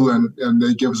zoo, and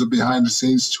they gave us a behind the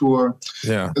scenes tour.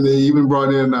 Yeah, and they even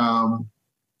brought in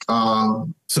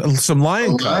some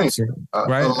lion cubs,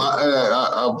 right?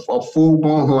 A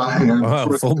full-blown lion.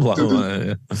 Full-blown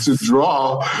lion to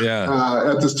draw.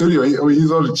 At the studio.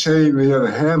 He's on the chain. And he had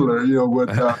a handler, but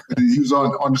he was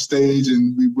on the stage,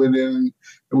 and we went in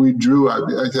and we drew. I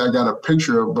got a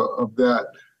picture of that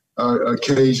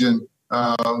occasion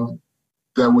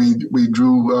that we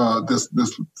drew this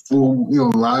full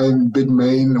lion, big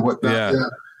mane and whatnot.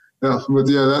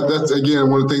 That's again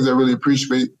one of the things I really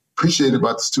appreciate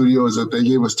about the studio is that they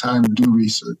gave us time to do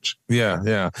research.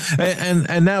 Yeah.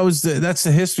 And that's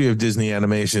the history of Disney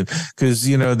animation, because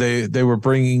they were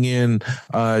bringing in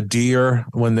deer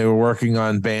when they were working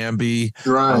on Bambi,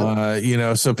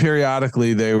 right? So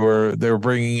periodically they were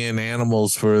bringing in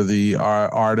animals for the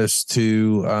artists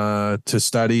to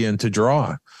study and to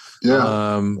draw.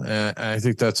 Yeah. And I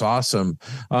think that's awesome.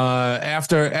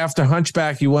 After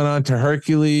Hunchback, you went on to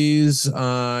Hercules.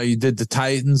 You did the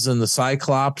Titans and the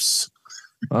Cyclops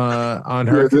on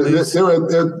Hercules. They're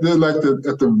like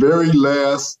at the very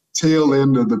last tail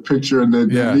end of the picture, and they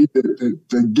needed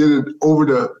to get it over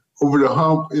the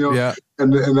hump, Yeah.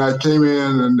 And I came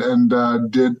in and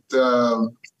did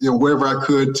wherever I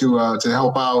could to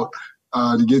help out.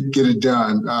 To get it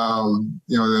done, and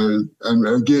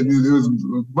again, there was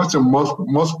a bunch of most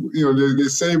they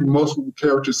saved most of the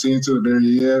character scenes to the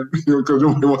very end, because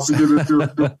nobody wants to get into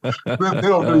it. They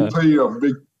don't really play a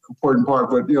big important part,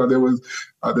 but there was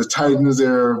the Titans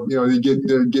there. They're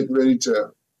getting ready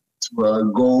to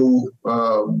go.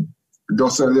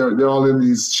 So they're all in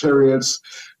these chariots.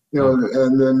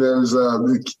 And then there's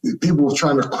the people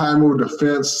trying to climb over the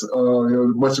fence.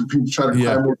 A bunch of people trying to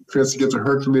climb over the fence to get to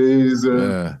Hercules.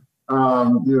 And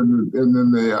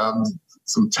then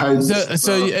some Titans.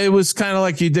 So it was kind of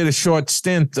like you did a short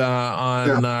stint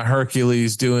on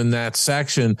Hercules doing that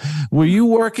section. Were you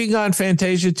working on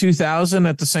Fantasia 2000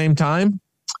 at the same time?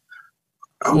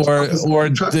 Was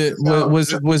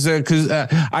there, because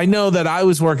I know that I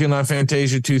was working on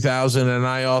Fantasia 2000, and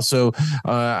I also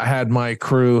had my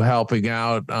crew helping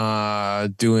out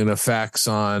doing effects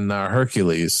on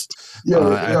Hercules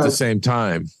at the same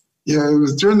time. Yeah, it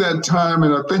was during that time,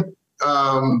 and I think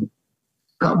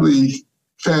probably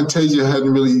Fantasia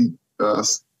hadn't really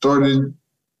started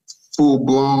full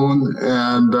blown,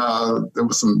 and there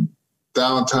was some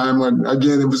downtime when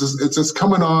again it's just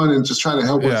coming on and just trying to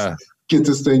help us get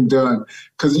this thing done,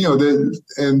 because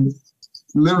and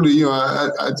literally I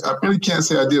really can't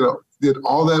say I did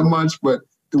all that much, but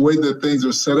the way that things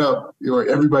are set up,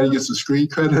 everybody gets a screen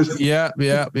credit. Yeah.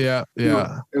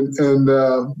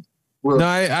 Well, no,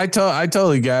 I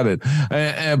totally got it.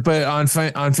 But on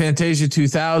Fantasia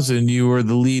 2000, you were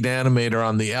the lead animator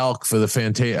on the Elk for the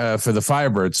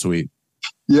Firebird suite.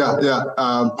 Yeah.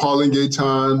 Pauline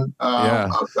Gaetan. I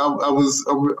was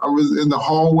in the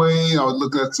hallway. I was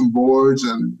looking at some boards,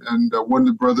 and one of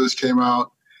the brothers came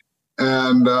out,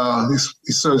 and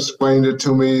he started explaining it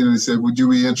to me, and he said, "Would you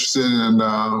be interested in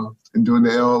doing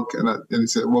the Elk?" And he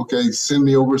said, "Well, okay, send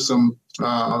me over some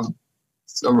a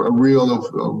reel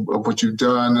of what you've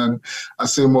done." And I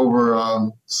sent him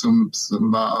over some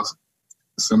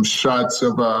shots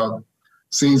of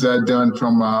scenes I'd done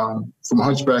from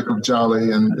Hunchback of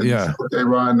Jolly, and said, "Okay,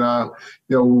 Ron,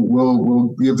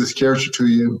 we'll give this character to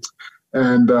you."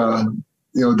 And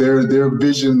their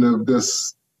vision of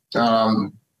this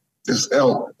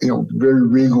elk, very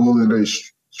regal and very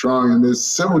strong. And there's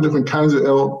several different kinds of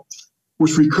elk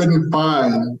which we couldn't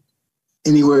find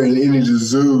anywhere in any of the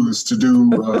zoos to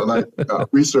do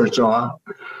research on,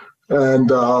 and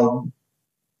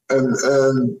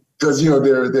because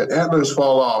their antlers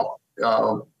fall off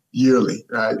yearly,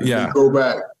 right? Yeah, they go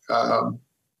back,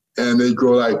 and they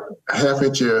grow like a half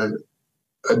inch a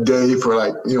day for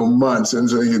months, and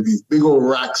so you get these big old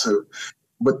racks of.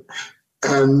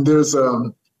 And there's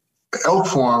elk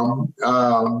farm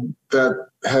that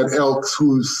had elks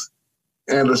whose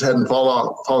antlers hadn't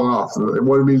fallen off. So they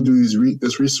wanted me to do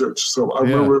this research. So I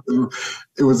remember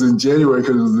it was in January,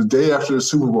 because it was the day after the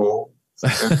Super Bowl,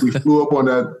 and we flew up on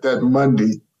that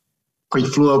Monday. We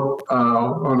flew up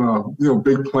on a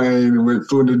big plane, and we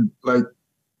flew into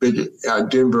big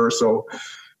Denver. So,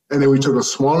 and then we took a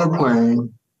smaller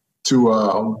plane to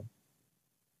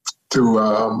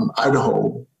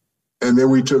Idaho. And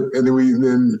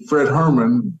then Fred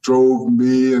Herman drove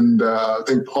me and I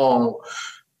think Paul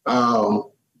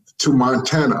to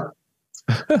Montana,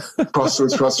 across the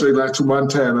straight line to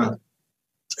Montana,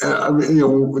 I mean, you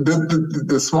know,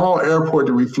 the small airport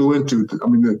that we flew into, I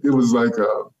mean, it was like a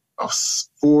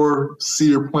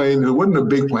 4-seater plane. It wasn't a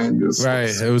big plane. It was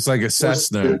like a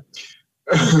Cessna.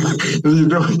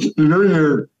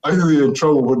 You're actually in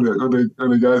trouble when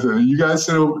the guys say, "You guys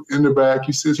sit in the back,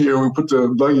 you sit here, and we put the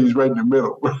luggage right in the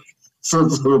middle." so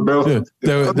the belt.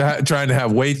 They're trying to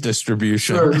have weight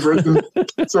distribution.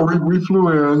 So we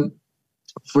flew in.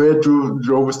 Fred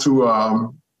drove us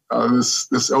to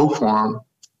this elk farm,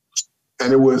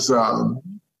 and it was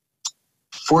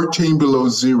 14 below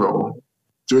zero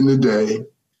during the day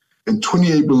and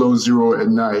 28 below zero at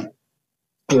night.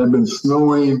 It had been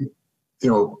snowing, you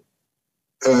know,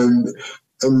 and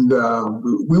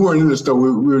we weren't in the snow.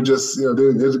 We were just, you know,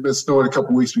 there had been snowing a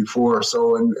couple of weeks before.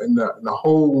 So, and the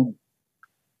whole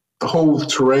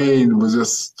terrain was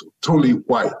just totally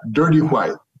white, dirty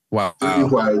white. Wow. Dirty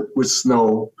white with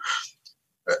snow.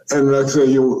 And like I say,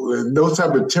 you know, those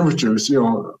type of temperatures, you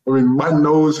know, I mean, my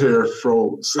nose hair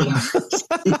froze. It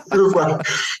was like,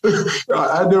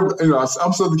 I never, you know,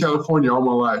 I'm Southern California all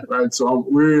my life, right? So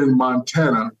we're in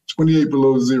Montana, 28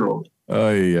 below zero.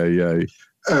 Ay.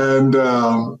 And,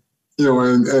 you know,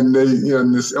 and they, you know,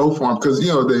 in this elk farm, because,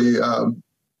 you know, they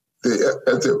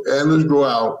as the antlers grow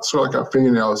out, sort of like our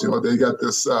fingernails, you know, they got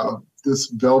this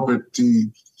velvety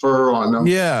fur on them.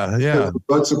 Yeah.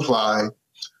 Blood supply.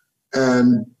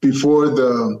 And before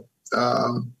the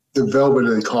velvet,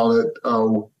 they call it,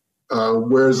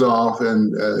 wears off,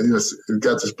 and you know, it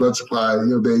got this blood supply. You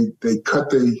know, they cut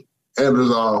the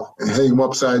antlers off and hang them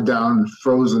upside down,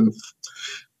 frozen.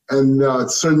 And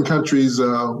certain countries, you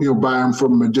know, buy them for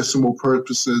medicinal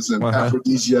purposes and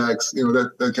aphrodisiacs, you know,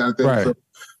 that kind of thing. Right.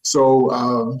 So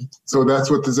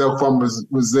that's what this elk farm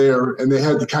was there, and they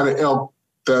had the kind of elk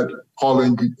that Paul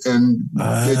and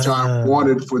John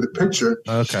wanted for the picture.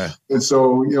 Okay. And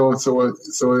so, you know,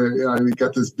 we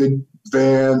got this big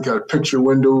van, got a picture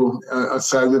window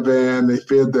outside the van. They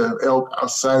fed the elk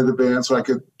outside the van so I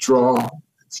could draw,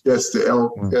 sketch the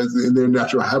elk as in their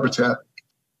natural habitat.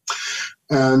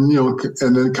 And, you know,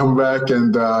 and then come back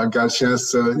and got a chance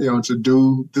to, you know, to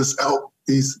do this elk.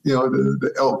 These, you know,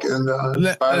 the elk and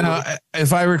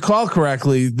if I recall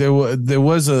correctly, there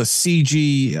was a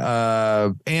CG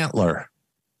antler.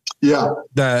 Yeah,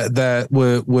 that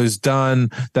was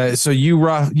done. That so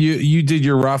you did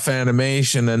your rough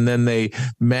animation, and then they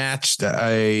matched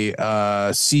a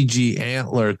CG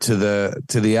antler to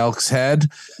the elk's head.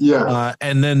 Yeah,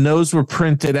 and then those were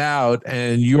printed out,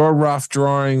 and your rough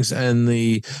drawings and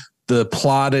the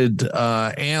plotted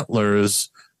antlers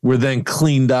were then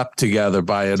cleaned up together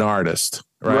by an artist,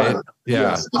 right?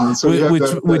 Yeah. Yes. So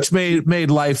which made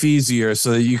life easier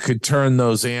so that you could turn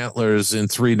those antlers in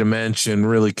 3D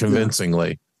really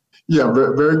convincingly. Yeah,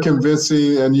 very, very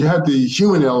convincing. And you had the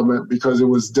human element because it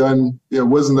was done, you know, it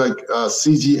wasn't like a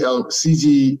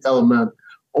CG element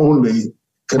only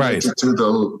connected to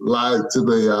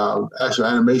the actual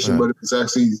animation, but it was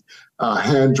actually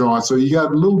hand drawn. So you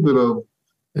got a little bit of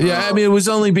I mean, it was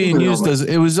only being used as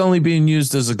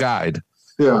a guide.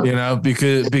 Yeah, you know,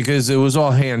 because it was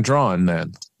all hand drawn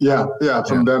then. Yeah,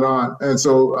 from then on, and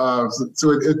so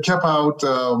it kept out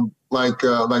like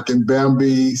in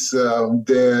Bambi's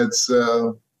dad's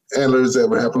antlers that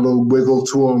would have a little wiggle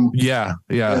to them. Yeah.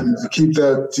 And to keep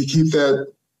that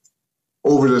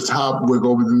over the top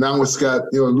wiggle, but now it's got,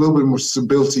 you know, a little bit more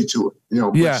stability to it. You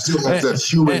know, but still has that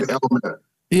human element.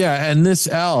 Yeah, and this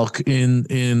elk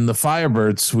in the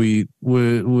Firebird suite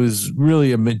was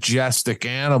really a majestic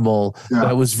animal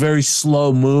that was very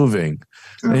slow moving.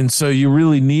 Yeah. And so you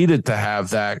really needed to have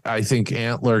that, I think,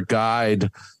 antler guide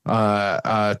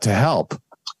to help.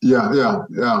 Yeah.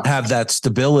 Have that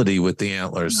stability with the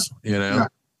antlers, you know?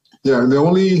 Yeah, the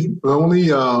only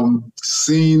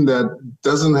scene that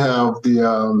doesn't have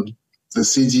the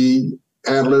CG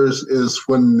antlers is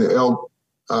when the elk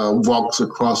walks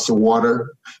across the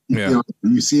water. You know,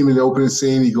 you see him in the opening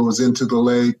scene. He goes into the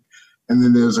lake, and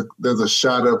then there's a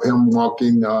shot of him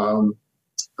walking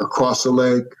across the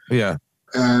lake. Yeah,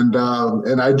 and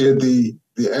I did the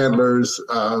antlers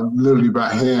literally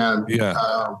by hand. Yeah,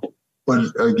 but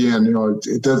again, you know,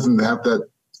 it doesn't have that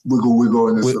wiggle,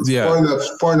 and it's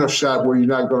far enough shot where you're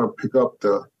not going to pick up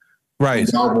the. Right.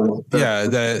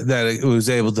 That it was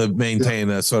able to maintain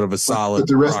a sort of a solid. But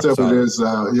the rest of it is,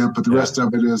 rest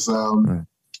of it is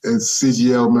it's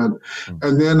CG element.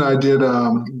 And then I did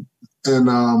the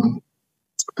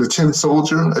Tin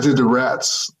Soldier. I did the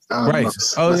rats. Right.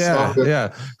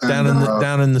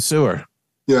 Down in the sewer.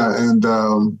 Yeah, and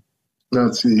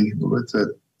let's see, what's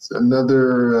that? It's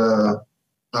another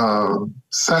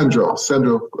Sandro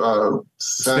Cluzo.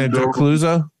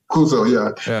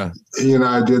 Cluzo, yeah. He and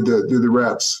I did the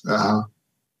rats.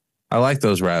 I like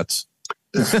those rats.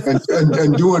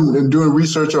 and doing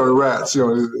research on rats,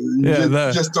 you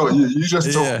just don't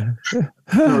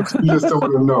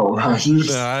want to know.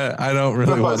 Right? I don't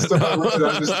really want to know.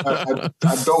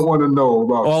 I don't want to know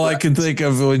about. All rats. I can think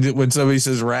of when somebody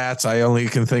says rats, I only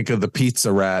can think of the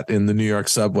pizza rat in the New York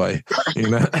subway.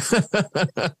 All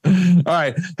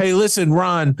right, hey, listen,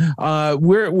 Ron,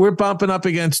 we're bumping up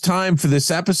against time for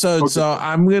this episode, so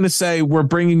I'm going to say we're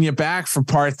bringing you back for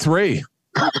part 3.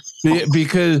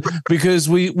 because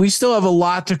we still have a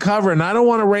lot to cover, and I don't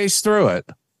want to race through it.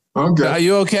 Okay. Are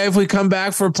you okay if we come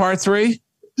back for part 3?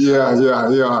 Yeah.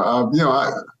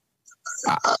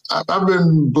 I've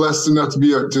been blessed enough to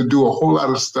be able to do a whole lot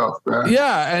of stuff, man.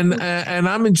 Yeah, and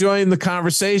I'm enjoying the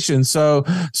conversation. So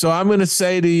I'm going to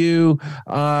say to you,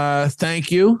 thank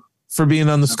you for being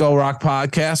on the Skull Rock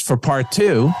podcast for part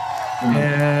 2.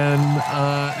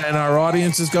 And our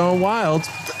audience is going wild.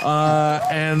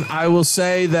 And I will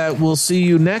say that we'll see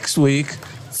you next week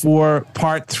for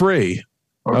part 3.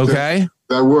 Okay?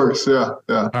 That works. Yeah.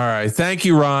 All right. Thank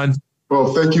you, Ron.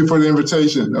 Well, thank you for the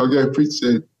invitation. Okay.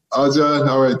 Appreciate it. John.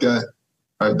 All right, guy.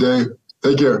 All right, Dave.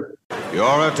 Take care.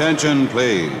 Your attention,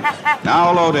 please.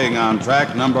 Now loading on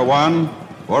track number 1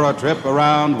 for a trip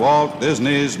around Walt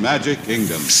Disney's Magic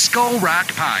Kingdom. Skull Rock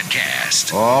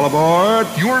Podcast. All aboard.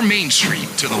 Your Main Street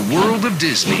to the world of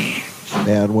Disney.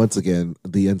 And once again,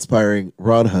 the inspiring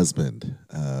Ron Husband,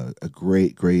 a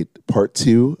great part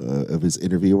 2 of his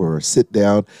interview or a sit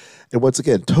down. And once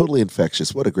again, totally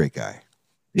infectious. What a great guy.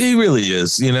 He really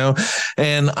is,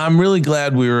 and I'm really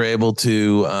glad we were able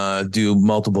to do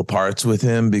multiple parts with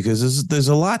him because there's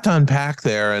a lot to unpack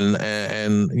there. And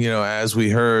as we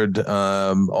heard,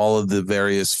 all of the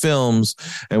various films,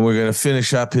 and we're going to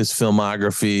finish up his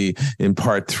filmography in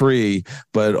part 3,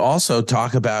 but also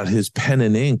talk about his pen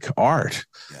and ink art.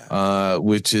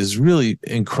 Which is really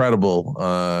incredible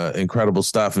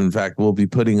stuff. In fact, we'll be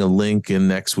putting a link in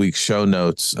next week's show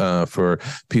notes for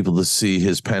people to see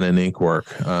his pen and ink work.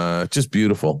 Just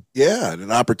beautiful. Yeah, and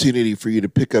an opportunity for you to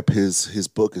pick up his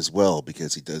book as well,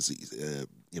 because he does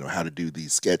how to do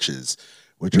these sketches,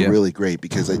 which are really great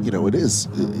because it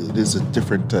is a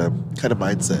different kind of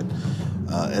mindset,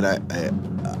 and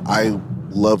I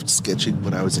loved sketching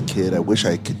when I was a kid. I wish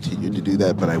I continued to do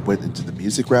that, but I went into the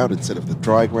music route instead of the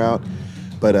drawing route.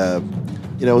 But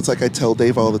it's like I tell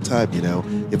Dave all the time,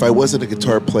 if I wasn't a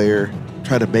guitar player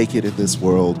trying to make it in this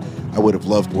world, I would have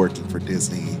loved working for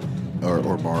Disney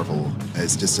or Marvel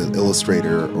as just an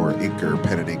illustrator or inker,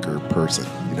 pen and inker person.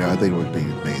 I think it would be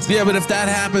amazing. Yeah, but if that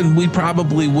happened, we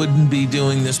probably wouldn't be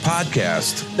doing this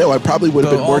podcast. No, I probably would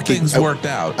have been working. Things worked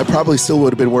out. I probably still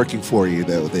would have been working for you,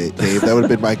 though, Dave. That would have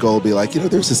been my goal. Be like,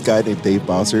 there's this guy named Dave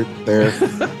Bossert there,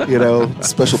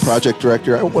 special project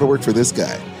director. I want to work for this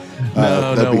guy.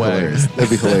 That'd be hilarious. That'd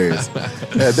be hilarious.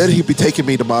 Then he'd be taking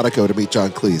me to Monaco to meet John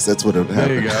Cleese. That's what would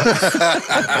happen. There you go.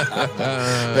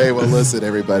 Hey, well, listen,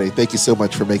 everybody. Thank you so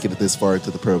much for making it this far into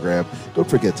the program. Don't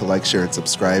forget to like, share, and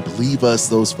subscribe. Leave us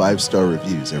those 5-star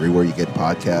reviews everywhere you get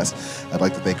podcasts. I'd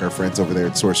like to thank our friends over there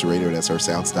at Sorcerer Radio and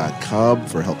srsounds.com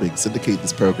for helping syndicate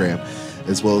this program,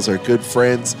 as well as our good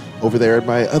friends over there at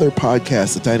my other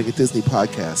podcast, the Dining at Disney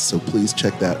podcast. So please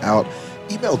check that out.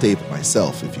 Email Dave and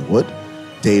myself if you would.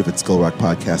 Dave at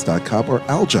skullrockpodcast.com or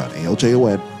Aljon,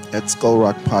 ALJON, at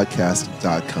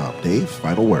skullrockpodcast.com. Dave,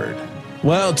 final word.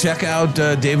 Well, check out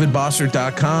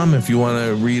davidbossert.com if you want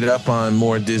to read up on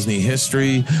more Disney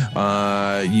history.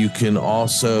 You can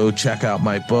also check out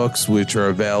my books, which are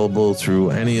available through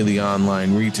any of the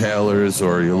online retailers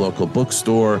or your local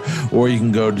bookstore, or you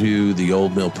can go to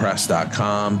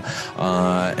theoldmillpress.com.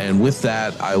 And with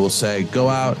that, I will say, go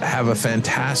out, have a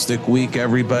fantastic week,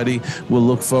 everybody. We'll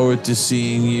look forward to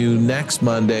seeing you next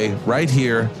Monday right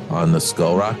here on the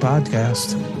Skull Rock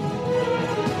Podcast.